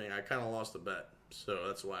disagreeing. I kind of lost the bet, so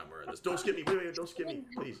that's why I'm wearing this. Don't skip me. Wait, don't skip me,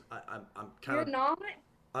 please. I'm kind of. You're not?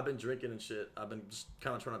 I've been drinking and shit. I've been just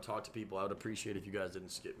kind of trying to talk to people. I would appreciate if you guys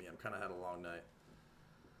didn't skip me. I'm kind of had a long night.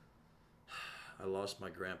 I lost my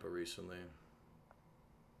grandpa recently.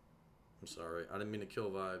 I'm sorry. I didn't mean to kill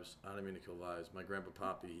vibes. My grandpa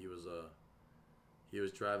Poppy, he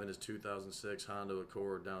was driving his 2006 Honda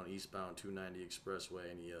Accord down eastbound 290 Expressway,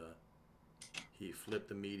 and he flipped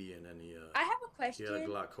the median, and I have a question. He had a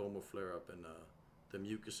glaucoma flare up, and the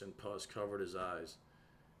mucus and pus covered his eyes,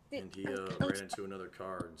 and he ran into another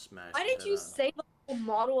car and smashed. Why did you say the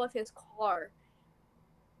model of his car?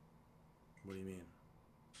 What do you mean?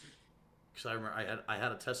 Because I remember I had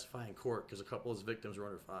to testify in court because a couple of his victims were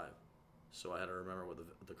under 5. So I had to remember what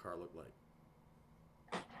the car looked like.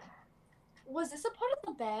 Was this a part of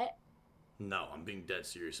the bet? No, I'm being dead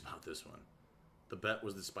serious about this one. The bet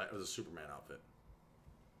was a Superman outfit.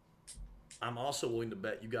 I'm also willing to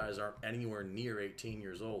bet you guys aren't anywhere near 18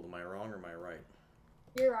 years old. Am I wrong or am I right?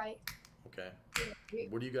 You're right. Okay.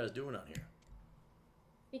 What are you guys doing out here?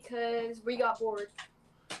 Because we got bored.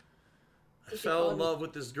 I fell in love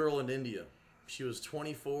with this girl in India. She was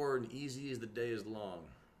 24 and easy as the day is long.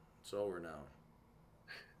 It's over now.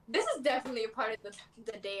 This is definitely a part of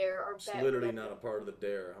the dare or bet. It's literally not a part of the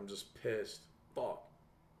dare. I'm just pissed. Fuck.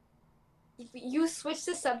 You switched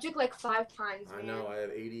the subject like 5 times, man. I know. I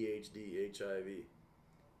have ADHD, HIV.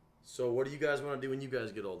 So what do you guys want to do when you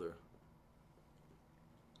guys get older?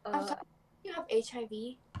 You have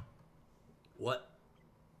HIV? What?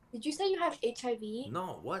 Did you say you have HIV?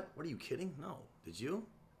 No. What? What are you kidding? No. Did you?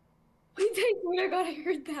 Wait, I swear to God, I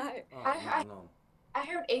heard that. Oh, no. I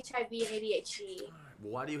heard HIV and ADHD.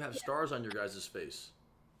 Well, why do you have stars on your guys' face?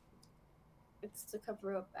 It's to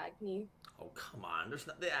cover up acne. Oh, come on.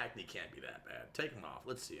 The acne can't be that bad. Take them off.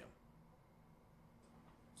 Let's see them.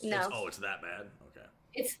 No. It's that bad? Okay.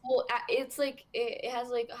 It's like, it has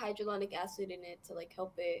like hyaluronic acid in it to like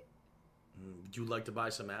help it. Would you like to buy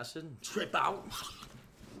some acid? Trip out?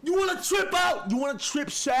 You want to trip out? You want to trip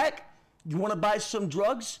sack? You want to buy some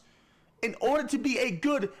drugs? In order to be a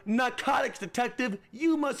good narcotics detective,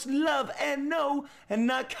 you must love and know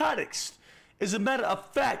narcotics. As a matter of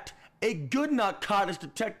fact, a good narcotics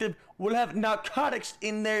detective will have narcotics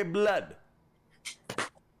in their blood.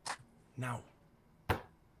 Now,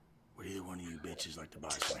 would either one of you bitches like to buy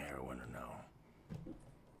some heroin or no?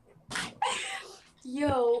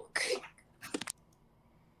 Yo.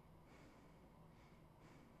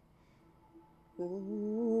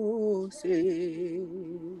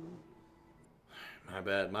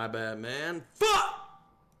 My bad, man. Fuck!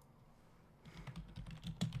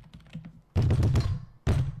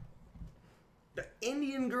 The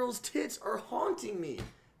Indian girl's tits are haunting me.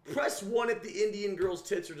 Press 1 if the Indian girl's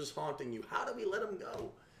tits are just haunting you. How do we let them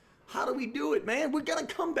go? How do we do it, man? We're gonna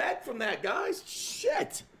come back from that, guys.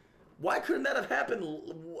 Shit. Why couldn't that have happened?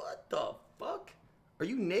 What the fuck? Are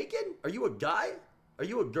you naked? Are you a guy? Are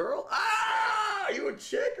you a girl? Ah! Are you a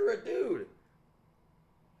chick or a dude?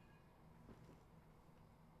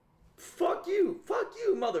 Fuck you,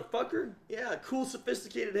 motherfucker. Yeah, cool,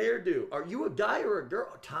 sophisticated hairdo. Are you a guy or a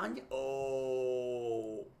girl? Tanya?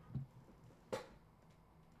 Oh.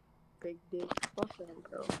 Big dick. Fuck that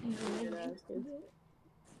girl.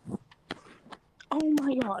 Oh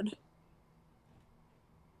my god.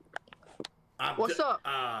 What's up?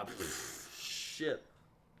 Shit.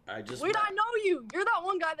 I just. Wait, I know you. You're that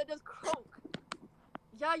one guy that does coke.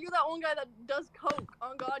 Yeah, you're that one guy that does coke.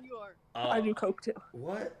 On God, you are. I do coke too.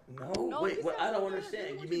 What? No. Wait. What? I don't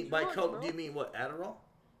understand. You mean by coke? Do you mean what? Adderall?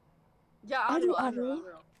 Yeah, I do Adderall.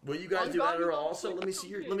 Will you guys do Adderall also? Let me see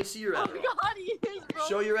your. Let me see your Adderall. Oh God, he is, bro.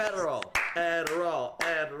 Show your Adderall. Adderall.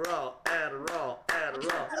 Adderall. Adderall.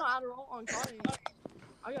 Adderall. I know Adderall on God.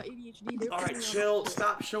 I got ADHD. All right, chill.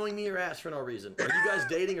 Stop showing me your ass for no reason. Are you guys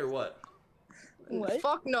dating or what? What?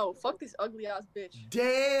 Fuck no. Fuck this ugly ass bitch.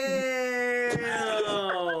 Damn.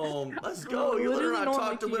 Let's go. You learn how to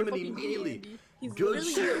talk to women immediately. Good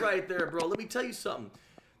shit right there, bro. Let me tell you something.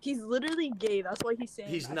 He's literally gay. That's why he's saying.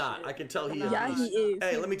 He's not. Shit. I can tell he is. Yeah, he is.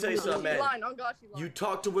 Hey, let me tell you something, man. She's lying. On God, she's lying. You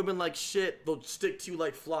talk to women like shit, they'll stick to you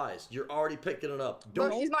like flies. You're already picking it up.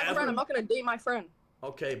 Bro, she's my friend. I'm not gonna date my friend.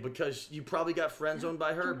 Okay, because you probably got friend zoned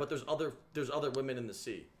by her, but there's other women in the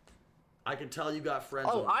sea. I can tell you got friend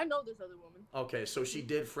zoned. Oh, I know this other woman. Okay, so she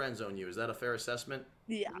did friend zone you. Is that a fair assessment?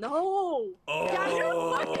 Yeah. No. Oh. Yeah,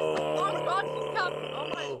 you're fucking. Oh God, she's capping.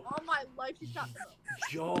 On my life, she's capping.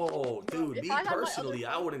 Yo, dude, me personally,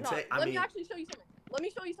 I wouldn't take. Let me actually show you something. Let me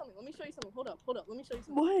show you something. Hold up. Let me show you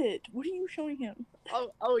something. What? What are you showing him?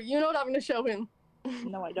 Oh, you know what I'm gonna show him.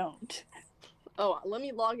 No, I don't. Oh, let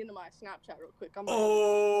me log into my Snapchat real quick.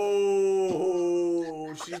 Oh,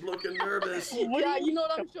 she's looking nervous. Yeah, you know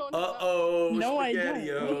what I'm showing him. Uh-oh, no, I don't. What are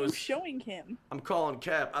you SpaghettiOs. showing him? I'm calling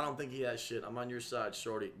Cap. I don't think he has shit. I'm on your side,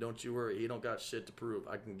 shorty. Don't you worry. He don't got shit to prove.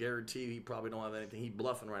 I can guarantee you he probably don't have anything. He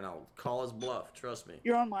bluffing right now. Call his bluff. Trust me.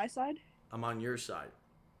 You're on my side? I'm on your side.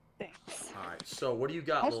 Thanks. All right. So what do you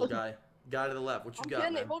got, little guy? Guy to the left. What you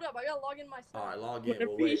got, man? Hold up. I gotta log in my Snapchat. All right, log in.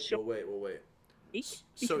 We'll wait.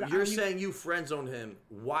 So you're saying you friend zoned him.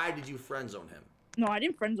 Why did you friend zone him? No, I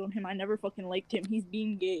didn't friend zone him. I never fucking liked him. He's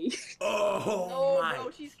being gay. Oh my. No,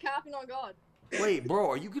 bro, she's capping on God. Wait, bro,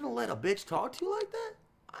 are you gonna let a bitch talk to you like that?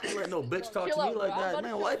 I ain't let no bitch talk to me like that.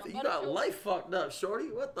 Man, life, you got life fucked up,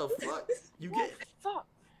 shorty. What the fuck? You get. Fuck.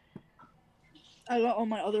 I got all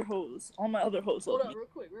my other hoes. All my other hoes. Hold on, real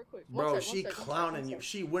quick. Bro, she clowning you.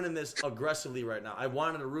 She winning this aggressively right now. I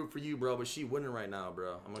wanted to root for you, bro, but she winning right now,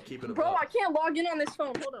 bro. I'm gonna keep it. Bro, I can't log in on this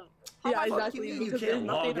phone. Hold on. Yeah, exactly. You can't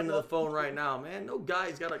log into the phone right now, man. No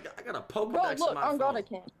guy's got a. I got a Pokedex Bro, look, on my on phone. God, I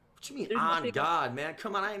can't. What you mean on God, man?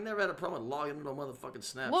 Come on, I ain't never had a problem with logging into no motherfucking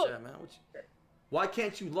Snapchat, Look. man. Why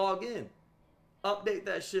can't you log in? Update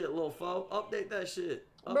that shit, little foe. Update that shit.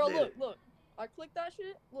 Update Bro, it. look. I clicked that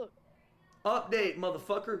shit. Look. Update,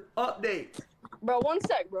 motherfucker. Update. Bro, 1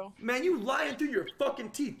 sec, bro. Man, you lying through your fucking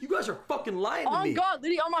teeth. You guys are fucking lying to me. On God,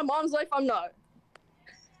 Liddy, on my mom's life, I'm not.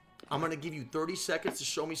 I'm gonna give you 30 seconds to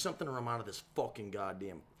show me something or I'm out of this fucking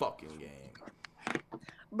goddamn fucking game.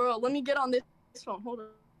 Bro, let me get on this phone. Hold on.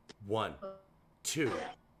 1, 2,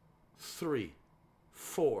 3,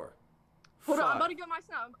 4. Hold on, I'm 5. about to get my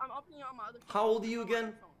Snap. I'm opening it on my other phone. How old are you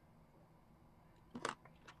again?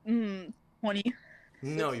 20.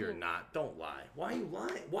 No, you're not. Don't lie. Why are you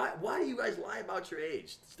lying? Why do you guys lie about your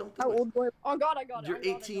age? Just don't do How it. old boy? Oh God, I got it. You're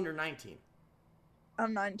 18 or 19.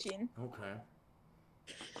 I'm 19. Okay.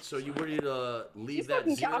 So you ready to leave He's that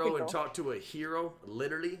fucking 0 capping, and bro. talk to a hero,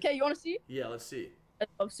 literally? Okay, you wanna see? Yeah, let's see. I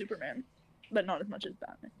love Superman, but not as much as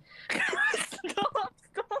Batman.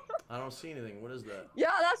 I don't see anything. What is that? Yeah,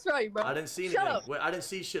 that's right, bro. I didn't see Shut anything. up. Wait, I didn't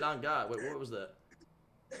see shit on God. Wait, what was that?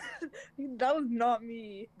 That was not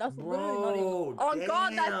me. That's literally not even. On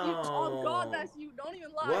God, that's you. On God, that's you. Don't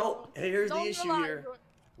even lie. Well, here's the Don't even issue lie, here. bro.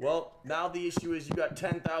 Well, now the issue is you got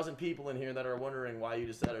 10,000 people in here that are wondering why you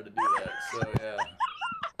decided to do that. So, yeah.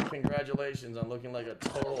 Congratulations on looking like a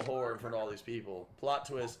total whore in front of all these people. Plot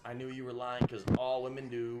twist, I knew you were lying because all women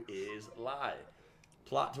do is lie.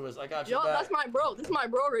 Plot twist, I got you Yo, back. that's my bro. This is my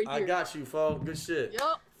bro right here. I got you, fo. Good shit.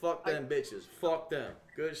 Yup. Fuck them bitches. Fuck them.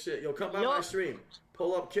 Good shit. Yo, come by my stream.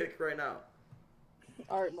 Pull up kick right now.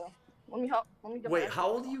 Alright, bro. Let me help. Let me get Wait, my how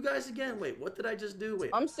old are you guys again? Wait, what did I just do? Wait.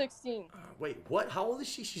 I'm 16. Wait, what? How old is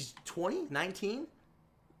she? She's 20? 19?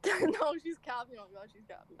 No, she's capping on God. She's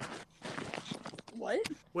capping. What?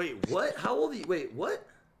 Wait, what? How old are you? Wait, what?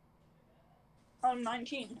 I'm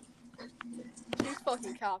 19. She's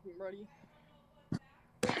fucking capping, buddy.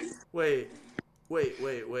 Wait,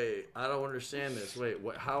 Wait. I don't understand this. Wait,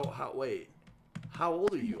 what? Wait. How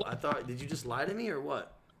old are you? I thought, did you just lie to me or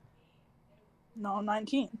what? No, I'm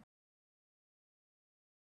 19.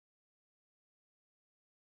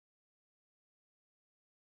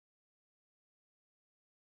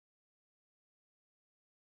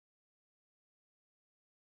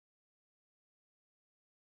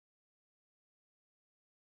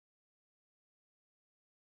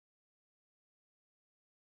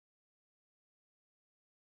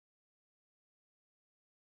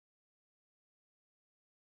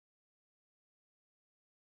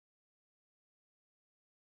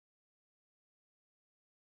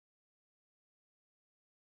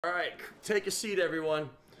 All right, take a seat, everyone.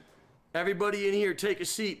 Everybody in here, take a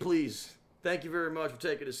seat, please. Thank you very much for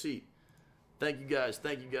taking a seat. Thank you guys.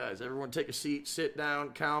 Thank you guys. Everyone take a seat, sit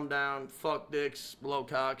down, calm down, fuck dicks, blow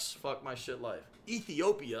cocks, fuck my shit life.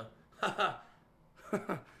 Ethiopia? Haha.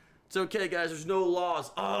 It's okay, guys. There's no laws.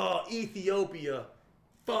 Oh, Ethiopia.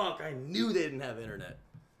 Fuck, I knew they didn't have internet.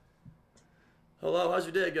 Hello, how's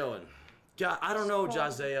your day going? God, I don't know,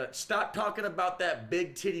 Jazea. Stop talking about that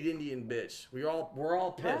big-tittied Indian bitch. We're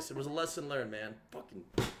all pissed. It was a lesson learned, man. Fucking.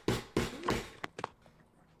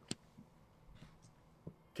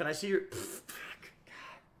 Can I see your?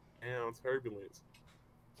 Damn, turbulence.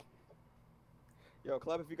 Yo,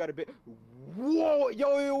 clap if you got a bit. Whoa,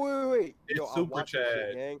 yo, wait. It's Yo, Super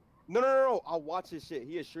Chad. Gang. No. I'll watch his shit.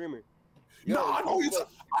 He a streamer. Yo, no, he's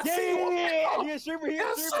yeah, he a streamer. He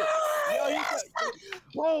a streamer. Yo,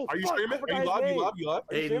 bro, are you streaming? Are you live?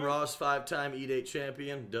 Aiden Ross, 5-time E-Date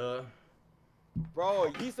champion. Duh.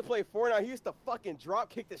 Bro, he used to play Fortnite. He used to fucking drop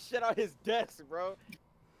kick the shit out of his desk, bro.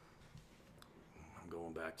 I'm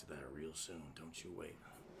going back to that real soon. Don't you wait.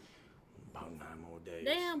 About 9 more days.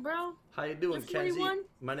 Damn, bro. How you doing, You're 41? Kenzie?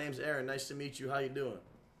 My name's Aaron. Nice to meet you. How you doing?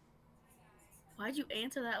 Why'd you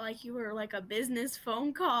answer that like you were like a business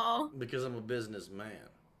phone call? Because I'm a businessman.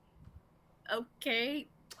 Okay.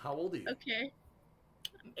 How old are you? Okay.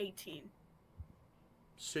 I'm 18.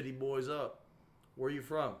 City boys up. Where are you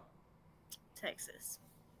from? Texas.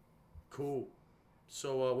 Cool.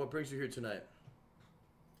 So, what brings you here tonight?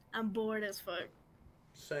 I'm bored as fuck.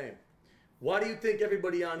 Same. Why do you think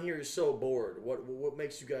everybody on here is so bored? What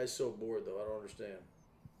makes you guys so bored, though? I don't understand.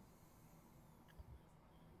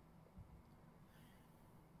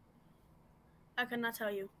 I could not tell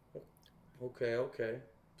you. Okay.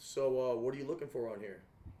 So, what are you looking for on here?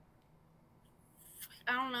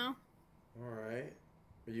 I don't know. All right.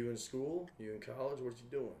 Are you in school? Are you in college? What you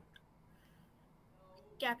doing?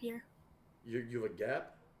 Gap year. You have a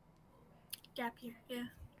gap? Gap year, yeah.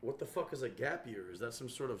 What the fuck is a gap year? Is that some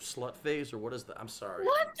sort of slut phase or what is that? I'm sorry.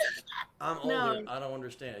 What? I'm older. I don't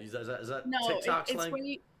understand. Is that no, TikTok it's slang? where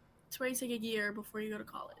you take a year before you go to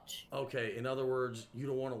college. Okay, in other words, you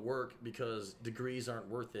don't want to work because degrees aren't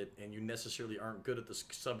worth it and you necessarily aren't good at the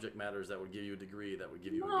subject matters that would give you a degree that would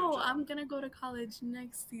give you a good job. No, I'm going to go to college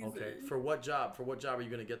next season. Okay, for what job? For what job are you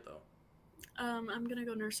going to get, though? I'm going to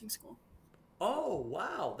go nursing school. Oh,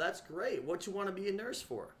 wow, that's great. What you want to be a nurse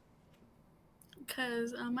for?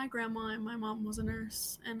 Because my grandma and my mom was a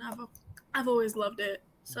nurse, and I've always loved it.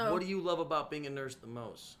 So what do you love about being a nurse the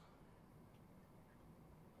most?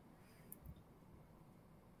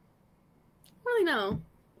 I don't really know.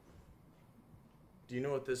 Do you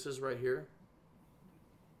know what this is right here?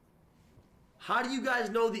 How do you guys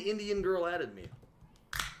know the Indian girl added me?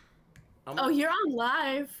 You're on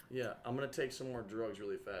live. Yeah, I'm gonna take some more drugs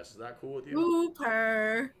really fast. Is that cool with you?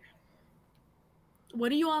 Super.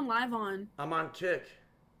 What are you on live on? I'm on Kick.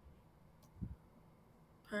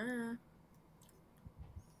 Per.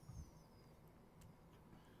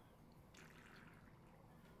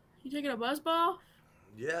 You taking a buzz ball?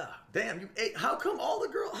 Yeah. Damn, how come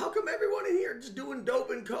everyone in here just doing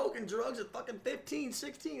dope and coke and drugs at fucking 15,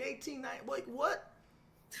 16, 18, 19? Like, what?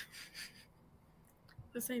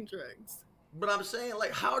 This ain't drugs. But I'm saying,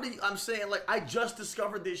 like, I just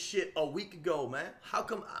discovered this shit a week ago, man. How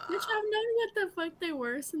come? Bitch, I've known what the fuck they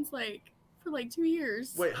were since, for 2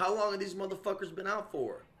 years. Wait, how long have these motherfuckers been out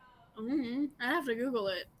for? I have to Google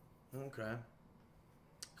it. Okay.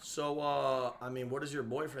 So, what does your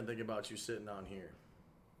boyfriend think about you sitting on here?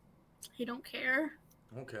 He don't care.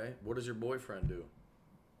 Okay. What does your boyfriend do?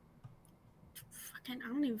 I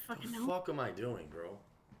don't even fucking know. What the fuck am I doing, bro?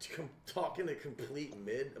 Talking to complete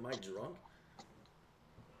mid? Am I drunk?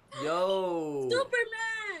 Yo!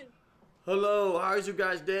 Superman! Hello, how's your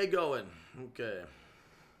guys' day going? Okay.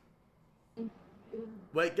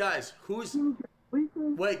 Wait, guys,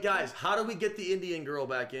 how do we get the Indian girl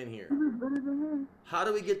back in here? How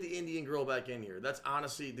do we get the Indian girl back in here? That's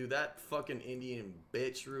honestly, dude, that fucking Indian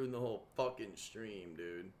bitch ruined the whole fucking stream,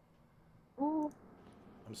 dude.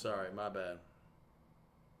 I'm sorry, my bad.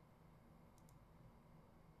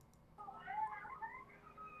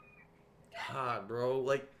 God, bro.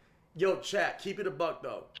 Like, yo, chat, keep it a buck,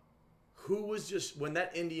 though. Who was just, when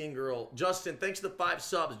that Indian girl, Justin, thanks to the 5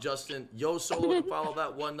 subs, Justin. Yo, Solo with the follow,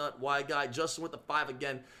 that one nut, Y guy. Justin with the 5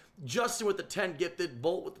 again. Justin with the 10 gifted.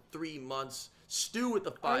 Bolt with the 3 months. Stu with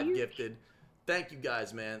the 5 gifted. Thank you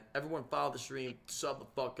guys, man. Everyone follow the stream. Sub the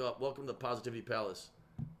fuck up. Welcome to the Positivity Palace.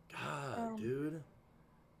 God, dude.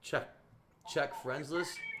 Check friends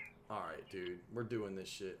list. Alright, dude. We're doing this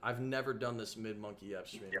shit. I've never done this mid-monkey app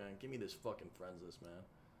stream, man. Give me this fucking friends list, man.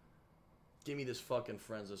 Give me this fucking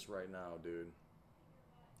friends list right now, dude.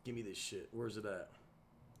 Give me this shit. Where's it at?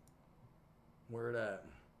 Where it at?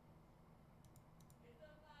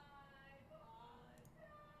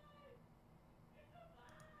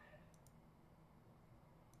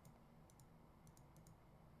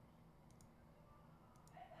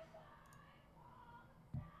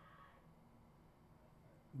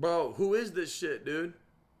 Bro, who is this shit, dude?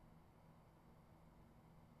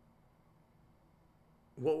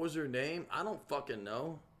 What was her name? I don't fucking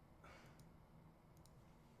know.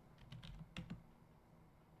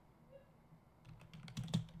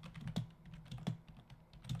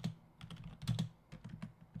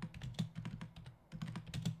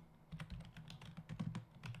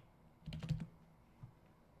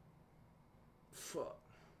 Fuck.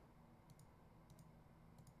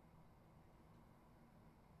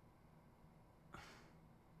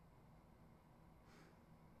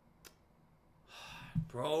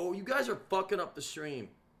 Bro, you guys are fucking up the stream.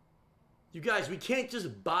 You guys, we can't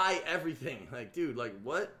just buy everything. Like, dude, like,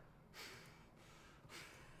 what?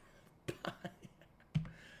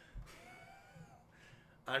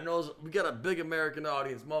 I know we got a big American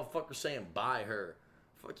audience. Motherfucker saying buy her.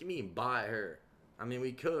 Fuck you mean buy her? I mean,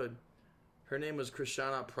 we could. Her name was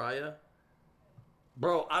Krishana Praya.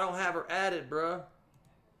 Bro, I don't have her added, bro.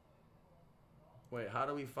 Wait, how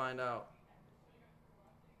do we find out?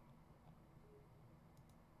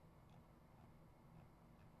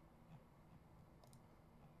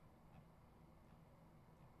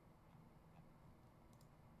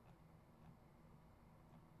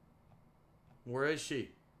 Where is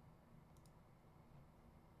she?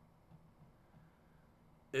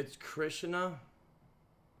 It's Krishna.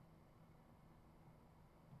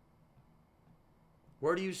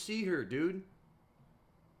 Where do you see her, dude?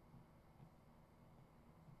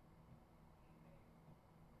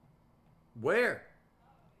 Where?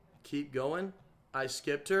 Keep going. I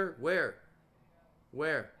skipped her. Where?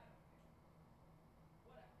 Where?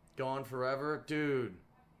 Gone forever? Dude.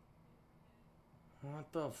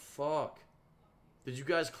 What the fuck? Did you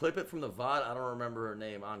guys clip it from the VOD? I don't remember her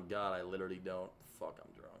name. On God, I literally don't. Fuck,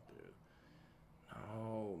 I'm drunk, dude.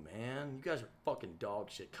 No, man. You guys are fucking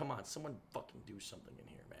dog shit. Come on, someone fucking do something in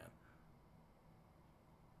here,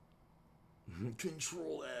 man.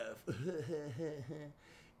 Control F.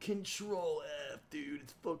 Control F, dude.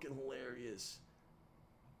 It's fucking hilarious.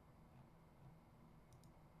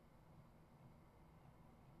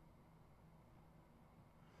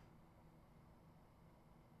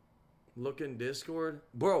 Look in Discord?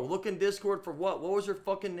 Bro, look in Discord for what? What was her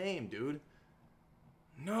fucking name, dude?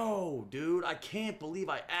 No, dude. I can't believe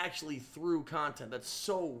I actually threw content. That's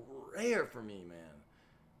so rare for me, man.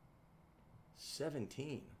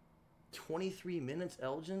 17. 23 minutes,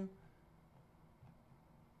 Elgin?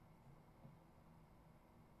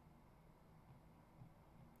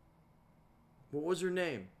 What was her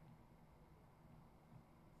name?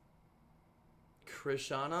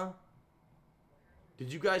 Krishana?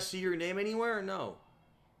 Did you guys see your name anywhere or no?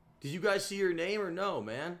 Did you guys see your name or no,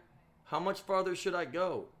 man? How much farther should I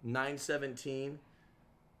go? 917.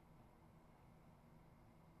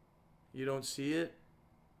 You don't see it?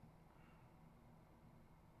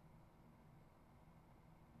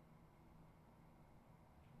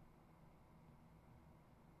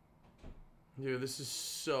 Dude, this is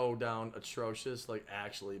so down atrocious, like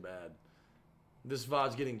actually bad. This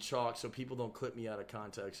VOD's getting chalked so people don't clip me out of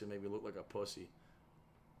context and make me look like a pussy.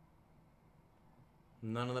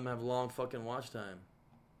 None of them have long fucking watch time.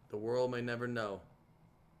 The world may never know.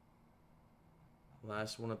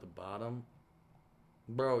 Last one at the bottom.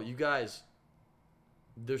 Bro, you guys,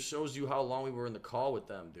 this shows you how long we were in the call with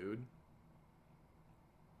them, dude.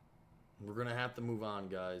 We're gonna have to move on,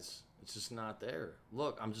 guys. It's just not there.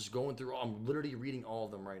 Look, I'm just going through, I'm literally reading all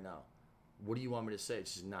of them right now. What do you want me to say?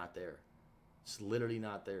 It's just not there. It's literally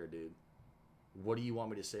not there, dude. What do you want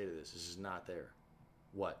me to say to this? It's just not there.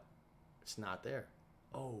 What? It's not there.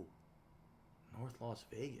 Oh, North Las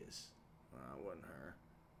Vegas. It wasn't her.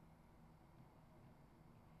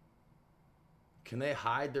 Can they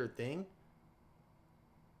hide their thing?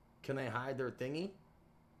 Can they hide their thingy?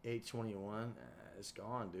 821. It's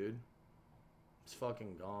gone, dude. It's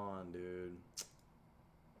fucking gone, dude.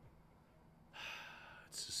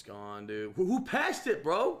 It's just gone, dude. Who passed it,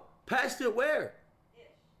 bro? Passed it where?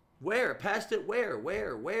 Where? Passed it where?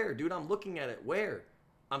 Where? Dude, I'm looking at it. Where?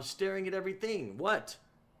 I'm staring at everything. What?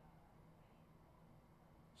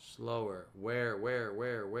 Slower. Where?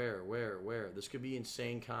 This could be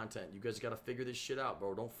insane content. You guys gotta figure this shit out,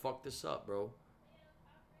 bro. Don't fuck this up, bro.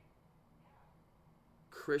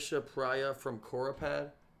 Krisha Praya from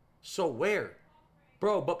Corapad. So where?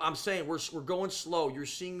 Bro, but I'm saying we're going slow. You're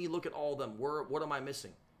seeing me look at all of them. What am I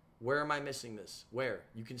missing? Where am I missing this? Where?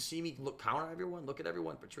 You can see me look, count on everyone. Look at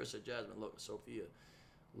everyone. Patricia, Jasmine, look, Sophia.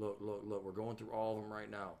 Look. We're going through all of them right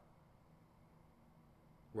now.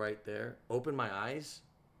 Right there. Open my eyes.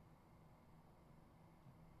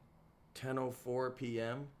 10:04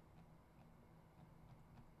 p.m.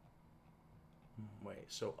 Wait,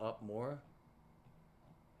 so up more?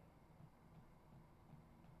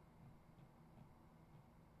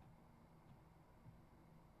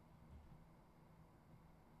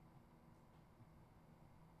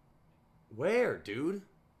 Where, dude?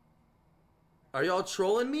 Are y'all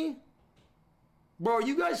trolling me? Bro, are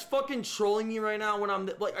you guys fucking trolling me right now when I'm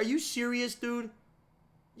like, are you serious, dude?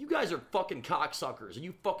 You guys are fucking cocksuckers. Are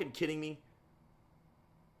you fucking kidding me?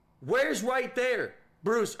 Where's right there?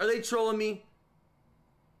 Bruce, are they trolling me?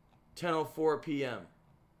 10:04 p.m.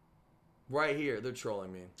 Right here, they're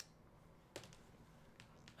trolling me.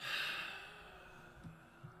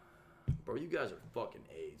 Bro, you guys are fucking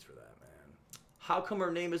AIDS for that, man. How come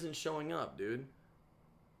her name isn't showing up, dude?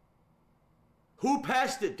 Who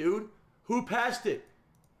passed it, dude? Who passed it?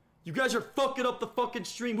 You guys are fucking up the fucking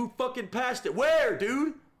stream. Who fucking passed it? Where,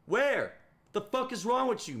 dude? Where? The fuck is wrong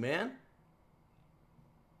with you, man?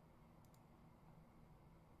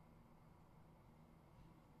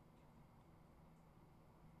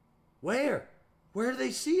 Where? Where do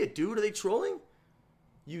they see it, dude? Are they trolling?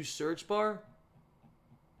 Use search bar?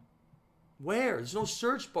 Where? There's no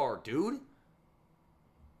search bar, dude.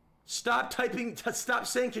 Stop typing, stop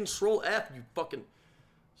saying Control F, you fucking...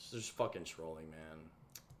 There's fucking trolling, man.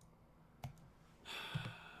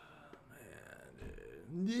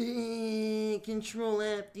 Man, dude. Control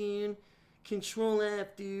F, dude. Control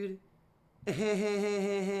F, dude.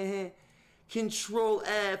 Control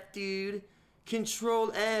F, dude.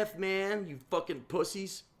 Control F, man. You fucking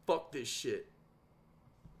pussies. Fuck this shit.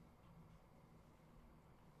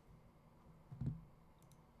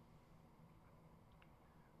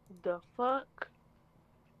 The fuck?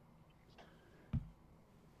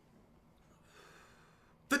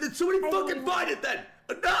 Then did somebody fucking find it then?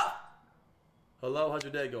 Enough! Hello, how's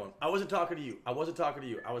your day going? I wasn't talking to you. I wasn't talking to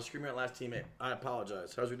you. I was screaming at last teammate. I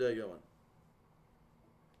apologize. How's your day going?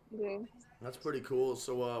 Good. That's pretty cool.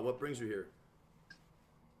 So, what brings you here?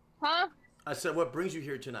 Huh? I said, what brings you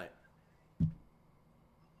here tonight?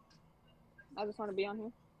 I just want to be on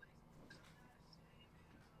here.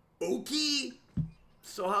 Okay.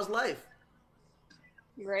 So, how's life?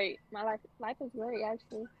 Great. My life is great,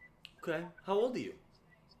 actually. Okay. How old are you?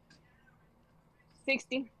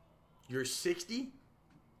 60. You're 60?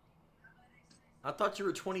 I thought you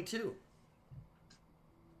were 22.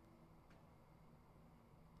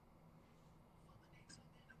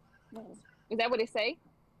 Is that what it say?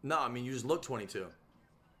 No, I mean, you just look 22.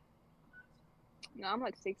 No, I'm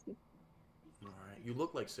like 60. All right. You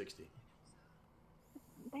look like 60.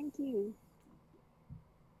 Thank you.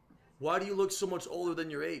 Why do you look so much older than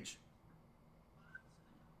your age?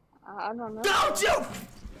 I don't know. Don't you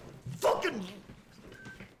fucking...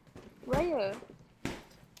 Raya.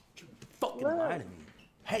 Fucking lie to me.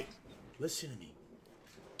 Hey, listen to me.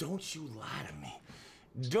 Don't you lie to me.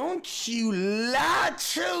 Don't you lie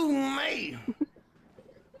to me.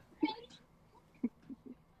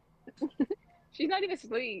 She's not even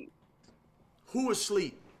asleep. Who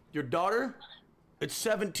asleep? Your daughter? At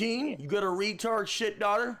 17? You got a retard shit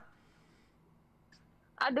daughter?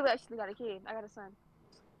 I do actually got a kid. I got a son.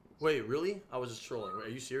 Wait, really? I was just trolling. Wait, are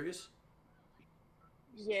you serious?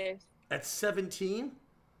 Yes. At 17?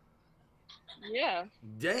 Yeah.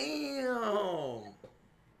 Damn.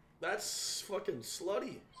 That's fucking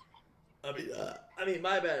slutty. I mean,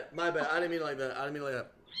 my bad. I didn't mean like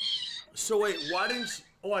that. So wait, why didn't you...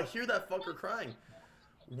 Oh, I hear that fucker crying.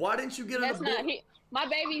 Why didn't you get an abortion? My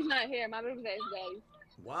baby's not here. My baby's at his daddy's.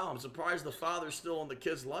 Wow, I'm surprised the father's still in the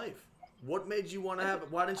kid's life. What made you want to have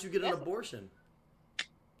it? Why didn't you get an abortion?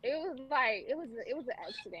 It was like, it was an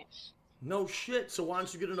accident. No shit. So why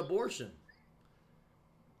don't you get an abortion?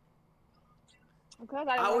 Because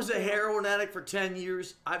I was a heroin addict for 10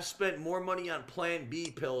 years. I've spent more money on Plan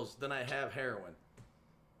B pills than I have heroin.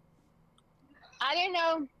 I didn't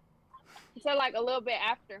know until like a little bit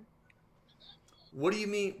after. What do you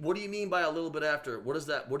mean? What do you mean by a little bit after? What is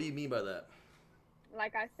that? What do you mean by that?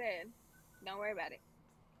 Like I said, don't worry about it.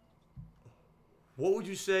 What would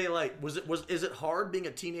you say? Like, is it hard being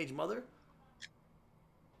a teenage mother?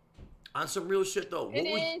 On some real shit though,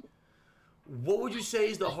 what would you say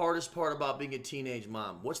is the hardest part about being a teenage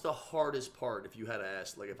mom? What's the hardest part if you had to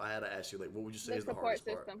ask? Like, if I had to ask you, like, what would you say is the hardest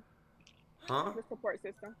part? Huh? The support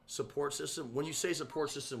system. Support system? When you say support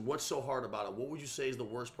system, what's so hard about it? What would you say is the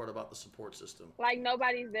worst part about the support system? Like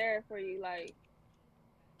nobody's there for you, like.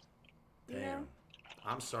 Damn. You know?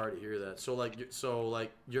 I'm sorry to hear that. So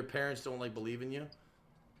like your parents don't like believe in you?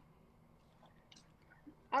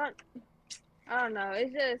 I don't know.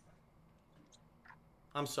 It's just.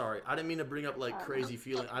 I'm sorry. I didn't mean to bring up like crazy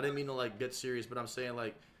feeling. I didn't mean to like get serious, but I'm saying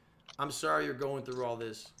like, I'm sorry you're going through all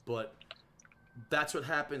this, but that's what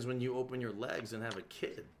happens when you open your legs and have a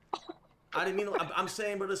kid. I didn't mean to, I'm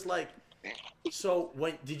saying, but it's like, so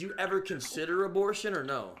did you ever consider abortion or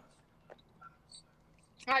no?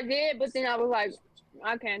 I did, but then I was like,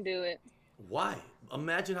 I can't do it. Why?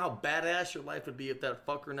 Imagine how badass your life would be if that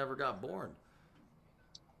fucker never got born.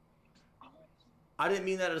 I didn't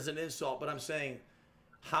mean that as an insult, but I'm saying,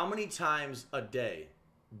 how many times a day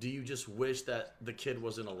do you just wish that the kid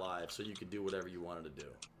wasn't alive so you could do whatever you wanted to do?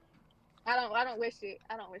 I don't wish it.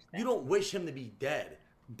 I don't wish that. You don't wish him to be dead.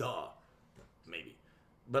 Duh. Maybe.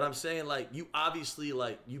 But I'm saying, like, you obviously,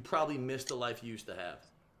 like, you probably missed the life you used to have.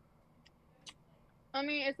 I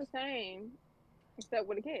mean, it's the same, except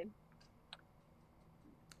with a kid.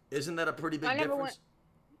 Isn't that a pretty big difference?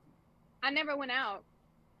 I never went out.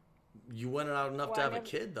 You went out enough to have a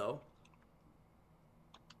kid, though.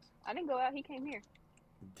 I didn't go out. He came here.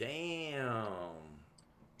 Damn.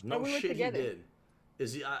 No we shit, he did.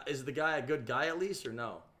 Is the guy a good guy at least, or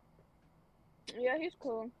no? Yeah, he's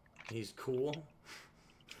cool. He's cool?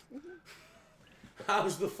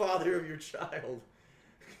 How's the father of your child?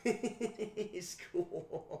 He's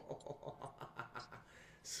cool.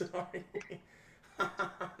 Sorry.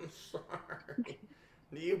 I'm sorry.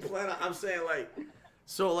 Do you plan on, I'm saying like,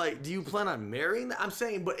 so like, do you plan on marrying that? I'm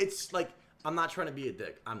saying, but it's like, I'm not trying to be a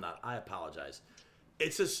dick. I'm not. I apologize.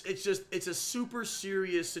 It's a super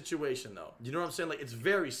serious situation though. You know what I'm saying? Like, it's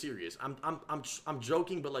very serious. I'm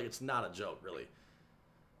joking, but like, it's not a joke really.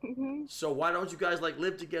 Mm-hmm. So why don't you guys like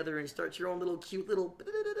live together and start your own little cute little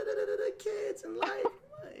kids and life?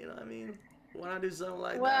 You know what I mean? Why not do something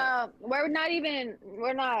like that? Well, we're not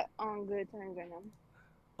on good terms right now.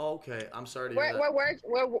 Okay, I'm sorry to hear that.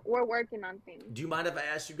 We're working on things. Do you mind if I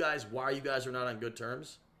ask you guys why you guys are not on good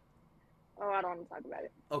terms? Oh, I don't want to talk about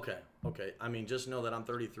it. Okay. I mean, just know that I'm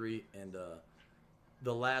 33 and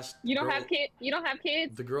the last You don't have kids? You don't have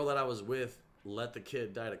kids? The girl that I was with let the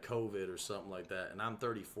kid die to COVID or something like that, and I'm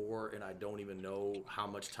 34 and I don't even know how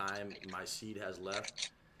much time my seed has left,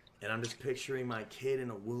 and I'm just picturing my kid in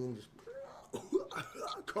a womb just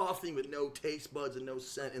coughing with no taste buds and no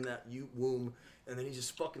scent in that womb, and then he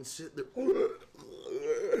just fucking sit there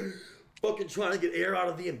fucking trying to get air out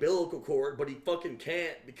of the umbilical cord, but he fucking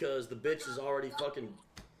can't because the bitch is already fucking...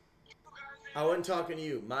 I wasn't talking to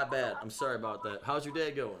you. My bad. I'm sorry about that. How's your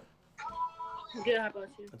day going? Good, how about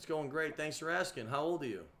you? It's going great. Thanks for asking. How old are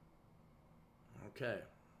you? Okay.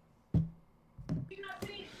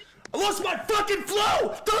 I lost my fucking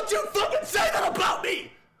flow! Don't you fucking say that about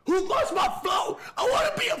me! Who lost my flow? I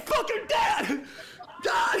want to be a fucking dad!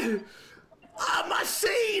 God! My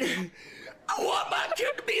seed! I want my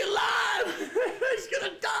kid to be alive! He's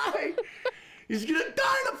gonna die! He's gonna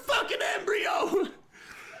die in a fucking embryo!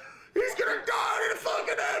 He's gonna die in a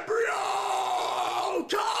fucking embryo!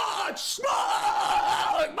 God,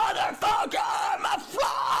 smoke, motherfucker! My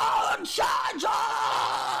flow shines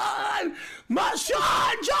on! My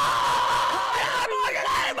sunshine! I fucking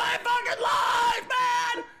hate my fucking life,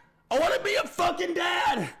 man! I want to be a fucking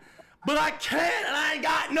dad! But I can't, and I ain't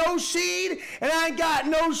got no seed, and I ain't got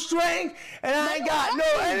no strength, and I ain't got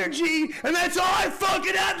no energy, and that's all I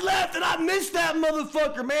fucking had left, and I missed that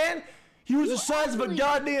motherfucker, man. He was the size of a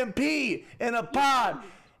goddamn pea in a pod,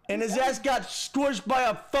 and his ass got squished by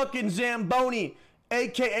a fucking Zamboni,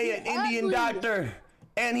 aka an Indian doctor,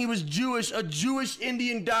 and he was Jewish. A Jewish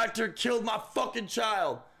Indian doctor killed my fucking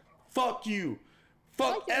child. Fuck you.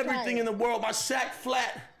 Fuck everything in the world. My sack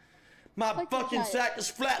flat. My fucking sack is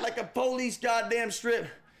flat like a police goddamn strip.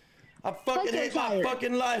 I fucking hate my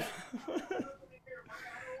fucking life.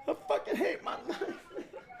 I fucking hate my life.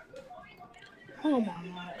 Oh my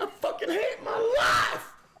God. I fucking hate my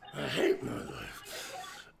life. I hate my life.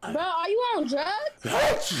 Bro, are you on drugs? I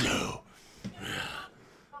hate you.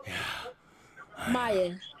 Yeah.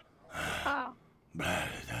 Maya. Oh.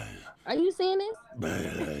 Are you seeing this?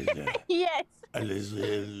 Yes.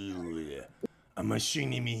 I'm a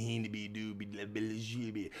shiny me be do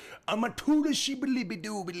be I'm a tutor she believe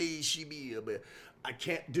do believe she be. I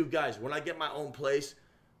can't do, guys. When I get my own place,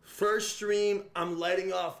 first stream, I'm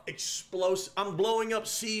lighting off explosive. I'm blowing up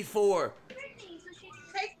C4.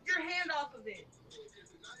 Take your hand off of it.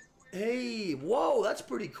 Hey, whoa, that's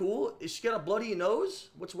pretty cool. Is she got a bloody nose?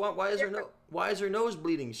 Why is her nose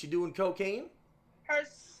bleeding? She doing cocaine? Her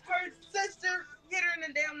sister hit her in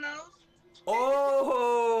the damn nose.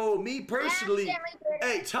 Oh, me personally.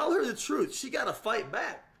 Hey, tell her the truth. She got to fight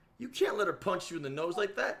back. You can't let her punch you in the nose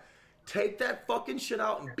like that. Take that fucking shit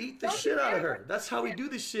out and beat the shit out of her. That's how we do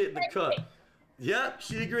this shit in the cut. Yep,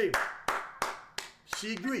 she agreed.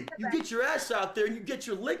 She agreed. You get your ass out there and you get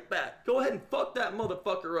your lick back. Go ahead and fuck that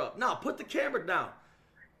motherfucker up. Now, put the camera down.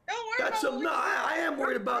 No, I am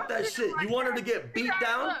worried about that shit. You want her to get beat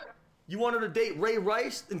down? You want her to date Ray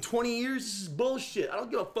Rice in 20 years? This is bullshit. I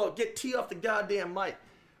don't give a fuck. Get T off the goddamn mic.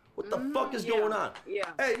 What the fuck is going on? Yeah.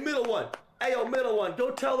 Hey, middle one. Hey, yo, middle one.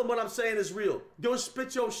 Go tell them what I'm saying is real. Go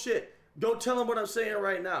spit your shit. Go tell them what I'm saying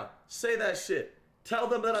right now. Say that shit. Tell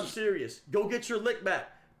them that I'm serious. Go get your lick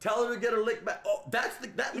back. Tell her to get her lick back. Oh, that's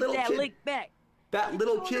that little kid. Lick back. That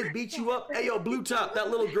little kid beat you up. Hey, yo, Blue Top.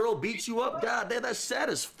 That little girl beat you up. God damn, that's sad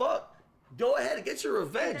as fuck. Go ahead and get your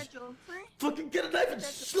revenge. Fucking get a knife and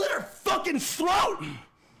slit her fucking throat.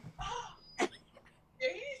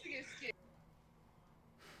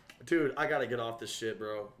 Dude, I gotta get off this shit,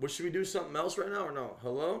 bro. Should we do something else right now or no?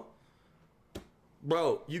 Hello?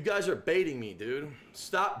 Bro, you guys are baiting me, dude.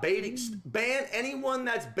 Stop baiting. Ban anyone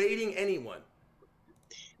that's baiting anyone.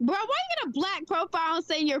 Bro, why you got a black profile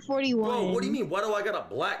saying you're 41? Bro, what do you mean? Why do I got a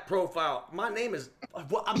black profile? My name is...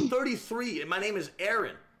 I'm 33 and my name is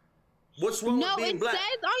Aaron. What's wrong with being black? No, it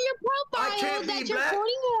says on your profile that you're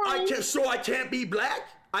 41. So I can't be black?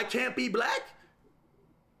 I can't be black?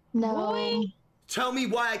 No. Boy. Tell me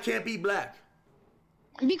why I can't be black.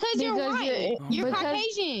 Because you're white. You're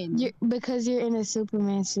Caucasian. Because you're in a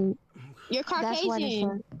Superman suit. You're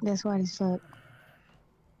Caucasian. That's why it's fuck.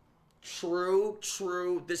 True.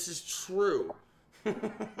 This is true.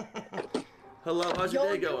 Hello, how's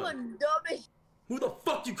your day going? Who the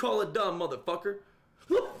fuck you call a dumb motherfucker?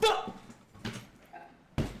 Who the fuck?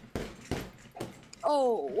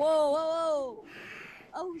 Oh, whoa.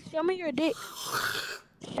 Oh, show me your dick.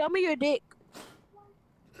 Show me your dick.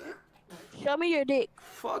 Show me your dick.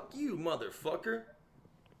 Fuck you, motherfucker.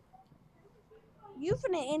 You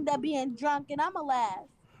finna end up being drunk and I'ma laugh.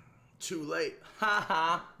 Too late.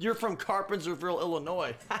 Haha. You're from Carpentersville,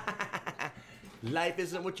 Illinois. Life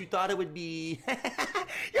isn't what you thought it would be.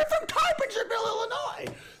 You're from Carpentersville, Illinois.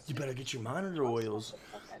 You better get your monitor oils.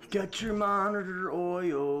 Get your monitor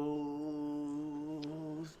oils.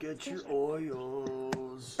 Get your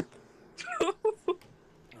oils.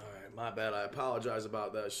 Alright, my bad. I apologize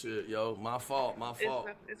about that shit, yo. My fault.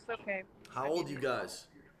 It's okay. How old you guys?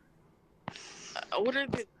 What are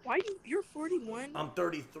the... Why you're 41? I'm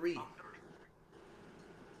 33.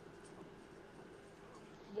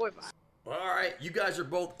 Boy, bye. Alright, you guys are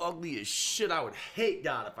both ugly as shit. I would hate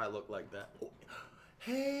God if I looked like that. Oh.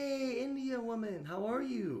 Hey, India woman, how are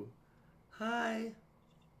you? Hi.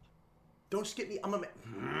 Don't skip me. I'm a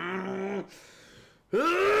man. I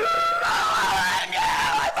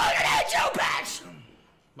fucking hate you, bitch!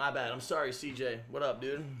 My bad. I'm sorry, CJ. What up,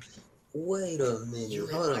 dude? Wait a minute. You're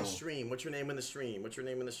Hold in my on. stream. What's your name in the stream? What's your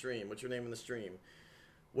name in the stream? What's your name in the stream?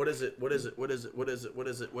 What is it? What is it? What is it? What is it? What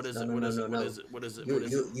is it? What is it? What is it? What is it? What is it? What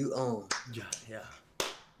is it? You Yeah.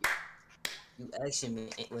 You asking me?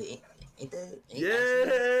 Wait, ain't that?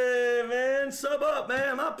 Yeah, man. Sub up,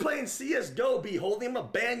 man. I'm not playing CS:GO. Be holding. I'm gonna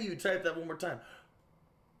ban you. Type that one more time.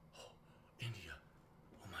 Oh, India.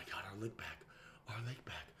 Oh my God. Our lick back. Our lick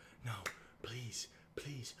back. No, please,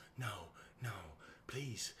 no,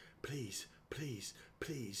 please.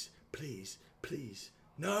 Please.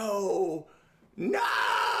 No!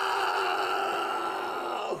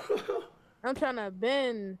 I'm trying to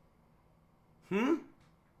bend.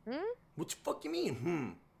 What the fuck you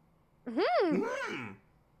mean?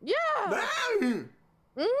 Yeah.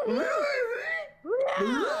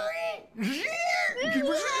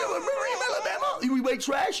 We white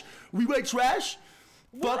trash?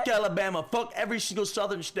 Fuck Alabama. Fuck every single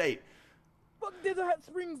southern state. Fuck Desert Hot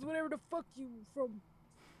Springs, whatever the fuck you from.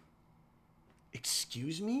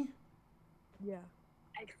 Excuse me? Yeah.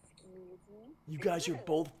 Excuse me? You guys are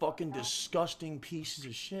both fucking disgusting pieces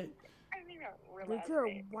of shit. Like you're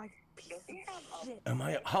a white piece of shit.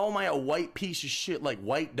 How am I a white piece of shit? Like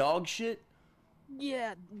white dog shit?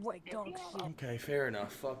 Yeah, white dog shit. Okay, fair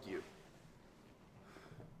enough. Fuck you.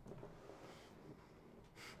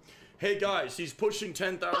 Hey guys, he's pushing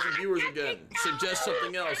 10,000 viewers again. Suggest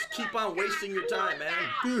something else. Keep on wasting your time, man.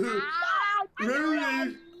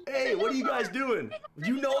 Really? Hey, what are you guys doing?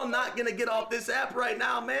 You know I'm not gonna get off this app right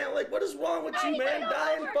now, man. Like, what is wrong with you, man?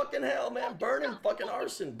 Die in fucking hell, man. Burn in fucking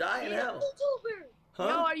arson. Die in hell. Huh?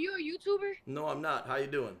 No, are you a YouTuber? No, I'm not. How you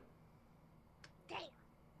doing?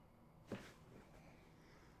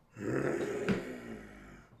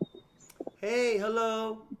 Hey,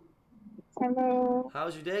 hello. Hello.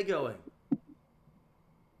 How's your day going?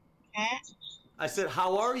 I said,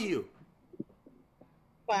 how are you?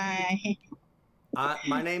 Fine.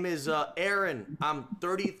 My name is Aaron. I'm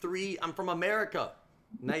 33. I'm from America.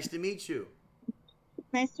 Nice to meet you.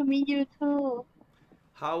 Nice to meet you too.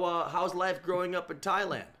 How's life growing up in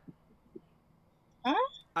Thailand? Huh?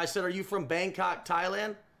 I said, are you from Bangkok,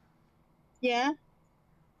 Thailand? Yeah.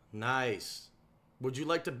 Nice. Would you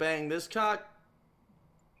like to bang this cock?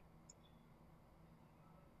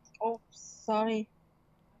 Oh, sorry.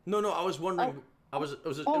 No, I was wondering. It was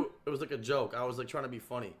like a joke. I was like trying to be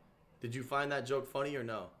funny. Did you find that joke funny or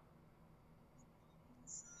no?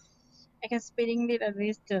 I can speak English a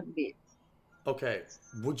little bit. Okay.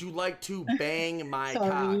 Would you like to bang my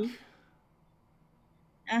Sorry.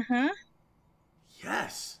 cock? Uh-huh.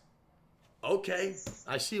 Yes. Okay.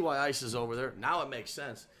 I see why Ice is over there. Now it makes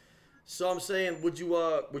sense. So I'm saying, would you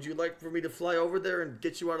like for me to fly over there and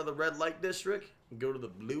get you out of the red light district and go to the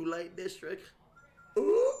blue light district?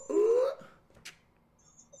 Ooh, ooh.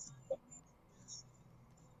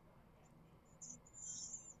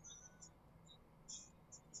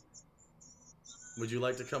 Would you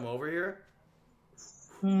like to come over here?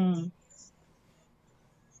 Hmm.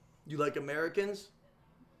 You like Americans?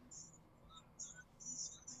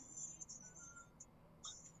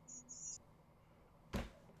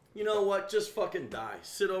 You know what? Just fucking die.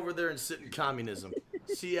 Sit over there and sit in communism.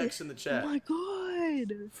 CX in the chat. Oh my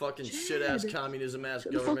god. Fucking shit ass communism ass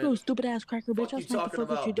Shut the fuck government. up, stupid ass cracker bitch. What you talking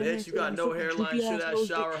about, bitch? You got no hairline, shit ass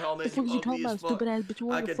shower helmet. You ugly as fuck.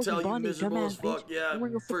 I can tell you miserable as fuck. Yeah,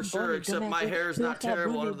 for sure. Except my hair is not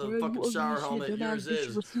terrible under the fucking shower helmet. Yours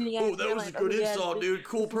is. Oh, that was a good insult, dude.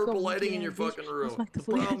 Cool purple lighting in your fucking room. The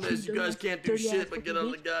problem is you guys can't do shit but get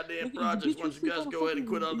on the goddamn projects. Why don't you guys go ahead and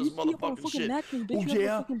quit on this motherfucking shit? Oh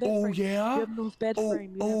yeah. Oh yeah. You have no bed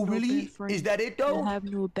frame. Oh really? Is that it though? You have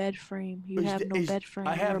no bed frame. You have no bed frame.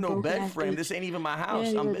 I have no bed frame. This ain't even my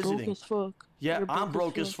house. I'm visiting. Broke as fuck. Yeah, I'm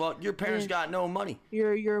broke as fuck. Your parents got no money.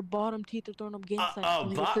 Your bottom teeth are throwing up gang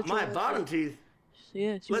signs. My bottom teeth?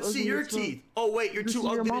 Yes. Let's see your teeth. Oh wait, you're too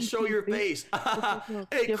ugly to show your face.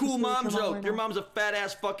 Hey, cool mom joke. Your mom's a fat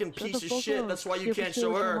ass fucking piece of shit. That's why you can't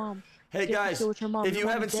show her. Hey guys, if you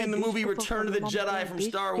haven't seen the movie Return of the Jedi from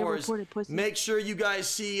Star Wars, make sure you guys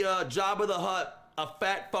see Jabba the Hutt, a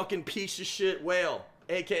fat fucking piece of shit whale,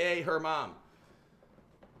 aka her mom.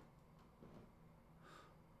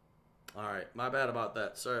 Alright, my bad about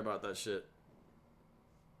that. Sorry about that shit.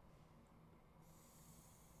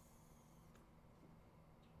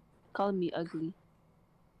 Calling me ugly.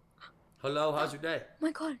 Hello, how's your day?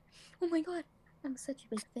 Oh my god. I'm such a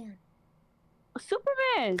big fan.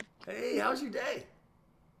 Superman! Hey, how's your day?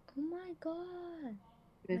 Oh my god.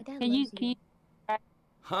 My dad Can you, loves you.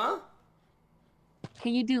 Huh?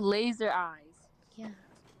 Can you do laser eyes? Yeah.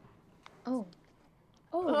 Oh.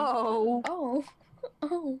 Oh. Oh.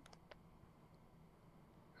 Oh.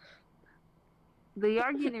 They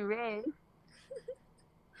are getting red.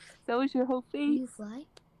 So is your whole face. Can you fly?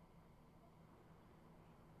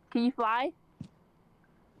 Can you fly?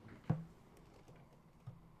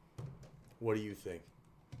 What do you think?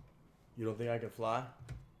 You don't think I can fly?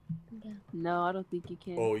 Yeah. No, I don't think you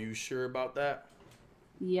can. Oh, you sure about that?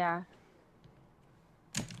 Yeah.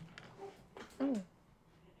 Oh.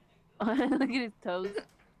 Look at his toes.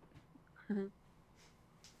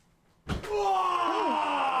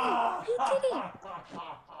 Oh, he did it!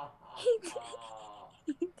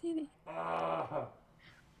 He did it! He did it!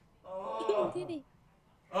 He did it!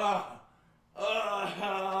 Oh,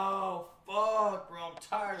 fuck, bro. I'm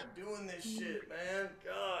tired of doing this shit, man.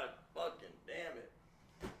 God fucking damn it.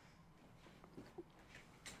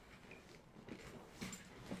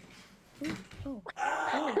 Oh.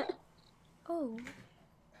 Oh. Oh.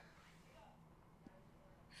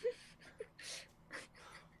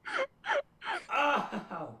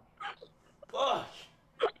 Ow! Fuck!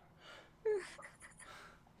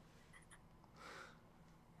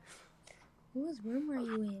 Whose room are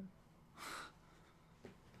you in?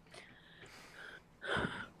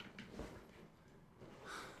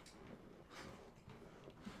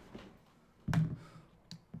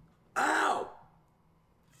 Ow!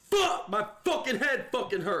 Fuck! My fucking head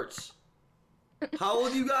fucking hurts. How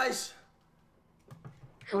old are you guys?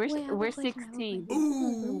 We're 16.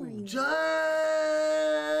 Ooh, just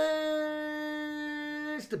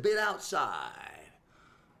a bit outside.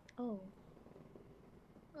 Oh.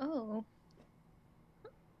 Oh.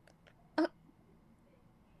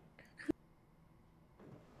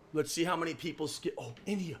 Let's see how many people skip. Oh,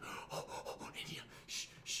 India. Oh, India. Shh,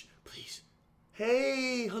 please.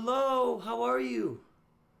 Hey, hello. How are you?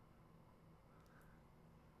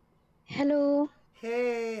 Hello.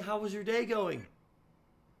 Hey, how was your day going?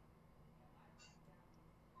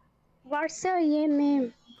 What's your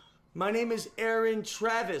name? My name is Aaron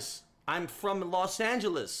Travis. I'm from Los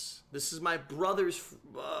Angeles. This is my brother's,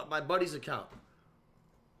 my buddy's account.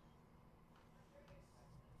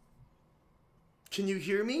 Can you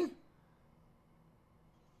hear me?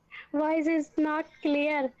 Voice is not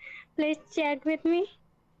clear. Please chat with me.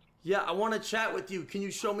 Yeah, I want to chat with you. Can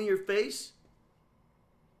you show me your face?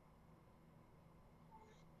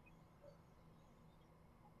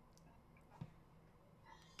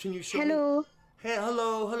 Can you show me? Hello. Hey,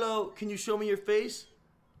 hello. Can you show me your face?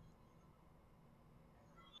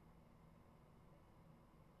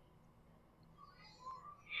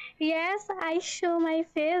 Yes, I show my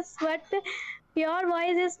face, but your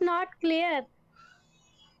voice is not clear.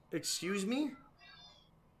 Excuse me?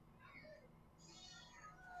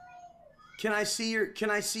 Can I see your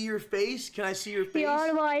face? Can I see your face?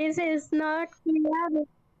 Your voice is not clear.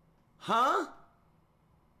 Huh?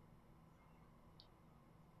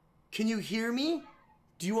 Can you hear me?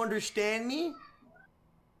 Do you understand me?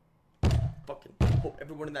 Fucking hope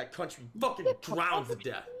everyone in that country fucking drowns to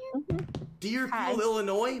death. Deerfield,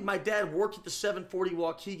 Illinois? My dad worked at the 740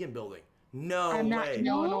 Waukegan building. No I'm not way. in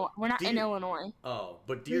Illinois. We're not in Illinois. Oh,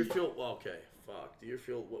 but Deerfield, okay, fuck.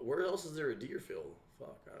 Deerfield, where else is there a Deerfield?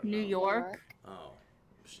 Fuck, I don't know. New York. Oh,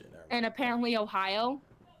 shit, never mind. And apparently Ohio.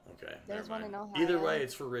 Okay. There's one in Ohio. Either way,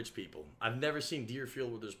 it's for rich people. I've never seen Deerfield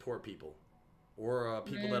where there's poor people. Or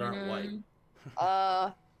people that aren't white.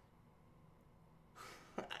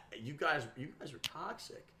 You guys are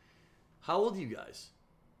toxic. How old are you guys?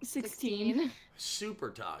 16. Super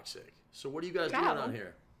toxic. So what are you guys doing out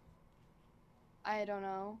here? I don't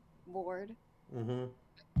know. Bored. Mm-hmm.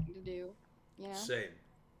 To do. Yeah. Same.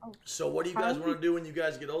 Oh. So what do you guys want to do when you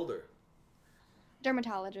guys get older?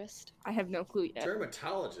 Dermatologist. I have no clue yet.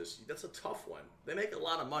 Dermatologist? That's a tough one. They make a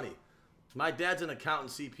lot of money. My dad's an accountant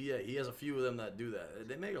CPA. He has a few of them that do that.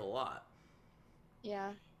 They make a lot.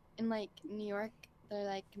 Yeah. In like New York, they're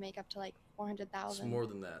like make up to like 400,000. It's more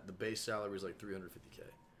than that. The base salary is like 350K.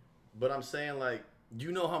 But I'm saying, like,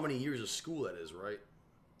 you know how many years of school that is, right?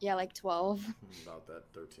 Yeah, like 12. About that,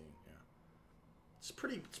 13. Yeah. It's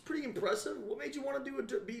pretty impressive. What made you want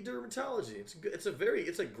to be dermatology? It's good. It's a great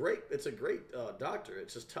doctor.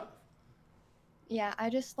 It's just tough. Yeah, I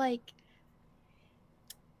just like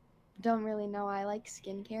don't really know. I like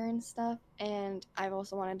skincare and stuff, and I've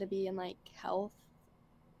also wanted to be in like health.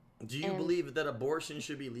 Do you believe that abortion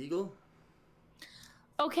should be legal?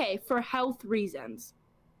 Okay, for health reasons.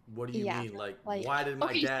 What do you mean? Like, why did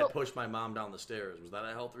my dad push my mom down the stairs? Was that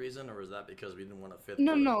a health reason, or was that because we didn't want to fit?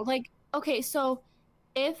 No. Like, okay, so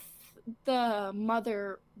if the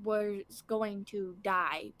mother was going to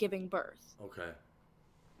die giving birth, okay,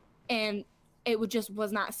 and it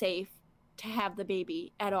was not safe to have the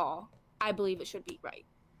baby at all, I believe it should be right.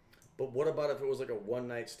 But what about if it was like a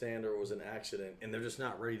one-night stand or it was an accident and they're just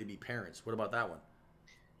not ready to be parents? What about that one?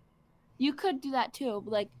 You could do that too,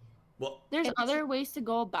 but like, well, there's other ways to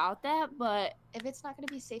go about that, but if it's not going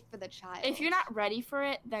to be safe for the child, if you're not ready for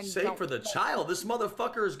it, then safe for the child? This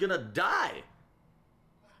motherfucker is gonna die.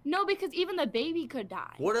 No, because even the baby could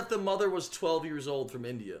die. What if the mother was 12 years old from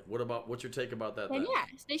India? What's your take about that? Then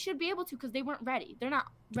yes, they should be able to because they weren't ready. They're not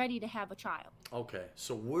ready to have a child. Okay,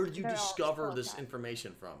 so where did you discover this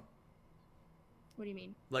information from? What do you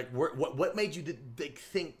mean? Like, what made you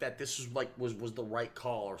think that this was the right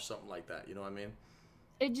call or something like that? You know what I mean?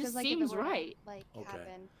 It just seems right. Like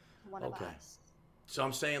happen to one of us. So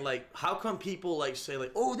I'm saying, like, how come people like say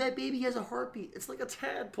like, oh, that baby has a heartbeat? It's like a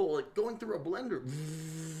tadpole, like going through a blender.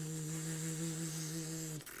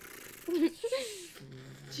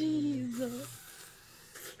 Jesus.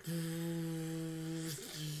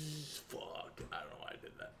 Fuck, I don't know why I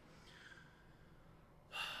did that.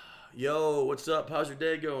 Yo, what's up? How's your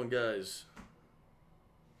day going, guys?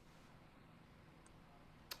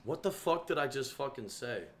 What the fuck did I just fucking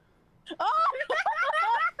say?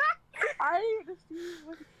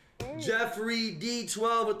 Jeffrey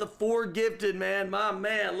D12 with the 4 gifted, man. My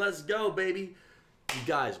man, let's go, baby. You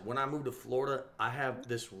guys, when I move to Florida, I have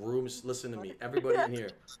this room. Listen to me, everybody in here.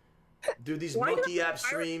 Dude, these Monkey App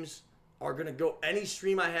streams are gonna go. Any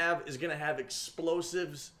stream I have is gonna have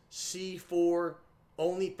explosives, C4,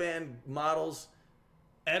 OnlyFans models.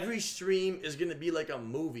 Every stream is gonna be like a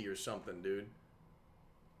movie or something, dude.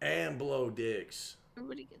 And blow dicks.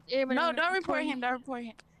 No, don't report him. Don't report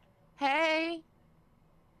him. Hey.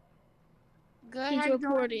 Good. He's how you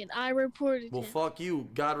doing? reported. I reported Well, him. fuck you.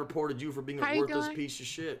 God reported you for being How a you worthless doing? piece of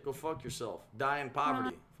shit. Go fuck yourself. Die in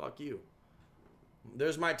poverty. Fuck you.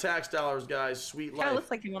 There's my tax dollars, guys. Sweet Kind of life.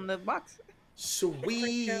 looks like him on the box.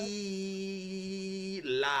 Sweet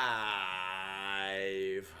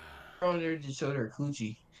life. Bro, there just showed her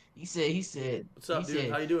coochie. He said. What's up, he dude?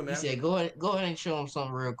 said- How you doing, man? He said, go ahead and show him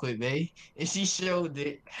something real quick, babe. And she showed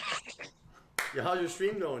it. Yeah, how's your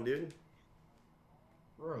stream going, dude?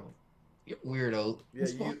 Bro, you're weirdo. Yeah,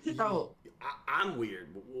 Bro, I'm weird.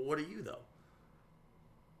 What are you, though?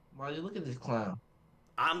 Marley, look at this clown.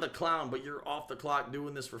 I'm the clown, but you're off the clock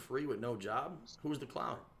doing this for free with no job? Who's the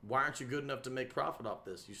clown? Why aren't you good enough to make profit off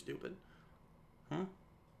this? You stupid?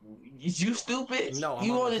 Is you stupid? No, I'm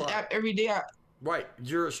you on the this clock. app every day. Right,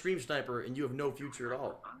 you're a stream sniper and you have no future at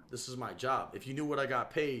all. This is my job. If you knew what I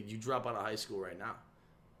got paid, you'd drop out of high school right now.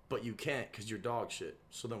 But you can't because you're dog shit.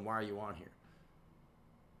 So then why are you on here?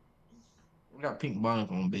 We got pink bonnet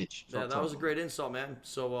on, bitch. Yeah, that was a great insult, man.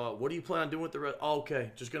 So what do you plan on doing with the rest? Oh,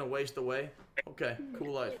 okay, just gonna waste away? Okay,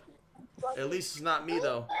 cool life. At least it's not me,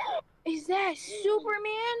 though. Is that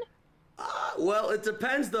Superman? Well, it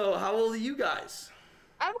depends, though. How old are you guys?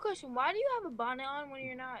 I have a question. Why do you have a bonnet on when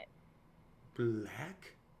you're not?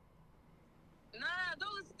 Black? Nah,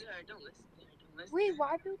 don't listen to her. Don't listen to her. Don't listen. Wait,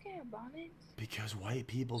 why people can't have bonnets? Because white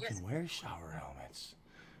people can wear shower helmets.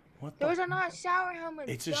 What Those are not shower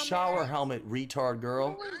helmets. It's a dumbass. shower helmet, retard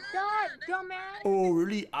girl. Who is that, dumbass? Oh,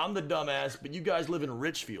 really? I'm the dumbass, but you guys live in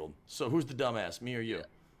Richfield. So who's the dumbass, me or you?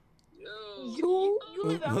 You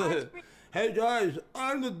live in High Springs. Hey guys,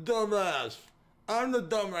 I'm the dumbass. I'm the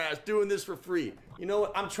dumbass doing this for free. You know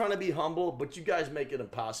what? I'm trying to be humble, but you guys make it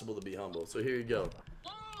impossible to be humble. So here you go.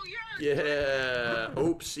 Yeah.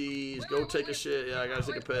 Oopsies. Go take a shit. Yeah, I gotta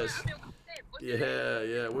take a piss.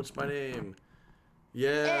 Yeah. What's my name?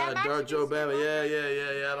 Yeah, Darjo Bama.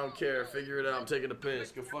 Yeah. I don't care. Figure it out. I'm taking a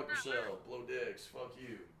piss. Go fuck yourself. Blow dicks. Fuck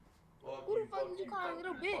you. Fuck Who the fuck is you calling a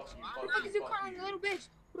little bitch? Who the fuck is you calling a little bitch?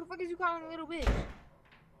 Who the fuck is you calling a little bitch?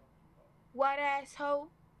 White ass hoe.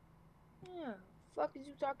 Yeah. Fuck is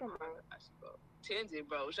you talking about? Tenzi,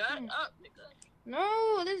 bro. Shut up, nigga.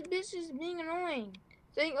 No, this bitch is being annoying.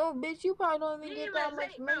 Saying, oh, bitch, you probably don't even get that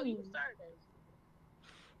much money.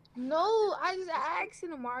 No, I just asked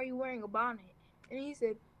him, why are you wearing a bonnet? And he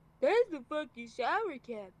said, that's the fucking shower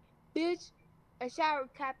cap. Bitch, a shower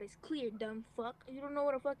cap is clear, dumb fuck. You don't know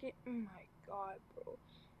what a fucking... Oh, my God, bro.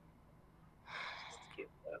 Just skip,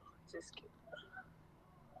 bro. Just skip.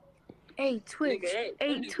 Hey, Twitch. Nigga,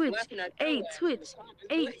 Hey, Twitch. Hey, Twitch.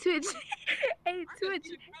 Hey, Twitch. Hey, Twitch.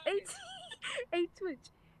 Hey, Twitch.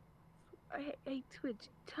 Hey, Twitch.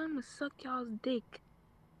 Tell him to suck y'all's dick.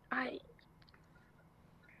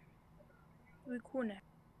 We cool now.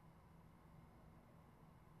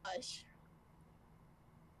 Gosh.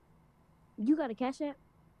 You got a Cash App?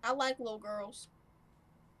 I like little girls.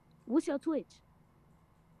 What's your Twitch?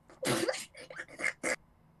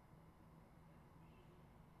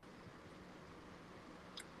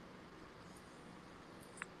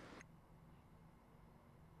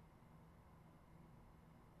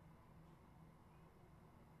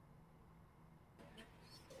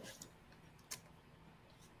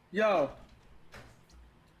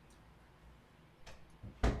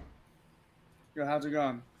 Yo, how's it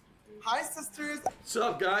going? Hi, sisters. What's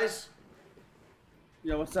up, guys?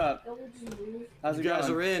 Yo, what's up? How's You it guys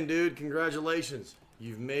going? are in, dude. Congratulations.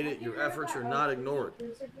 You've made it. Your efforts are not ignored.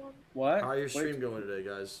 What? How are your stream going today,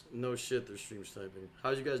 guys? No shit, they're stream sniping.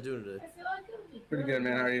 How's you guys doing today? Pretty good,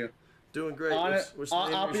 man. How are you? Doing great. Honest, What's the name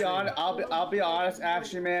of I'll your be stream? honest. I'll be honest.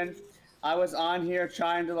 Actually, man, I was on here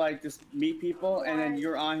trying to like just meet people, and then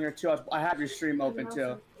you're on here too. I have your stream open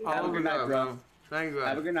too. Have a good night, bro. Thank you, guys.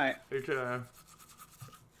 Have a good night. You too, man.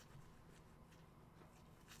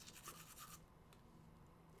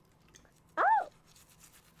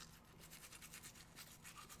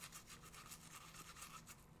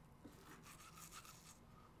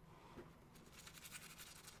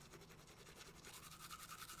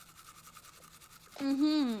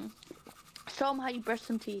 Show them how you brush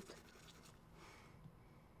some teeth.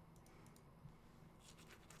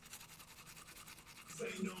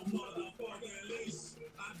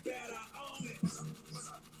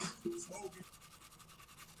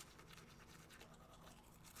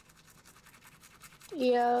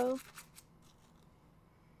 Yo.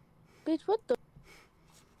 Bitch, what the?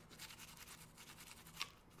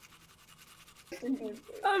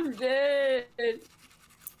 I'm dead.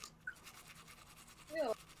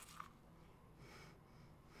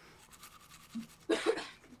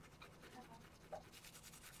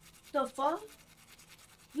 The fuck?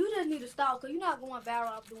 You just need to stop, cause you're not going viral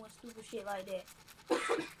off doing stupid shit like that.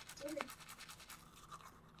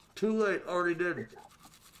 Too late, already did.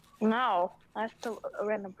 No, that's still a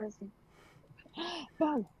random person.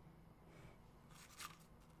 Bro.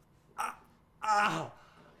 Ow!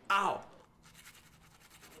 Ow!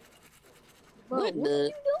 Bro, what are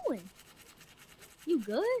you doing? You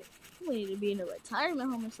good? You need to be in a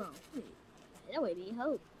retirement home or something. That way they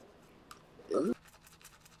hope.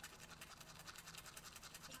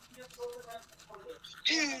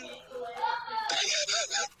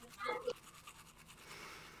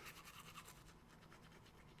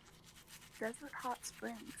 Desert Hot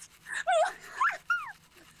Springs.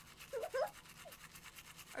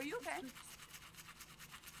 Are you okay?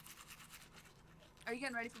 Are you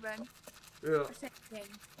getting ready for bed? Yeah.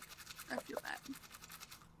 I feel that.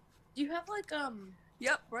 Do you have like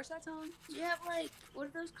Yep, brush that tongue. Do you have like what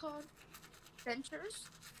are those called? Dentures?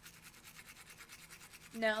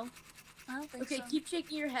 No. I don't think Okay, so. keep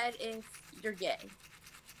shaking your head if you're gay.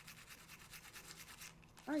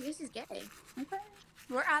 Oh, I guess he's gay. Okay.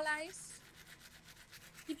 We're allies.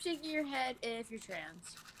 Keep shaking your head if you're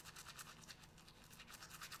trans.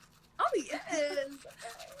 Oh yes.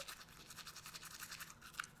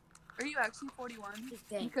 Are you actually 41?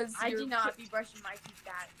 Because I do not be brushing my teeth,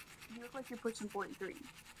 guys. You look like you're pushing 43.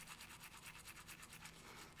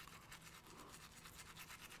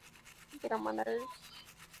 Get on my nerves.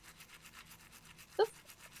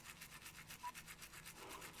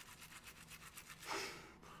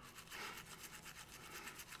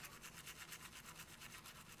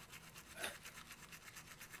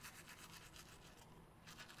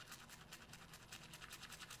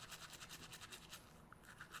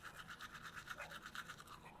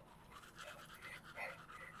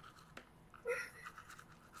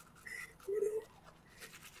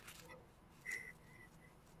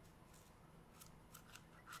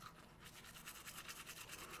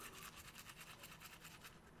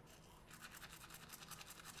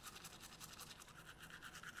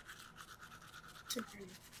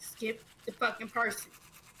 Skip the fucking person.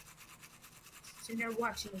 Sitting there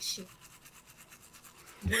watching this shit.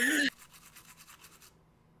 You're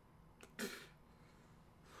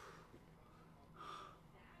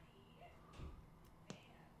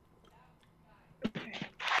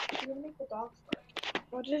gonna make the dogs bark.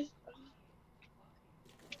 What is?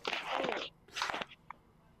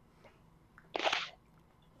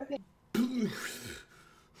 Okay.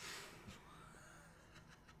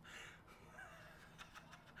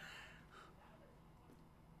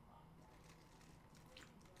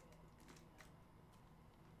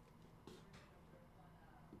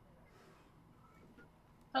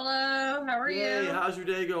 Hello, how are Hey, you? how's your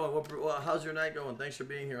day going? How's your night going? Thanks for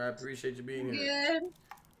being here. I appreciate you being here. Good.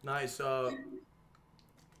 Nice. How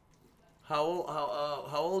old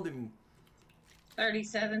are you?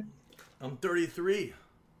 37. I'm 33.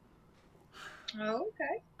 Oh,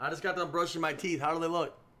 okay. I just got done brushing my teeth. How do they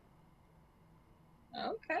look?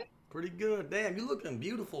 Okay. Pretty good. Damn, you looking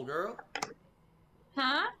beautiful, girl.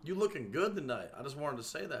 Huh? You looking good tonight. I just wanted to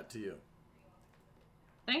say that to you.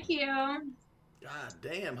 Thank you. God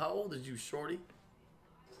damn, how old is you, shorty?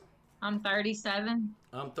 I'm 37.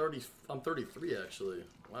 I'm 33 actually.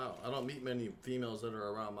 Wow, I don't meet many females that are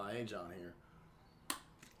around my age on here.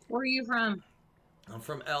 Where are you from? I'm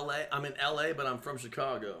from LA. I'm in LA, but I'm from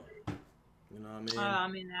Chicago. You know what I mean?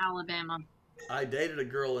 I'm in Alabama. I dated a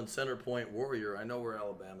girl in Center Point, Warrior. I know where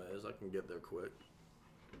Alabama is. I can get there quick.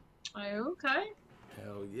 Okay.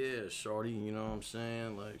 Hell yeah, shorty, you know what I'm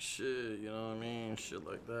saying? Like, shit, you know what I mean? Shit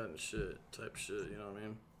like that and shit. Type shit, you know what I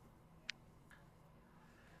mean?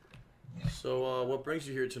 So, what brings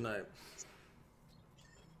you here tonight?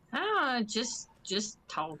 Just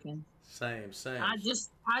talking. Same. I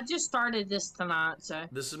just started this tonight, so.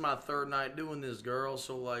 This is my third night doing this, girl.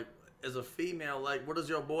 So, like, as a female, like, what does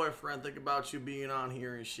your boyfriend think about you being on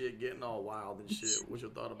here and shit, getting all wild and shit? What's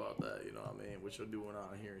your thought about that? You know what I mean? What you're doing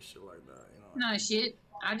on here and shit like that, you know? No shit.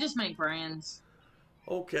 I just make friends.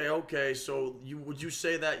 Okay. So, would you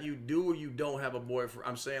say that you do or you don't have a boyfriend?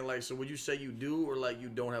 I'm saying, like, so would you say you do or, like, you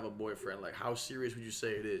don't have a boyfriend? Like, how serious would you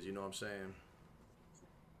say it is? You know what I'm saying?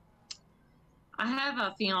 I have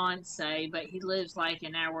a fiance, but he lives like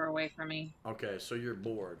an hour away from me. Okay, so you're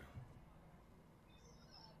bored.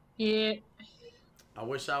 Yeah. I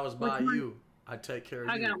wish I was by you. I'd take care of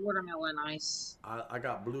you. I got watermelon ice. I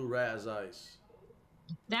got blue raz ice.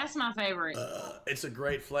 That's my favorite. It's a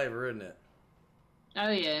great flavor, isn't it? Oh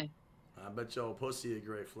yeah. I bet your pussy a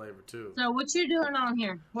great flavor too. So what you doing on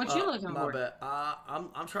here? What you looking my for? bad.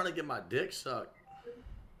 I'm trying to get my dick sucked.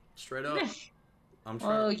 Straight up. I'm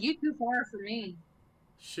trying. Well, you too far for me.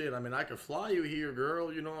 Shit, I mean, I could fly you here,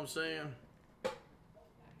 girl. You know what I'm saying?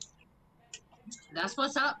 That's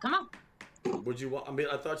what's up. Come on. Would you want? I mean,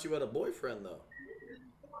 I thought you had a boyfriend though.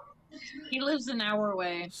 He lives an hour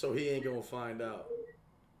away. So he ain't gonna find out.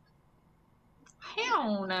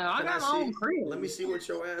 Hell no. I got my own crib. Let me see what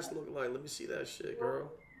your ass look like. Let me see that shit,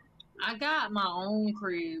 girl. I got my own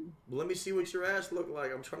crib. Let me see what your ass look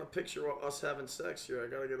like. I'm trying to picture us having sex here. I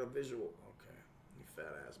gotta get a visual. Okay, you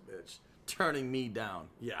fat ass bitch. Turning me down.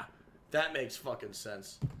 Yeah, that makes fucking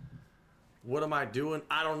sense. What am I doing?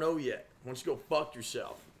 I don't know yet. Why don't you go fuck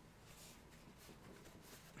yourself?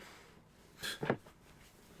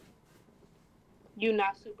 You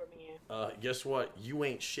not Superman. Guess what? You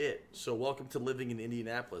ain't shit. So welcome to living in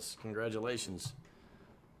Indianapolis. Congratulations.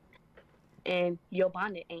 And your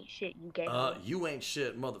bonnet ain't shit. You gay. You ain't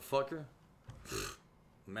shit, motherfucker.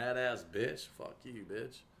 Mad ass bitch. Fuck you,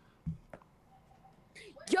 bitch.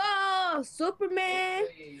 Yo, Superman.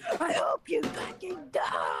 I hope you fucking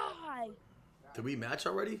die. Did we match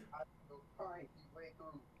already?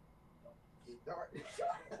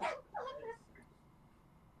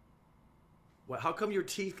 What, how come your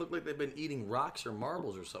teeth look like they've been eating rocks or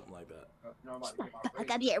marbles or something like that?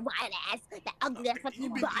 Fuck up your white ass. That ugly ass fucking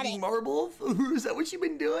You've been body. eating marbles? Is that what you've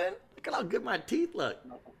been doing? Look at how good my teeth look.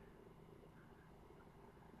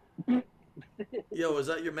 Yo, is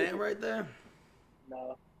that your man right there?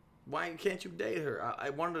 No. Why can't you date her? I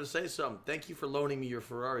wanted to say something. Thank you for loaning me your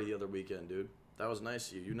Ferrari the other weekend, dude. That was nice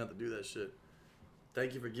of you. You didn't have to do that shit.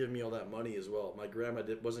 Thank you for giving me all that money as well. My grandma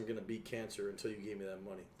wasn't going to beat cancer until you gave me that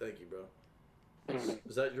money. Thank you, bro.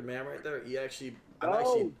 Is that your man right there? He actually...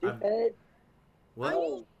 What? Are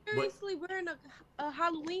you seriously wearing a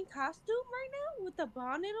Halloween costume right now with a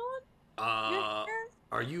bonnet on?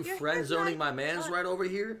 Are you friend zoning my man's right over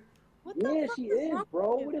here? What the fuck she is,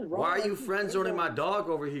 bro. What is wrong? Why are you friend zoning my dog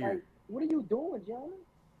over here? Like, what are you doing, John?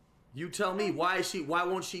 You tell me. Why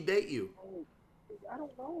won't she date you? I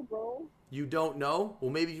don't know, bro. You don't know?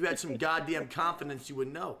 Well, maybe if you had some goddamn confidence, you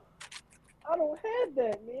would know. I don't have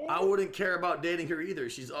that, man. I wouldn't care about dating her either.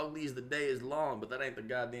 She's ugly as the day is long, but that ain't the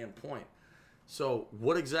goddamn point. So,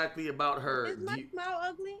 what exactly about her? Is my smile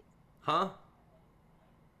ugly? Huh?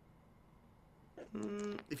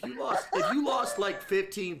 If you lost like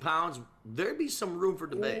 15 pounds, there'd be some room for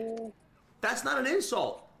debate. That's not an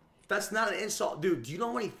insult. That's not an insult, dude. Do you know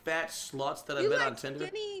how many fat sluts that I've met on Tinder?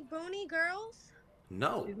 Skinny, bony girls?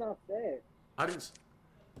 No. She's not fat. I didn't.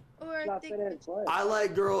 Or I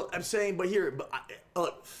like girl. I'm saying, but here,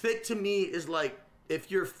 thick to me is like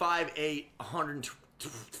if you're 5'8",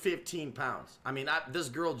 115 pounds. I mean, this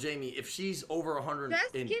girl Jamie, if she's over 118.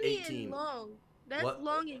 That's skinny and long. That's What?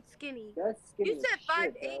 long and skinny. That's skinny You said as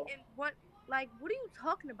 5'8" shit, bro. and what? Like, what are you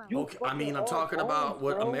talking about? Okay, I mean, I'm talking about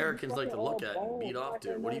what Americans like to look at and beat off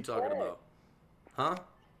to. What are you talking about? Huh?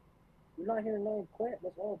 You're not hearing nothing clap.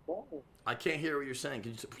 That's all bones. I can't hear what you're saying.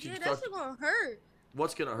 Can you Yeah, talk? that shit gonna hurt.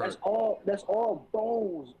 What's gonna hurt? That's all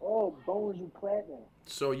bones. All bones you clapping.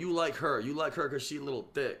 So you like her? You like her because she's a little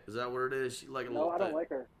thick? Is that what it is? She like a No, little I thick? don't like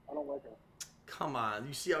her. I don't like her. Come on,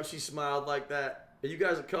 you see how she smiled like that? Are you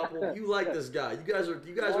guys a couple? You like this guy? You guys are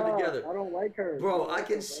together. I don't like her. Bro, I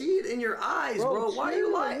can see it in your eyes, bro. Why are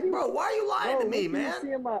you lying? Bro, why are you lying to me, man?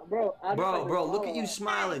 Bro, look at you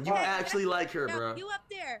smiling. You actually like her, bro. You up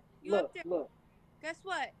there. You up there. Look. Guess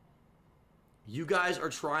what? You guys are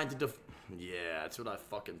trying to yeah, that's what I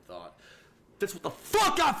fucking thought. That's what the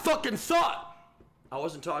fuck I fucking thought! I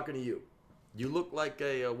wasn't talking to you. You look like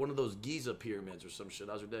one of those Giza pyramids or some shit.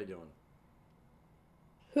 How's your day going?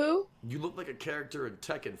 Who? You look like a character in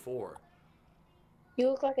Tekken 4.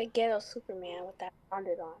 You look like a ghetto Superman with that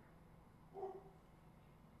bonnet on.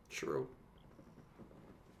 True.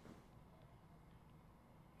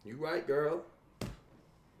 You right, girl.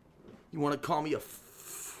 You want to call me a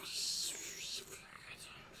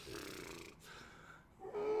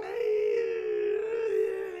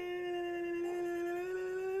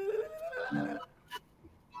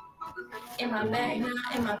In my bag,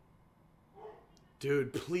 in my.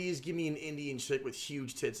 Dude, please give me an Indian chick with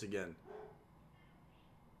huge tits again.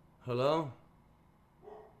 Hello?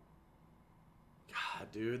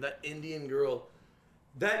 God, dude, that Indian girl.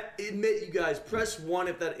 Admit, you guys, press 1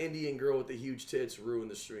 if that Indian girl with the huge tits ruined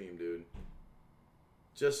the stream, dude.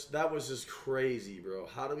 That was just crazy, bro.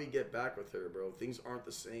 How do we get back with her, bro? Things aren't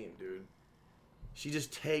the same, dude. She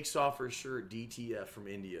just takes off her shirt, DTF from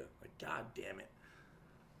India. Like, god damn it.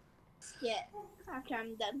 Yeah, after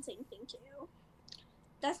I'm done saying thank you.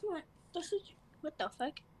 That's what the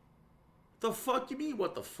fuck? The fuck you mean,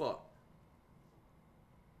 what the fuck?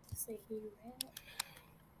 Say you rap.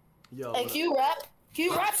 Yo. Hey, can you rap? Can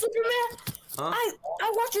you rap, Superman? Huh?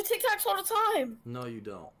 I watch your TikToks all the time. No, you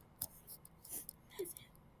don't.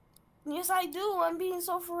 Yes, I do. I'm being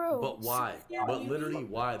so for real. But why? But literally,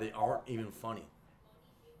 why? They aren't even funny.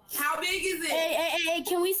 How big is it? Hey,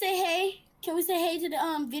 can we say hey? Can we say hey to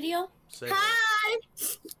the video? Say hi.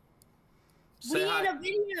 Say hi. In a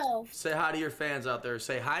video. Say hi to your fans out there.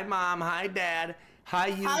 Say hi, Mom. Hi, Dad.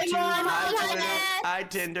 Hi, YouTube. Hi, Mom. Hi, Hi, Twitter. Dad. Hi,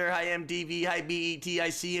 Tinder. Hi, MTV. Hi, BET. Hi,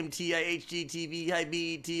 CMT. Hi, HGTV. Hi,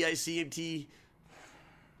 BET. Hi, CMT.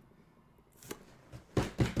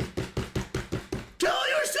 Kill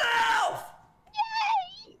yourself!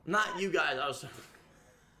 Yay! Not you guys. I was.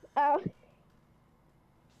 Oh.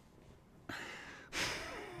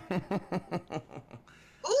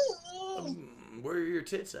 Where are your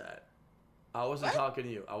tits at? I wasn't talking to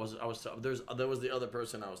you. There was the other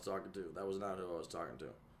person I was talking to. That was not who I was talking to.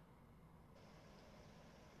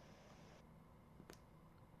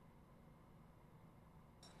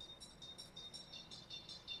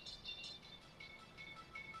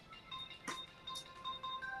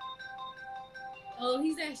 Oh,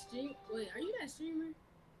 he's that stream. Wait, are you that streamer?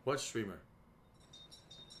 What streamer?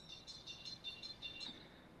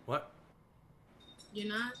 What? You're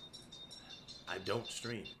not? I don't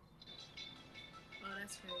stream. Oh,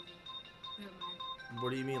 that's crazy. Never mind.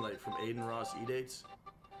 What do you mean, like from Aiden Ross E-Dates?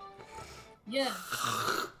 Yeah.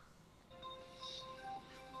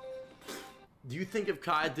 Do you think if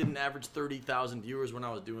Kai didn't average 30,000 viewers when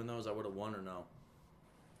I was doing those, I would have won or no?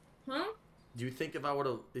 Huh? Do you think if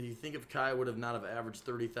Kai would have not have averaged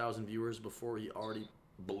 30,000 viewers before he already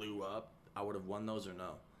blew up, I would have won those or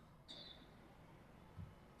no?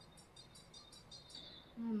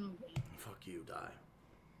 I don't know. Fuck you, die.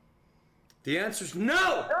 The answer's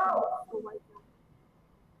no!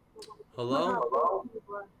 Hello?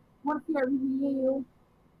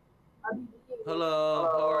 Hello,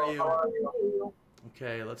 how are you?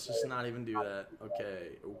 Okay, let's just not even do that.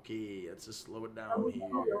 Okay, let's just slow it down here.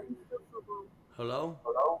 Hello?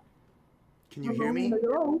 Can you hear me?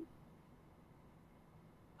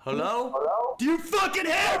 Hello? Do you fucking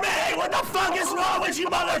hear me? What the fuck is wrong with you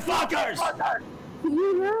motherfuckers?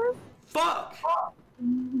 Fuck!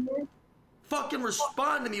 Fucking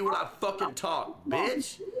respond to me when I fucking talk,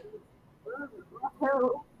 bitch!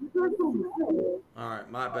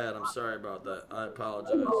 Alright, my bad. I'm sorry about that. I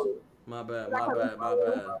apologize. My bad.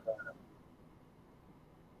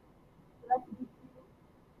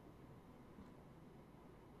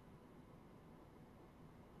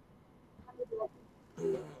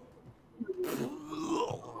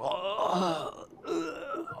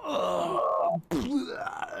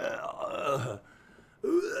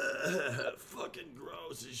 Fucking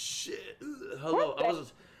gross as shit. Hello,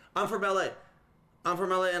 I'm from LA. I'm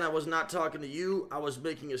from LA and I was not talking to you. I was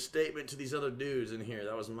making a statement to these other dudes in here.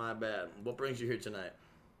 That was my bad. What brings you here tonight?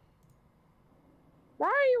 Why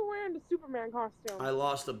are you wearing the Superman costume? I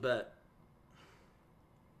lost a bet.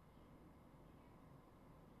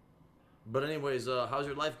 But anyways, how's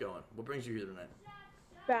your life going? What brings you here tonight?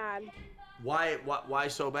 Bad. Why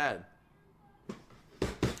so bad?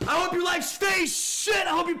 I hope your life stays shit. I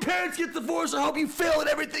hope your parents get divorced. I hope you fail at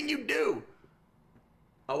everything you do.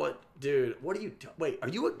 Oh, what? Dude, what are you... Wait, are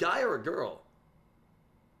you a guy or a girl?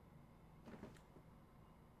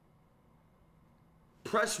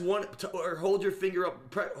 Press 1 or hold your finger up.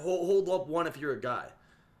 Hold up 1 if you're a guy.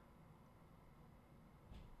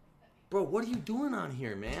 Bro, what are you doing on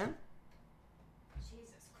here, man?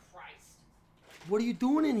 Jesus Christ. What are you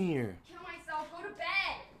doing in here? Kill myself. Go to bed.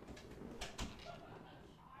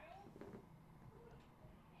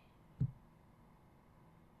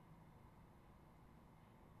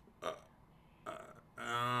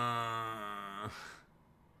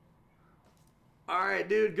 All right,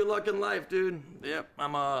 dude. Good luck in life, dude. Yep,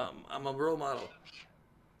 I'm a role model.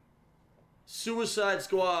 Suicide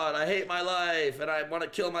Squad. I hate my life, and I want to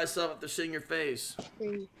kill myself after seeing your face.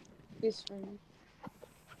 This ring.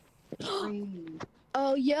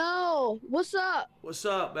 Oh, yo, what's up? What's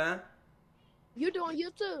up, man? You doing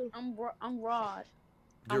YouTube? I'm Rod.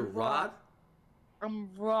 You're Rod? I'm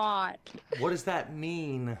Rod. What does that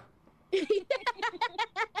mean?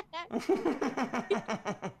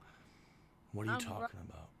 What are you talking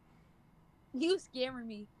about? You scaring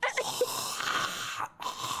me.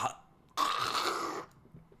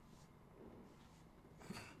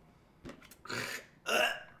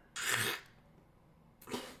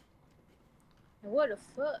 What the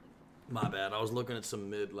fuck? My bad. I was looking at some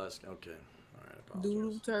mid last. Okay. All right.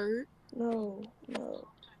 Doodle turd. No.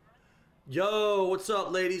 Yo, what's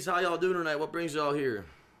up, ladies? How y'all doing tonight? What brings y'all here?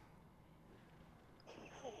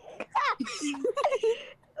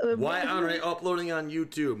 Why aren't I uploading on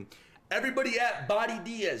YouTube? Everybody at Body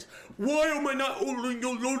Diaz. Why am I not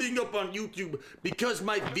loading up on YouTube? Because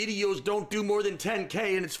my videos don't do more than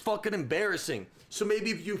 10K and it's fucking embarrassing. So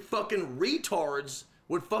maybe if you fucking retards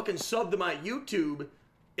would fucking sub to my YouTube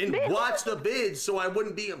and watch the vids so I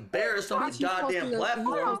wouldn't be embarrassed on this goddamn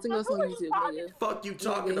platform. Posting us on YouTube, nigga. Fuck you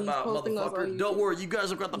talking about, motherfucker. Don't worry, you guys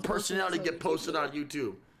have got the personality to get posted on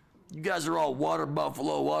YouTube. You guys are all water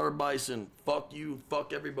buffalo, water bison. Fuck you,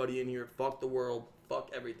 fuck everybody in here, fuck the world, fuck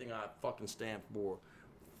everything I fucking stand for.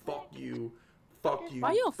 Fuck you, fuck you,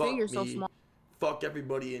 Why your fuck finger me, so small? fuck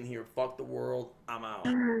everybody in here, fuck the world, I'm out.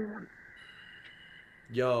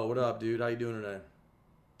 Yo, what up, dude? How you doing today?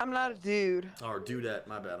 I'm not a dude. Oh, dudette,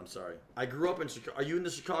 my bad, I'm sorry. I grew up in Chicago. Are you in the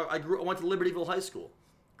Chicago? I went to Libertyville High School.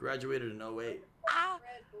 Graduated in 08.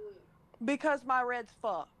 Because my red's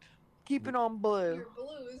fucked. Keep it on blue. Your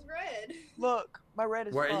blue is red. Look, my red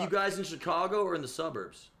is Where fucked. are you guys in Chicago or in the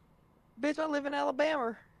suburbs? Bitch, I live in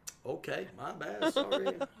Alabama. Okay, my bad,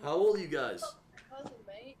 sorry. How old are you guys? Cousin,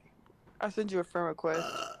 mate. I sent you a friend request.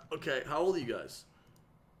 Okay, how old are you guys?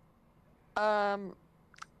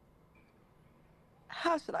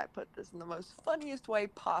 How should I put this in the most funniest way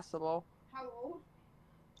possible? How old?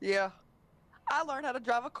 Yeah. I learned how to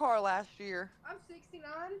drive a car last year. I'm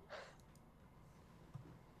 69.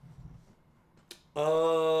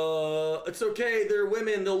 It's okay. They're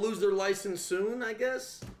women. They'll lose their license soon, I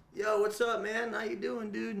guess. Yo, what's up, man? How you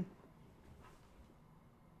doing, dude?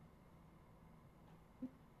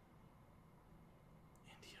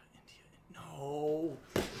 India. No.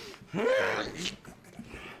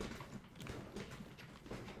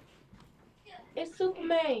 It's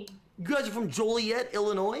Superman. You guys are from Joliet,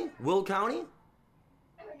 Illinois? Will County?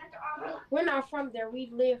 We're not from there. We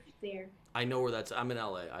live there. I know where that's. I'm in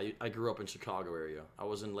LA. I grew up in Chicago area. I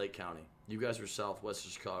was in Lake County. You guys are southwest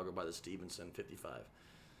of Chicago by the Stevenson 55.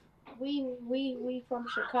 We from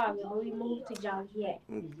Chicago. We moved to Joliet.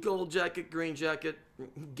 Gold jacket, green jacket. Who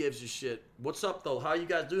gives a shit? What's up though? How are you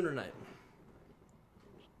guys doing tonight?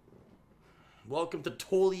 Welcome to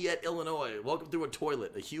Joliet, Illinois. Welcome to a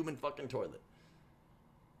toilet, a human fucking toilet.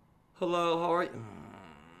 Hello, how are you?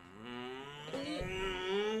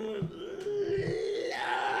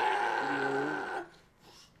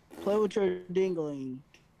 Play with your dingling.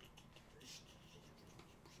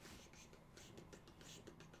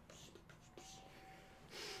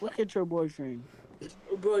 Look at your boyfriend.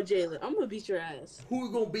 Bro, Jalen, I'm gonna beat your ass.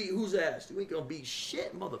 Who gonna beat whose ass? You ain't gonna beat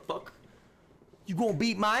shit, motherfucker. You gonna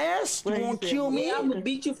beat my ass? You gonna kill me? Yeah, I'm gonna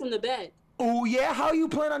beat you from the back. Oh yeah? How you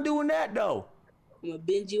plan on doing that though? I'm gonna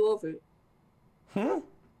bend you over. You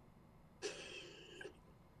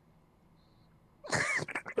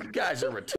guys are retarded.